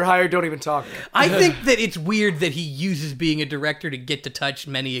like, "You're hired. Don't even talk." I think that it's weird that he uses being a director to get to touch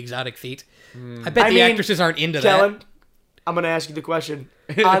many exotic feet. I bet I the mean, actresses aren't into Kellen, I'm gonna ask you the question.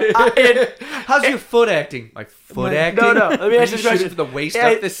 How's your foot acting? My foot acting? No. Let me ask you this question. For the waist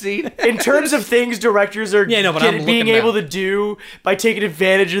up the scene. In terms of things directors are being able to do by taking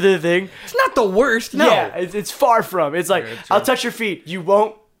advantage of the thing, It's not the worst. No. yeah, it's far from. It's like, I'll touch your feet. You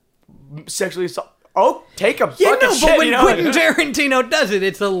won't sexually assault. Oh, take a Yeah, fucking no, shit. but when you know? Quentin Tarantino does it,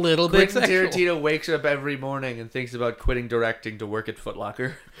 it's a little bit Quentin sexual. Tarantino wakes up every morning and thinks about quitting directing to work at Foot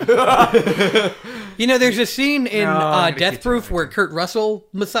Locker. You know, there's a scene in I'm gonna Death keep Proof talking. where Kurt Russell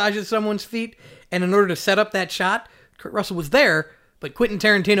massages someone's feet, and in order to set up that shot, Kurt Russell was there, but Quentin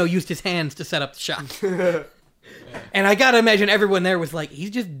Tarantino used his hands to set up the shot. And I gotta imagine everyone there was like, he's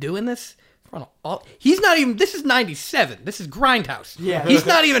just doing this? He's not even, this is 97. This is Grindhouse. Yeah. He's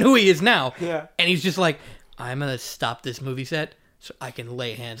not even who he is now. Yeah. And he's just like, I'm gonna stop this movie set so I can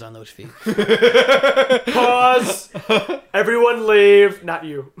lay hands on those feet. Pause. Everyone leave. Not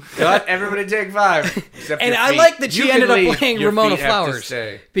you. Cut. Everybody take 5. Except And your I feet. like that You she can ended up leave. playing Your Ramona feet have to Flowers.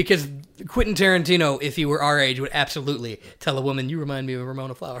 stay. Because Quentin Tarantino, if he were our age, would absolutely tell a woman, you remind me of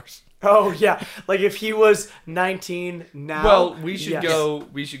Ramona Flowers. Oh yeah, like if he was 19 now. Well, we should yes. go.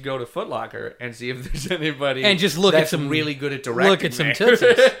 We should go to Foot Locker and see if there's anybody And just look at that's some- really good at directing. Look at some there.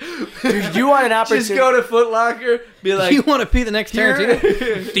 tootsies. Dude, you want an opportunity? Just go to Foot Locker. Be like, You want to be the next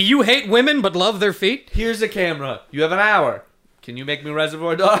Tarantino? Do you hate women but love their feet? here's a camera. You have an hour. Can you make me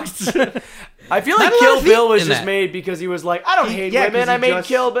Reservoir Dogs? I feel Not like a lot Kill of Bill feet was in just that. made because he was like, I don't hate yeah, 'cause women. he I made just-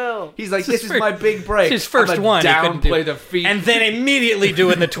 Kill Bill. He's like, It's this his is my big break. It's his first I'm gonna one he couldn't do. Downplay the feet. And then immediately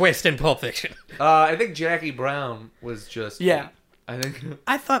doing the twist in Pulp Fiction. I think Jackie Brown was just. Yeah. I think.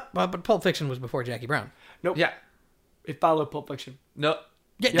 I thought, but Pulp Fiction was before Jackie Brown. Nope. Yeah. It followed Pulp Fiction. No.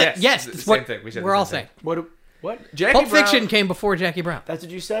 Yeah, Yes, yes, the that's same what thing. We said we're the all same saying. What? Jackie Pulp Brown, Fiction came before Jackie Brown. That's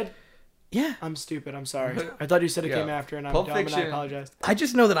what you said? Yeah. I'm stupid. I'm sorry. I thought you said it Yeah. came after, and I'm Pulp dumb, and I Fiction- apologize. I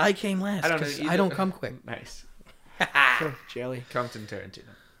just know that I came last I don't know. because either. I don't come quick. Nice. Jelly. Compton Tarantino.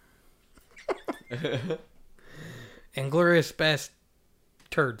 Inglorious Best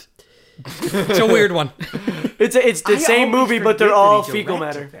turds. It's a weird one. It's the same movie, but they're all fecal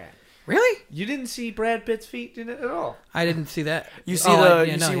matter. Really? You didn't see Brad Pitt's feet in it at all. I didn't see that. You see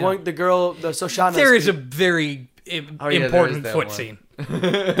the girl, the Soshana. There is a very important that foot one. scene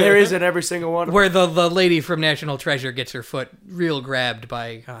There is in every single one. where the lady from National Treasure gets her foot real grabbed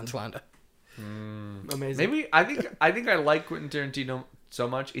by Hans Landa. Amazing. Maybe I think I like Quentin Tarantino so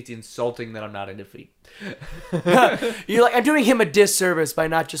much it's insulting that I'm not into feet. You're like, I'm doing him a disservice by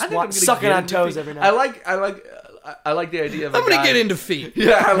not just I think I'm gonna sucking get on into toes feet. every night. I like the idea of. I'm a gonna guy, get into feet.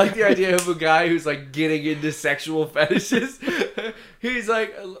 Yeah, I like the idea of a guy who's like getting into sexual fetishes. He's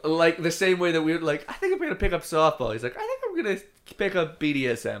like the same way that we would like. I think I'm gonna pick up softball. He's like, I think I'm gonna pick up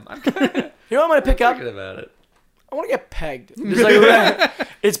BDSM. I'm kind of You know what I'm gonna pick up? thinking about it. I want to get pegged. Just like,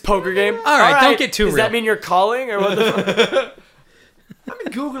 it's poker game. All right, don't get too Does real. that mean you're calling or what the fuck? I've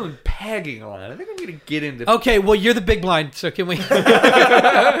been googling pegging a lot. I think I'm gonna get into. Okay, well you're the big blind, so can we?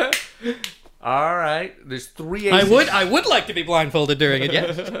 All right, there's 3 aces. I would like to be blindfolded during it.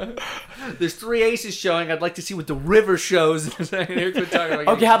 Yes. There's 3 aces showing. I'd like to see what the river shows.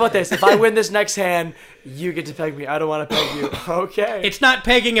 Okay, how about this? If I win this next hand, you get to peg me. I don't want to peg you. Okay. It's not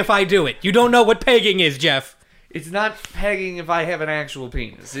pegging if I do it. You don't know what pegging is, Jeff. It's not pegging if I have an actual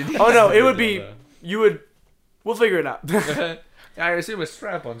penis. Oh no, it would be. You would. We'll figure it out. I assume a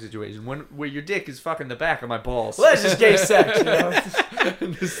strap-on situation where your dick is fucking the back of my balls. Let's just gay sex. You know?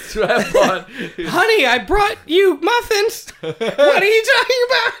 The strap-on. Honey, I brought you muffins. What are you talking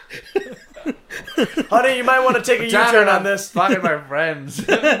about? Honey, you might want to take a U-turn on this. Fucking my friends.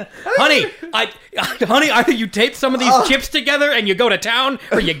 Honey, either you tape some of these chips together and you go to town,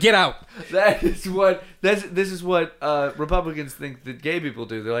 or you get out. This is what Republicans think that gay people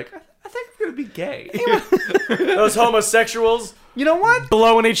do. They're like, I think I'm gonna be gay. Those homosexuals You know what?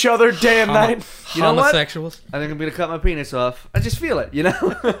 blowing each other day and night. You know what? Homosexuals. I think I'm gonna cut my penis off. I just feel it, you know.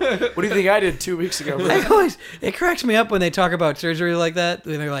 What do you think I did 2 weeks ago? It cracks me up when they talk about surgery like that.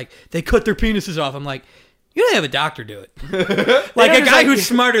 When they're like, they cut their penises off. I'm like, you don't have a doctor do it. Like a guy who's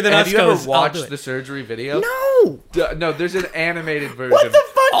smarter than Have us you goes, ever watched I'll do the it. surgery video? No. No, there's an animated version. What the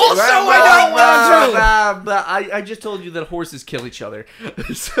fuck? Also, I don't want to. I just told you that horses kill each other. I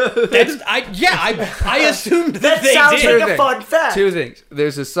assumed that, That they sounds did. like a fun fact. Two things.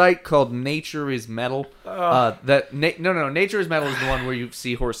 There's a site called Nature is Metal. Nature is Metal is the one where you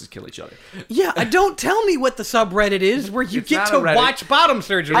see horses kill each other. Yeah, don't tell me what the subreddit is where you It's get not to a Reddit. watch bottom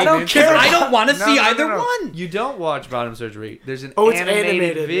surgery. I don't care. I don't want to see No, either no. one. You don't watch bottom surgery. There's an Oh, it's animated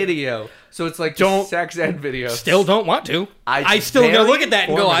animated. video So it's like Don't- sex ed videos. Still don't want to. I It's still gonna very look at that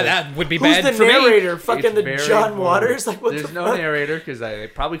and go, informative. that would be Who's bad the for me. narrator? Fucking It's the very John informative. Waters? Like, what There's the no fuck? narrator because I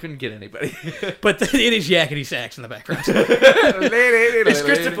probably couldn't get anybody. But it is yakety sax in the background. It's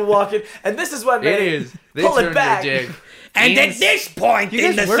Christopher Walken, and this is what It made is. They pull turn it back. their dick. And at this point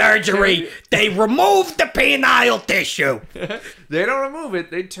in the guys work surgery, together. they remove the penile tissue. They don't remove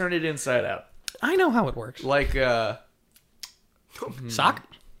it. They turn it inside out. I know how it works. Like, Sock?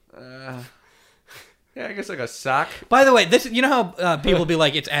 yeah, I guess like a sock. By the way, this you know how people be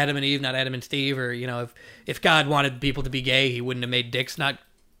like, it's Adam and Eve, not Adam and Steve, or if God wanted people to be gay, he wouldn't have made dicks not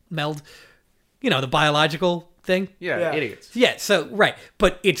meld. The biological thing. Yeah, idiots. Yeah, so right,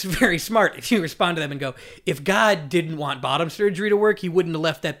 but it's very smart if you respond to them and go, if God didn't want bottom surgery to work, he wouldn't have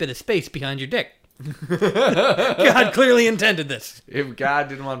left that bit of space behind your dick. God clearly intended this. If God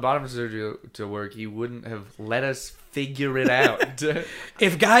didn't want bottom surgery to work, he wouldn't have let us figure it out.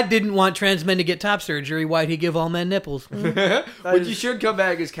 If God didn't want trans men to get top surgery, why'd he give all men nipples? But you should come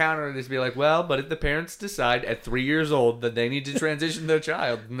back as counter and just be like, well, but if the parents decide at 3 years old that they need to transition their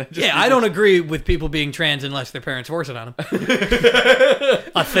child. Yeah, I don't agree with people being trans unless their parents force it on them.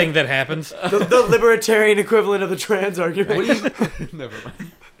 A thing that happens. The libertarian equivalent of the trans argument. What do you... Never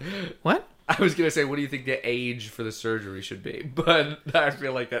mind. What? I was going to say, what do you think the age for the surgery should be? But I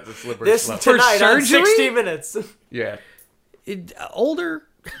feel like that's a slippery This slope. tonight on surgery? 60 Minutes. Yeah. Older?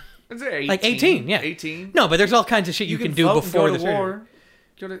 I'd say 18. Like 18, yeah. 18. No, but there's all kinds of shit you can do vote and before go the to surgery. war.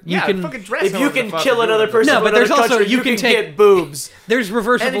 You Yeah, can- fucking dress If you however the can fuck kill you're another doing. person No, from but there's another also- country, you you can can take- get boobs. There's And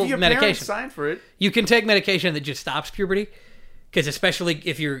reversible if your parents medication. sign for it, You can take medication that just stops puberty. Because especially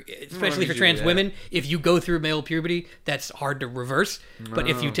for trans yeah. women, if you go through male puberty, that's hard to reverse. But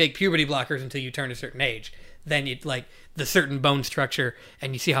if you take puberty blockers until you turn a certain age, then you like the certain bone structure,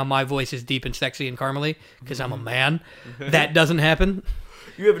 and you see how my voice is deep and sexy and caramely because I'm a man. That doesn't happen.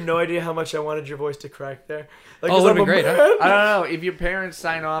 You have no idea how much I wanted your voice to crack there. Like, Oh, it 'cause would've I'm been a great, huh? man. I don't know. If your parents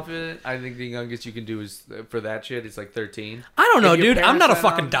sign off it, I think the youngest you can do is for that shit. It's like 13. I don't know, If your dude. I'm not a parents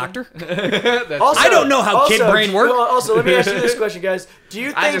sign fucking off doctor. That's Also- I don't know how kid brain works. Also, let me ask you this question, guys. Do you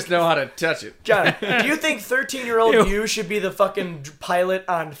think, I just know how to touch it. John, do you think 13-year-old you should be the fucking pilot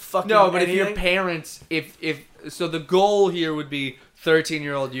on fucking No, but anything? if your parents, if so, the goal here would be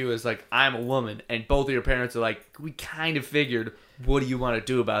 13-year-old you is like, I'm a woman, and both of your parents are like, we kind of figured, what do you want to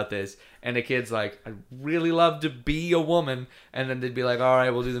do about this? And the kid's like, I'd really love to be a woman, and then they'd be like, all right,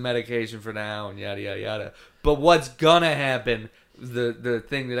 we'll do the medication for now, and yada yada yada. But what's gonna happen? The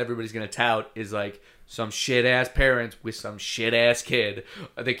thing that everybody's gonna tout is like some shit ass parents with some shit ass kid.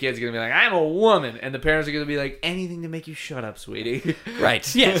 The kid's gonna be like, I'm a woman, and the parents are gonna be like, anything to make you shut up, sweetie.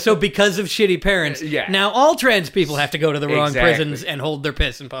 Right. Yeah. So because of shitty parents, Yeah. now all trans people have to go to the wrong Exactly. prisons and hold their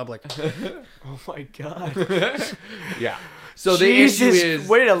piss in public. Oh my god. Yeah. So the Jesus, issue is,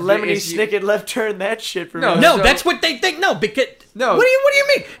 way to the lemony issue- snicket left turn that shit for No, me. No, So- that's what they think. No, because No. What do you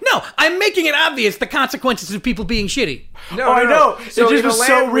mean? No, I'm making it obvious the consequences of people being shitty. No, Oh, I know. So it just in a was land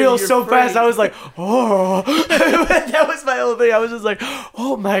so where real, you're so free- fast. I was like, oh. That was my whole thing. I was just like,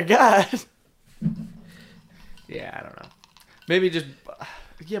 oh my god. Yeah, I don't know. Maybe just...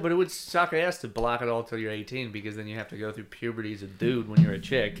 Yeah, but it would suck ass to block it all till you're 18 because then you have to go through puberty as a dude when you're a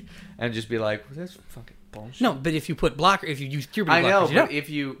chick and just be like, well, that's fucking bullshit. No, but if you use puberty I know, blockers, you but don't. if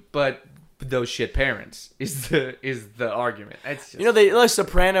you... But those shit parents is the argument. It's just, You know, they like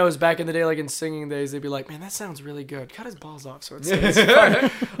Sopranos back in the day, like in singing days, they'd be like, man, that sounds really good. Cut his balls off so it stays fun.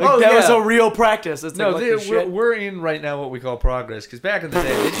 Like, Oh, that was yeah. a real practice. It's No, like, they, what the shit? we're in right now what we call progress. Because back in the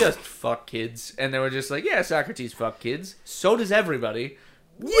day, they just fuck kids. And they were just like, yeah, Socrates fuck kids. So does everybody.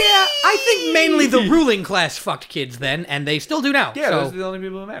 Yeah, I think mainly the ruling class fucked kids then, and they still do now. Yeah, so. those are the only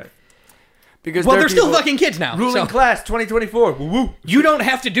people that matter. Because Well, they're they're still people- fucking kids now. Ruling So class 2024. Woo woo. you don't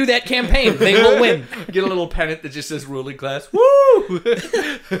have to do that campaign. They will win. Get a little pennant that just says ruling class. Woo!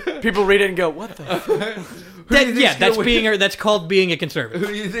 People read it and go, what the fuck? That's called being a conservative. Who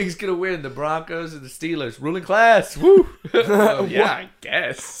do you think's gonna win? The Broncos or the Steelers? Ruling class. Woo! Oh, yeah, I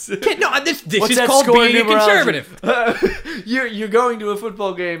guess. No, this What's is that called score in being a numerology? conservative. You're going to a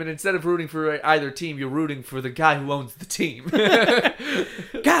football game and instead of rooting for either team, you're rooting for the guy who owns the team.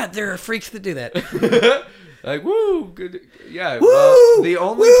 God, there are freaks that do that. Like woo, good, yeah. Woo! Well, the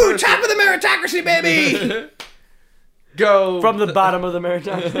only Woo! person Top of the meritocracy, baby. go From the bottom of the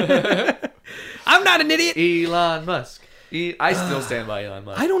marathon. I'm not an idiot. Elon Musk. I still stand by Elon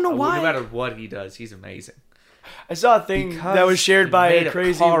Musk. I don't know why. No matter what he does, he's amazing. I saw a thing that was shared by he made a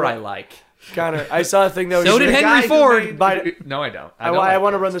crazy car I like. Connor, I saw a thing that was So did The Henry guy who Ford. made- No, I don't. I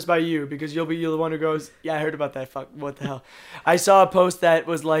want to run this by you because you're the one who goes, yeah, I heard about that. Fuck, what the hell? I saw a post that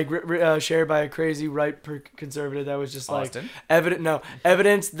was like shared by a crazy right conservative that was just like Austin?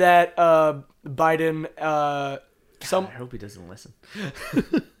 evidence that Biden I hope he doesn't listen.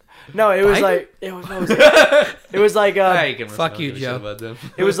 no, it was Biden? like it was like I can Fuck listen, you, I don't give a shit Joe. about them.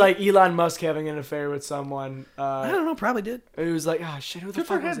 it was like Elon Musk having an affair with someone. I don't know. Probably did. It was like, oh shit, who the Good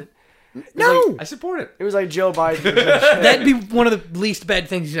for fuck was him. it? No, I support it. It was like Joe Biden. that'd be one of the least bad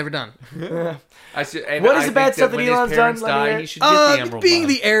things he's ever done. What is the bad stuff that when Elon's his parents done? Let me hear die, it. he should get the emerald Being mine.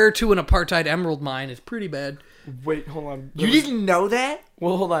 the heir to an apartheid emerald mine is pretty bad. Wait, hold on. You didn't know that?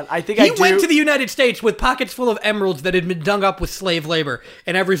 Well, hold on. I think He I do. went to the United States with pockets full of emeralds that had been dug up with slave labor,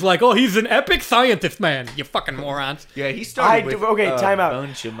 and everybody's like, "Oh, he's an epic scientist, man! You fucking morons!" Yeah, he started with time out.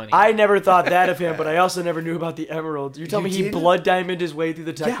 bunch of money. I never thought that of him, but I also never knew about the emeralds. You tell me he didn't? blood diamond his way through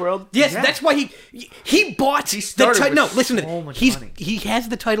the tech world? Yes, Yeah. that's why he bought the started title. with No, listen to so this. much He's money. he has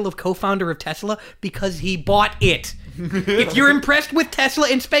the title of co-founder of Tesla because he bought it. If you're impressed with Tesla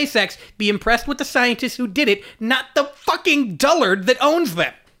and SpaceX, be impressed with the scientists who did it, not the fucking dullard that owns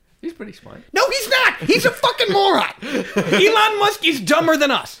them. He's pretty smart. No, he's not. He's a fucking moron. Elon Musk is dumber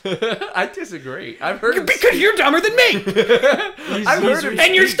than us I disagree. I've heard him because you're dumber than me, I've heard him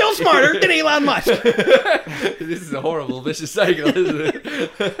and you're still smarter than Elon Musk. This is a horrible vicious cycle, isn't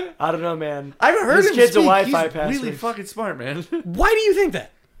it? I don't know, man. I've heard This him kid's a speak. Wi-Fi He's password. really fucking smart, man. Why do you think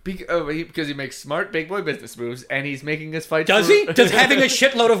that? Because he makes smart big boy business moves, and he's making us fight. Does for... he? Does having a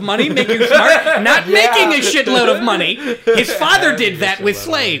shitload of money make you smart? Not making a shitload of money. His father did that with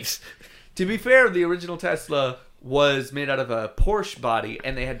slaves. To be fair, the original Tesla was made out of a Porsche body,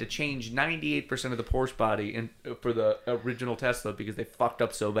 and they had to change 98% of the Porsche body for the original Tesla because they fucked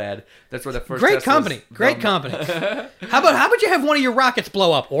up so bad. That's where the first Great Teslas company. Great from- company. How about you have one of your rockets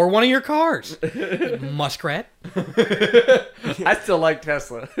blow up or one of your cars? You muskrat. I still like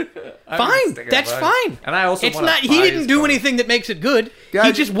Tesla. I'm Fine. sticking That's by it. fine. And I also It's wanna not. He buy didn't his do car. anything that makes it good. He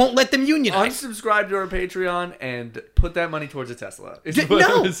Guys, just won't let them unionize. Unsubscribe to our Patreon and put that money towards a Tesla. Is what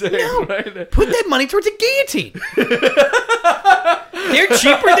No, I'm saying, no. right? Put that money towards a guillotine. They're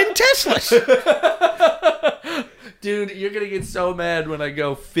cheaper than Teslas. Dude, you're gonna get so mad when I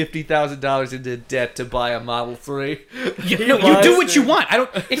go $50,000 into debt to buy a Model 3. You do what you want. I don't.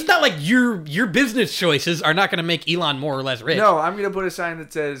 It's not like your business choices are not going to make Elon more or less rich. No, I'm gonna put a sign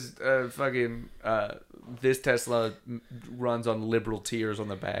that says this Tesla runs on liberal tears on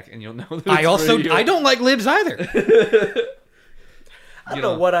the back, and you'll know that it's real. I don't like libs either. I don't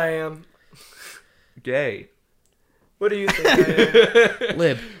know what I am. Gay. What do you think I am?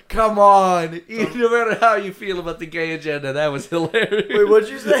 Lib. Come on. No matter how you feel about the gay agenda, that was hilarious. Wait, what'd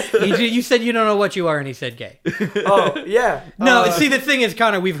you say? You said you don't know what you are, and he said gay. Oh, yeah. No, see, the thing is,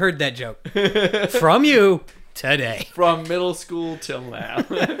 Connor, we've heard that joke from you today. From middle school till now.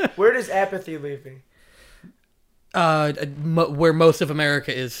 Where does apathy leave me? Where most of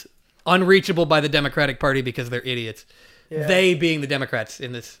America is unreachable by the Democratic Party because they're idiots. Yeah. They being the Democrats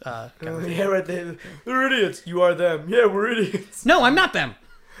in this conversation. Yeah, right. They're idiots. You are them. Yeah, we're idiots. No, I'm not them.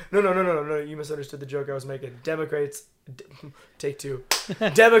 No. You misunderstood the joke I was making. Democrats, take two.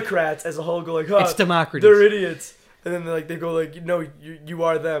 Democrats as a whole go like, oh, It's democracy. they're idiots. And then they go like, no, you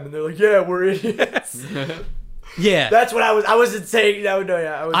are them. And they're like, yeah, we're idiots. Yeah. That's what I wasn't saying. No,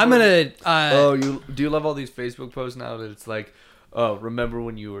 yeah. I'm going Oh, do you love all these Facebook posts now that it's like, oh, remember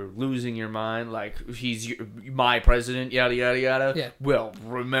when you were losing your mind? Like, he's my president, yada, yada, yada. Yeah. Well,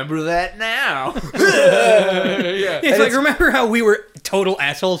 remember that now. Yeah. It's like, remember how we were total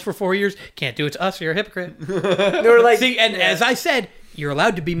assholes for 4 years? Can't do it to us. You're a hypocrite. They were like, See, and as I said, you're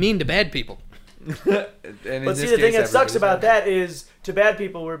allowed to be mean to bad people. but see, the thing that sucks about that is, to bad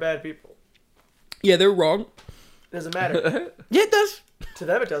people, we're bad people. Yeah, they're wrong. Doesn't matter. Yeah, it does. To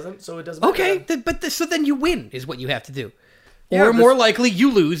them, it doesn't. So it doesn't matter. Okay, so then you win is what you have to do. Yeah, Or but- more likely, you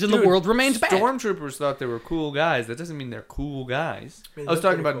lose and the Dude, world remains bad. Stormtroopers thought they were cool guys. That doesn't mean they're cool guys. mean, I was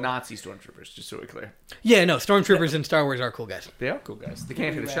they're talking about pretty cool. Nazi stormtroopers, just so we're clear. Yeah, no, stormtroopers in Star Wars are cool guys. They are cool guys. They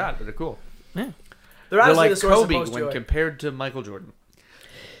can't hit a Yeah. shot, but they're cool. They're They're honestly like the source Kobe of most when joy. compared to Michael Jordan.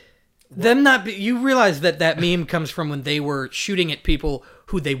 You realize that meme comes from when they were shooting at people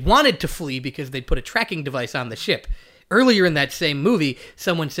who they wanted to flee because they'd put a tracking device on the ship. Earlier in that same movie,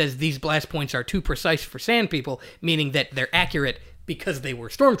 someone says these blast points are too precise for sand people, meaning that they're accurate because they were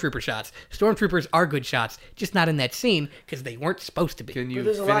stormtrooper shots. Stormtroopers are good shots, just not in that scene because they weren't supposed to be. Can you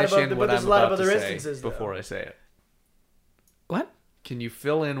there's a lot finish of in other- what but there's I'm a lot of about to other say instances, though. before I say it? What? Can you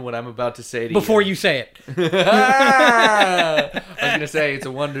fill in what I'm about to say to Before you? you say it. I was going to say, it's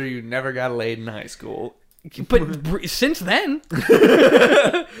a wonder you never got laid in high school. But since then,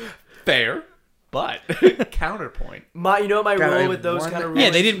 Fair, but counterpoint. You know what my God, I rule have with those one- kind of rules?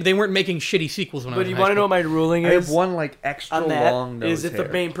 Yeah, they weren't making shitty sequels when I But was you in want high to know school. what my ruling I is? have one like extra On that long nose is if hair. the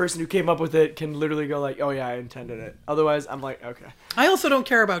main person who came up with it can literally go like, "Oh yeah, I intended it." Otherwise, I'm like, okay. I also don't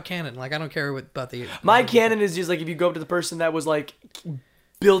care about canon. Like, I don't care about the... My canon is just like if you go up to the person that was like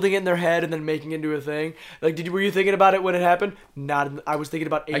building it in their head and then making it into a thing. Like, were you thinking about it when it happened? Not. I was thinking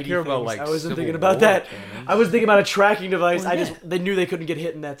about 80 care about, things. like, I wasn't Civil thinking about War that. canon. I was thinking about a tracking device. They knew they couldn't get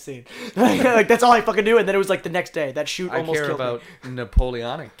hit in that scene. Like that's all I fucking knew. And then it was like the next day. That shoot I almost care killed about me.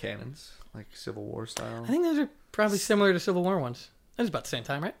 Napoleonic cannons, like Civil War style. I think those are probably similar to Civil War ones. That was about the same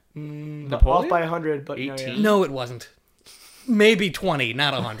time, right? Off by 100, but 18? No, it wasn't. Maybe 20,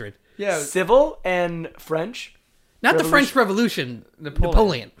 not 100. Yeah, Civil and French. Not the French Revolution.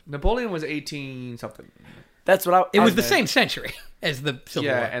 Napoleon. Napoleon was 18 something. That's what I. It was I the meant. same century as the Civil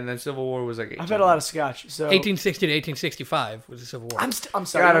Yeah, War. and then Civil War was like 18. I've had a lot of scotch, so 1860 to 1865 was the Civil War. I'm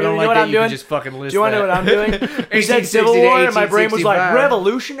sorry. God, I you don't know like what that I'm you doing? can just fucking list Do you want to know what I'm doing? You said 1860 Civil to War, and my brain was like 1865.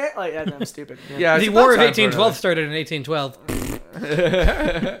 revolutionary. Like I'm stupid. Yeah, the it's War of about time for 1812 started in 1812.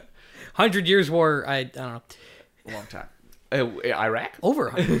 100 Years War, I don't know. a long time. Iraq? Over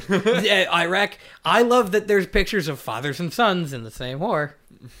 100. Yeah, Iraq. I love that there's pictures of fathers and sons in the same war.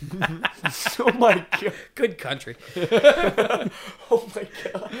 Oh my god. Good country. Oh my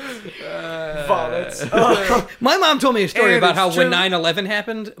god. Vomits. Oh. My mom told me a story And about it's how true. when 9/11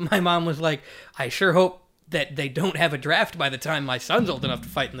 happened, my mom was like, I sure hope that they don't have a draft by the time my son's old enough to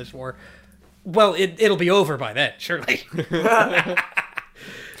fight in this war. Well, it'll be over by then, surely.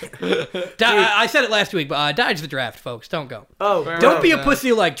 I said it last week, but dodge the draft, folks. Don't go. Oh, Don't bro. be a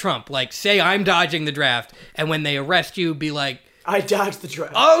pussy like Trump. Like, say I'm dodging the draft, and when they arrest you, be like, I dodged the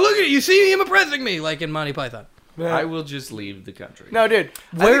draft. oh, look at it. You see him oppressing me, like in Monty Python. I will just leave the country. No, dude.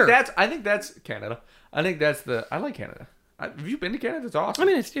 Where? I think that's Canada. I think that's I like Canada. Have you been to Canada? It's awesome. I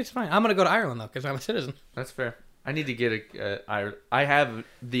mean, it's fine. I'm going to go to Ireland, though, because I'm a citizen. That's fair. I need to get I have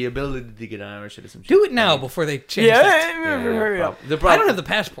the ability to get Irish citizenship. Do it now before they change Yeah, that. hurry up. The I problem, don't have the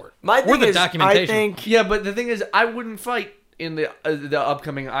passport. My or thing the is, documentation. I think Yeah, but the thing is, I wouldn't fight in the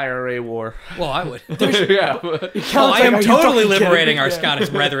upcoming IRA war. Well, I would. Yeah. Oh, I am Are you totally fucking kidding liberating me? our Yeah. Scottish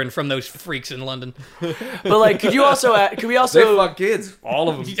brethren from those freaks in London. But like, could we They also? fuck kids. All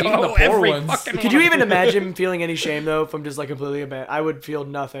of them. Even the poor every ones. fucking Could you even imagine feeling any shame though from just like completely abandoned? I would feel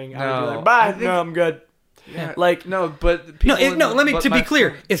nothing. I would be No, like, bye. I think- No, I'm good. Yeah. Like, No, but No, people to be my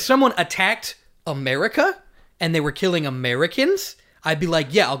clear, friend- if someone attacked America and they were killing Americans, I'd be like,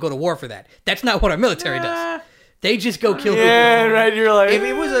 yeah, I'll go to war for that. That's not what our military does. They just go kill yeah, people. right. You're like,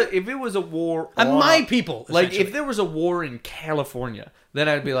 if it was a war, And on- my people. like if essentially. there was a war in California, then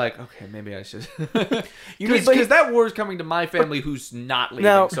I'd be like, okay, maybe I should. You need- Because that war is coming to my family who's not leaving.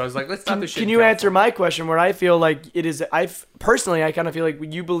 Now, so I was like, let's stop this shit. Can in you answer California. my question? Where I feel like it is, personally, I kind of feel like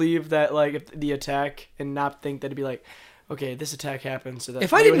you believe that like if the attack and not think that it'd be like, okay, this attack happened, so that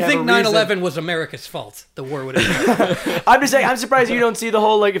if I they would didn't have think a reason. 9/11 was America's fault, the war would have. I'm just saying, I'm surprised you don't see the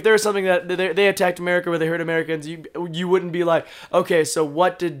whole like if there was something that they attacked America where they hurt Americans, you wouldn't be like, okay, so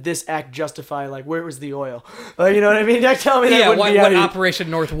what did this act justify? Like where was the oil? Like, you know what I mean? Tell me that Yeah, wouldn't what be how you- Operation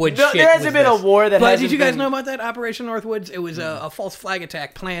Northwoods No, shit there hasn't was been a this. war that But hasn't did you guys been- know about that Operation Northwoods? It was a false flag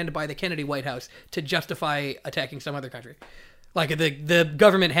attack planned by the Kennedy White House to justify attacking some other country. Like the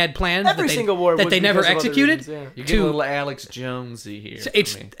government had plans Every single war that was they never because of other executed. reasons, yeah. You get a to- little Alex Jonesy here.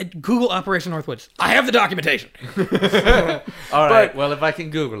 It's for me. Google Operation Northwoods. I have the documentation. All right. but- Well, if I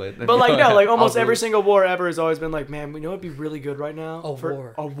can Google it. Then But like no, like almost I'll every Google single war ever has always been like, man, we know it'd be really good right now. A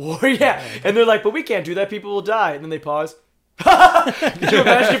war. A war, yeah. And they're like, but we can't do that. People will die. And then they pause. Could you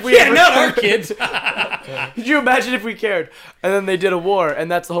imagine if we Yeah, ever not our kids. Could you imagine if we cared? And then they did a war, and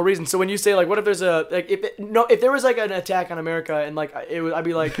that's the whole reason. So when you say like, what if there's a like, if there was like an attack on America, and like I'd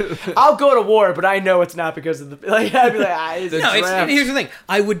be like, I'll go to war, but I know it's not because of the like. I'd be like, it's a No, draft. here's the thing.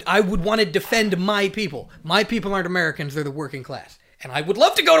 I would want to defend my people. My people aren't Americans; they're the working class, and I would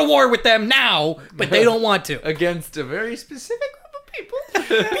love to go to war with them now, but they don't want to. against a very specific group of people.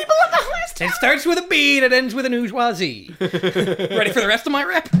 It starts with a B and it ends with an bourgeoisie. Ready for the rest of my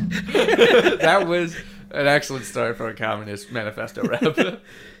rap? That was an excellent start for a communist manifesto rap.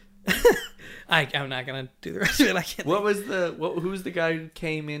 I'm not gonna do the rest of it. I can't. What was who's the guy who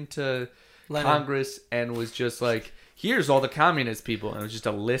came into Lenin. Congress and was just like, here's all the communist people, and it was just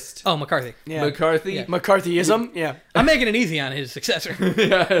a list. Oh, McCarthy. Yeah. McCarthy. Yeah. McCarthyism, yeah. I'm making it easy on his successor.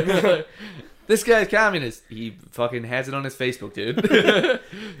 Yeah. This guy's communist. He fucking has it on his Facebook, dude.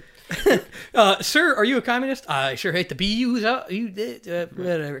 Sir, are you a communist? I sure hate the BUs.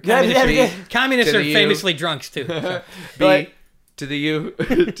 Whatever. Yeah, Communists, yeah. communists To are the U. famously drunks too. So. B Like- to the U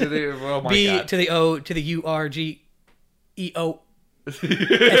to the oh my B god. to the O to the URGEO.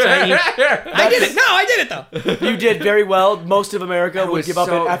 S-I-E. I did it. No, I did it though. You did very well. Most of America would give up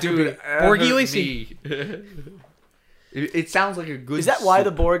after dude, Borg-UAC. It sounds like a good. Is that why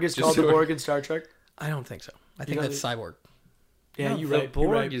the Borg is called the sword. Borg in Star Trek? I don't think so. I think know that's Cyborg. Yeah, No, you're the right.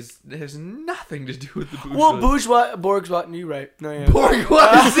 Borg You're right. has nothing to do with the bourgeois. Well, Borg's what? You're right. No, yeah.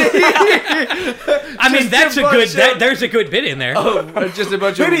 Bourgeoisie. I mean, that's a good. There's a good bit in there. Just a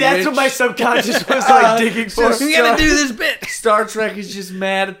bunch of Maybe that's rich- what my subconscious was like digging for. We gotta do this bit. Star Trek is just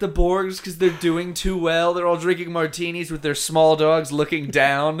mad at the Borgs because they're doing too well. They're all drinking martinis with their small dogs looking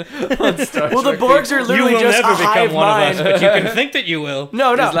down on Star Well, the Trek Borgs people. are literally just a hive mind. but you can think that you will.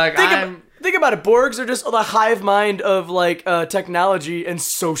 No. It's like, Think about it. Borgs are just the hive mind of like technology and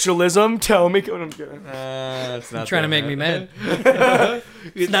socialism. Tell me, I'm kidding. It's not Trying to that make me bad. mad.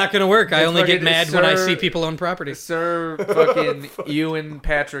 It's not gonna work. I only get fucking mad when I Sir- see people own property. Sir fucking Ewan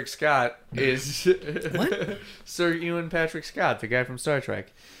Patrick Scott is What? Sir Ewan Patrick Scott, the guy from Star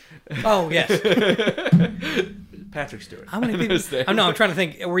Trek. Oh yes. Patrick Stewart. How many people? Oh, no, I'm trying to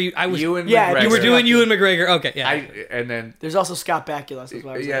think. Were you? I was. Ewan Yeah, McGregor. You were doing Ewan McGregor. Okay, yeah. And then There's also Scott Bakula. That's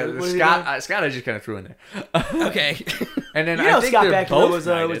what I was yeah, like. What is he Scott. doing? Scott, I just kind of threw in there. Okay. And then You know I think Scott they're Bakula both was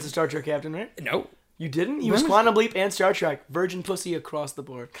knighted. the Star Trek captain, right? No. You didn't? He was Quantum Leap and Star Trek. Virgin pussy across the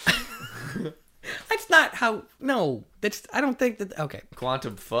board. That's not how. No. That's. I don't think that. Okay.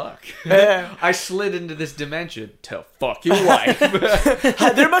 Quantum fuck. Yeah. I slid into this dimension to fuck your wife.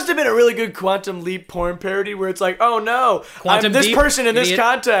 There must have been a really good Quantum Leap porn parody where it's like, oh no, Quantum I'm this Deep, person in this idiot.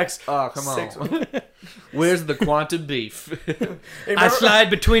 context. Oh, come on. Where's the quantum beef? Hey, I remember, slide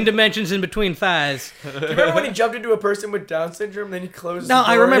between dimensions and between thighs. you remember when he jumped into a person with Down syndrome and then he closed No, the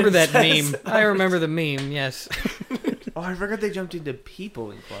I door remember and that says- meme. I remember the meme. Yes. Oh, I forgot they jumped into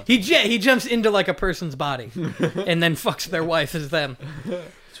people in quantum. He jumps into like a person's body, and then fucks their wife as them.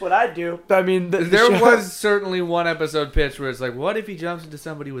 That's what I do. I mean, the There show- was certainly one episode pitch where it's like, what if he jumps into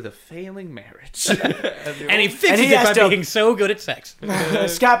somebody with a failing marriage? And he fixes he it has by to- being so good at sex.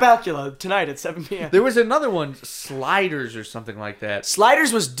 Scott Bakula tonight at 7 p.m. There was another one, Sliders or something like that.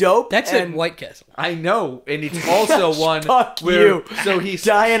 Sliders was dope. That's at and White Castle. I know, and it's also one Fuck where you. so he's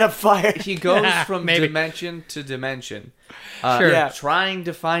Die in a fire. he goes from Maybe. dimension to dimension, Sure. Yeah. trying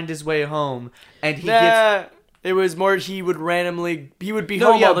to find his way home, and he Nah, it was more he would be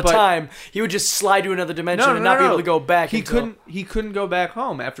No, home yeah, all the but- time. He would just slide to another dimension and not be able to go back. He until- couldn't go back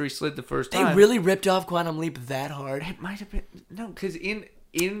home after he slid the first They time. really ripped off Quantum Leap that hard. It might have been no, because in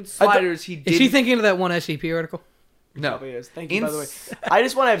Sliders he did Is she thinking of that one SCP article? no. Probably is. Thank you, In by the way. I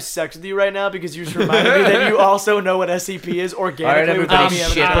just want to have sex with you right now because you just reminded me that you also know what SCP is organically without everybody me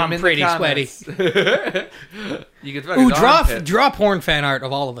having shit to them I'm in the pretty comments. You can Ooh, draw porn fan art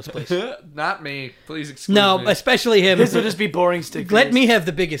of all of us, please. Not me. Please excuse No, me. especially him. This will just be boring stick. Let figures. me have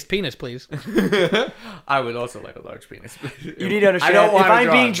the biggest penis, please. I would also like a large penis. You need to understand. I don't If want to I'm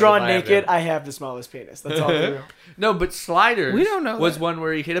draw being it, but drawn if I have naked, it. I have the smallest penis. That's all. True. No, but Sliders We don't know was that. one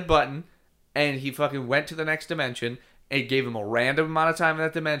where he hit a button and he fucking went to the next dimension. It gave him a random amount of time in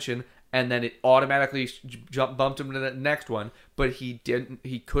that dimension, and then it automatically bumped him to the next one. But he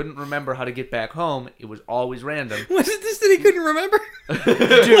couldn't remember how to get back home. It was always random. Was it this that he couldn't remember?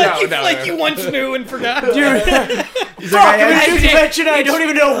 Dude, like you once knew and forgot. dude. He's Fuck, like, I'm in a I new did- dimension. I don't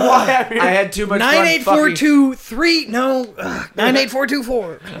even know why I'm here. I had too much fun. 98423 no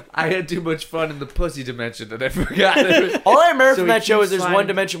 98424. I had too much fun in the pussy dimension that I forgot. All I remember So from he that show keeps is there's one sliding-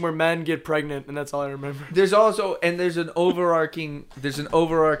 dimension where men get pregnant, and that's all I remember. There's an overarching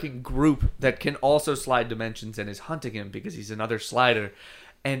group that can also slide dimensions and is hunting him because he's another slider,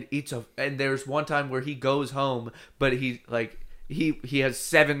 and there's one time where he goes home, but he has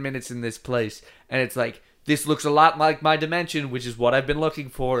 7 minutes in this place, and it's like, this looks a lot like my dimension, which is what I've been looking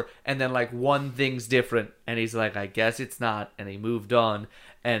for, and then like one thing's different, and he's like, I guess it's not, and he moved on,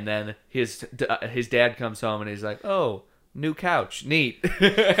 and then his dad comes home and he's like, oh, new couch, neat.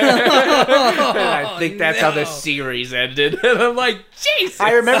 And I think that's how the series ended. And I'm like, Jesus.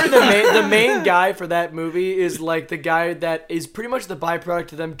 I remember the main guy for that movie is like the guy that is pretty much the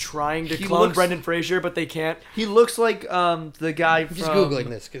byproduct of them trying to He clone looks- Brendan Fraser, but they can't. He looks like the guy from. Just googling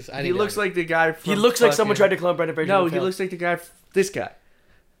this because I. He looks like the guy from. He looks like someone fucking- tried to clone Brendan Fraser. No, and he failed. looks like the guy. This guy.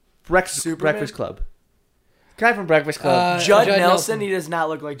 Superman? Breakfast Club. Guy from Breakfast Club. Judd Judd Nelson. Nelson. He does not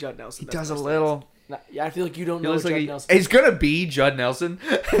look like Judd Nelson. He does a little. Yeah, I feel like you don't He know looks Judd like Nelson. he's gonna be Judd Nelson.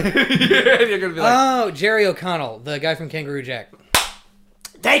 You're gonna be like, Oh, Jerry O'Connell, the guy from Kangaroo Jack.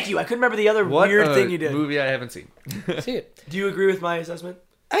 Thank you. I couldn't remember the other what weird a thing you did. movie I haven't seen. See it. Do you agree with my assessment?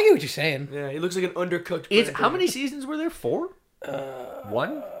 I get what you're saying. Yeah, he looks like an undercooked. It's Brendan how Fraser. many seasons were there? 4?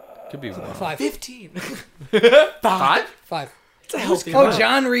 One? Could be one. 15. 5. 5? 5. It's a healthy Oh, amount.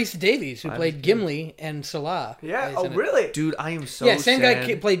 John Rhys Davies, who played Gimli and Salah. Yeah. is Oh, in it. really? Dude, I am so Yeah, same sad.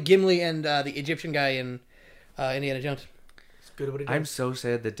 guy played Gimli and the Egyptian guy in Indiana Jones. It's good at what he does. I'm so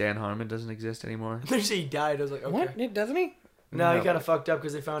sad that Dan Harmon doesn't exist anymore. They say he died. I was like, okay. What? Doesn't he? No, he No. kind of fucked up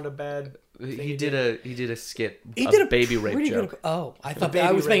because they found a bad. He did a skit, He a did a baby rape pretty joke. good. Oh, I thought baby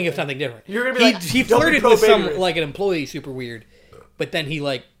I was thinking rape of something different. You're gonna be like, he don't be flirted pro with baby some rape. like an employee, super weird, but then he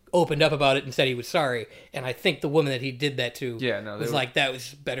like opened up about it and said he was sorry. And I think the woman that he did that to, was like, that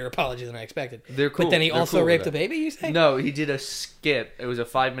was better apology than I expected. They're cool. But then he They're also cool with raped that. a baby. You say? No, he did a skit. It was a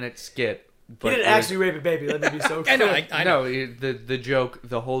 5-minute skit. He But didn't it was- actually rape a baby. Let me be so clear. I know. I know. No,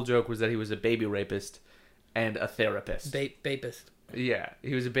 the whole joke was that he was a baby rapist and a therapist. Bapist. Yeah,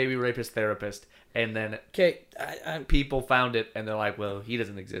 he was a baby rapist therapist, and then Okay, people found it, and they're like, "Well, he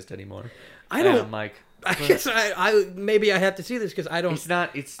doesn't exist anymore." I don't- And I'm like, I guess I maybe I have to see this because I don't. it's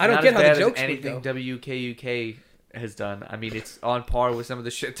not. It's I don't not get as how the bad jokes as would anything go. WKUK has done. I mean, it's on par with some of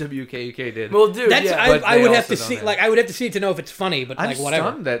the shit WKUK did. Well, dude, That's yeah. But I they would have also to don't see. have- Like I would have to see it to know if it's funny. But I'm like whatever.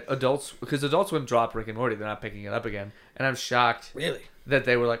 stunned that because Adult Swim dropped Rick and Morty, they're not picking it up again, and I'm shocked Really? that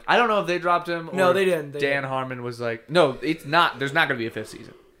they were like, I don't know if they dropped him. Or No, they if didn't. They Dan didn't. Harmon was like, no, it's not. There's not going to be a 5th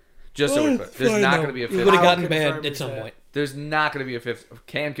season. Just so we're clear, there's not going to be a It 5th. would have I'll gotten confirm bad you at some said. point. There's not going to be a 5th.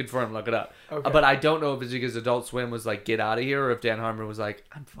 Can confirm. Look it up. Okay. But I don't know if it's because Adult Swim was like, get out of here, or if Dan Harmon was like,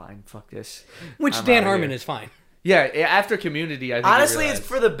 I'm fine. Fuck this. Which I'm Dan outta Harmon here. is fine. Yeah, after Community, I think. he Honestly, it's realized-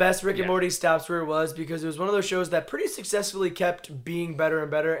 for the best Rick and Yeah. Morty stops where it was because it was one of those shows that pretty successfully kept being better and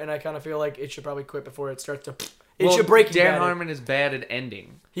better, and I kind of feel like it should probably quit before it starts to. It Well, should break. Dan Harmon is bad at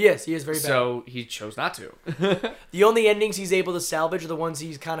ending, He is very bad. so he chose not to. The only endings he's able to salvage are the ones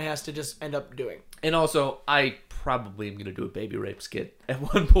he kind of has to just end up doing. And also, I probably am going to do a baby rape skit at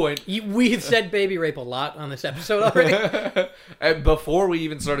one point. We have said baby rape a lot on this episode already. And before we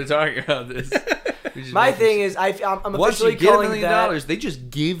even started talking about this. we just My making thing shit. is, I'm Once you officially get $1 calling million, that. they just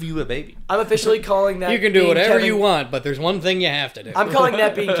give you a baby. I'm officially calling that. You can do being whatever Kevin- you want, but there's one thing you have to do. I'm calling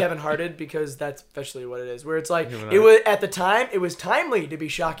that being Kevin Hearted because that's officially what it is. Where it's like Kevin it Hart. was at the time, it was timely to be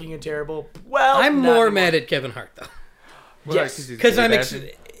shocking and terrible. Well, I'm not more anymore. mad at Kevin Hart though, Yes, because I'm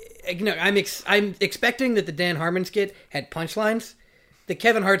expecting that the Dan Harmon skit had punchlines. The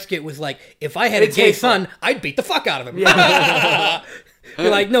Kevin Hart skit was like, if I had It's a gay hateful. son, I'd beat the fuck out of him. You're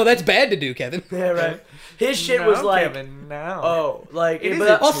like, no, that's bad to do, Kevin. Yeah, right. His shit was like, Kevin, no. oh, like, It is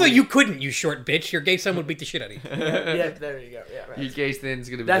but, a- Also, you couldn't, you short bitch. Your gay son would beat the shit out of you. yeah, there you go. Yeah, Your right. gay thin's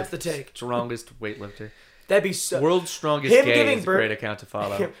going to be That's the take. strongest weightlifter. That'd be so. World's strongest Him gay giving is a birth- great account to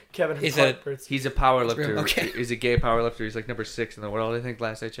follow. Kevin Is Hart. it- Birds. He's a powerlifter. Okay. He's a gay powerlifter. He's like number 6 in the world, I think,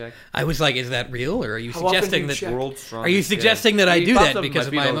 last I checked. I was like, is that real, or are you How often suggesting do you that? check? World's strongest Are you gay. suggesting that I He do pops that up in because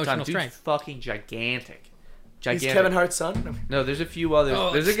of feed my all the time. emotional Dude's strength? fucking gigantic. He's Kevin Hart's son. No, there's a few others.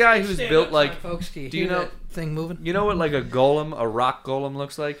 Oh, There's a guy who's stand built up, like. folks. Do you you know- that thing moving? You know what, like a golem, a rock golem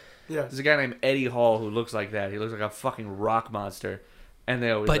looks like? Yeah. There's a guy named Eddie Hall who looks like that. He looks like a fucking rock monster, and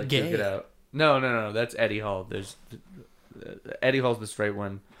they always But like joke gay. it out. No, that's Eddie Hall. There's Eddie Hall's the straight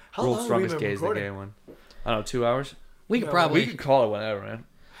one. How World's long have we strongest been gay is the recording? gay one. I don't know, 2 hours. We could No, probably. We could call it whenever, man.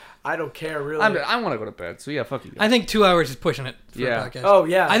 I don't care really. I want to go to bed, so yeah, fuck you. I think 2 hours is pushing it for Yeah. a podcast. Oh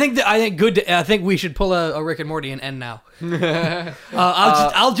yeah. I think good. I think we should pull a Rick and Morty and end now.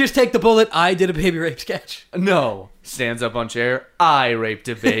 I'll just take the bullet. I did a baby rape sketch. No. Stands up on chair. I raped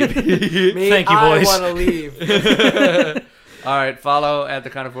a baby. Me, Thank you, boys. I want to leave. All right, follow at the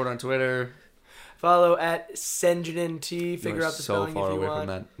Kind of Ford on Twitter. Follow at SenjaninT. Figure You're out the so spelling far if you away want. from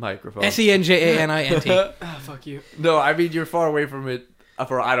that microphone. SenjanInt. Ah, fuck you. No, I mean you're far away from it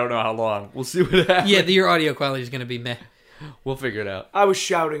for I don't know how long. We'll see what happens. Yeah, your audio quality is going to be meh. We'll figure it out. I was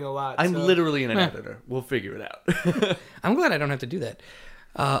shouting a lot. I'm so. literally an Huh. editor. We'll figure it out. I'm glad I don't have to do that.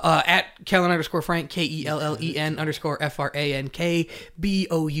 At Kellen_Frank, KELLEN_FRANK,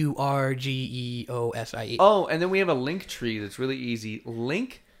 BOURGEOSIE. Oh, and then we have a link tree that's really easy.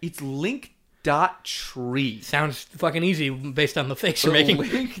 It's link.tree. Sounds fucking easy based on the face you're making.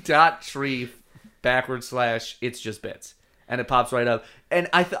 Link.tree / it's just bits. And it pops right up. And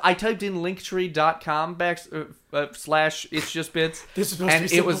I typed in linktree.com / it's just bits. This is supposed and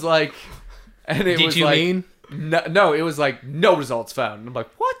to be it was simple. like, and it Did was you like, mean? no, it was like no results found. And I'm like,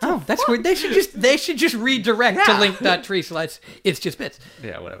 what? the Oh, that's fuck? weird. They should just redirect Yeah. to link.tree / it's just bits.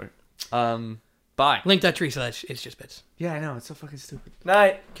 Yeah, whatever. Bye. Link.tree / it's just bits. Yeah, I know. It's so fucking stupid.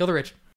 Night. Kill the rich.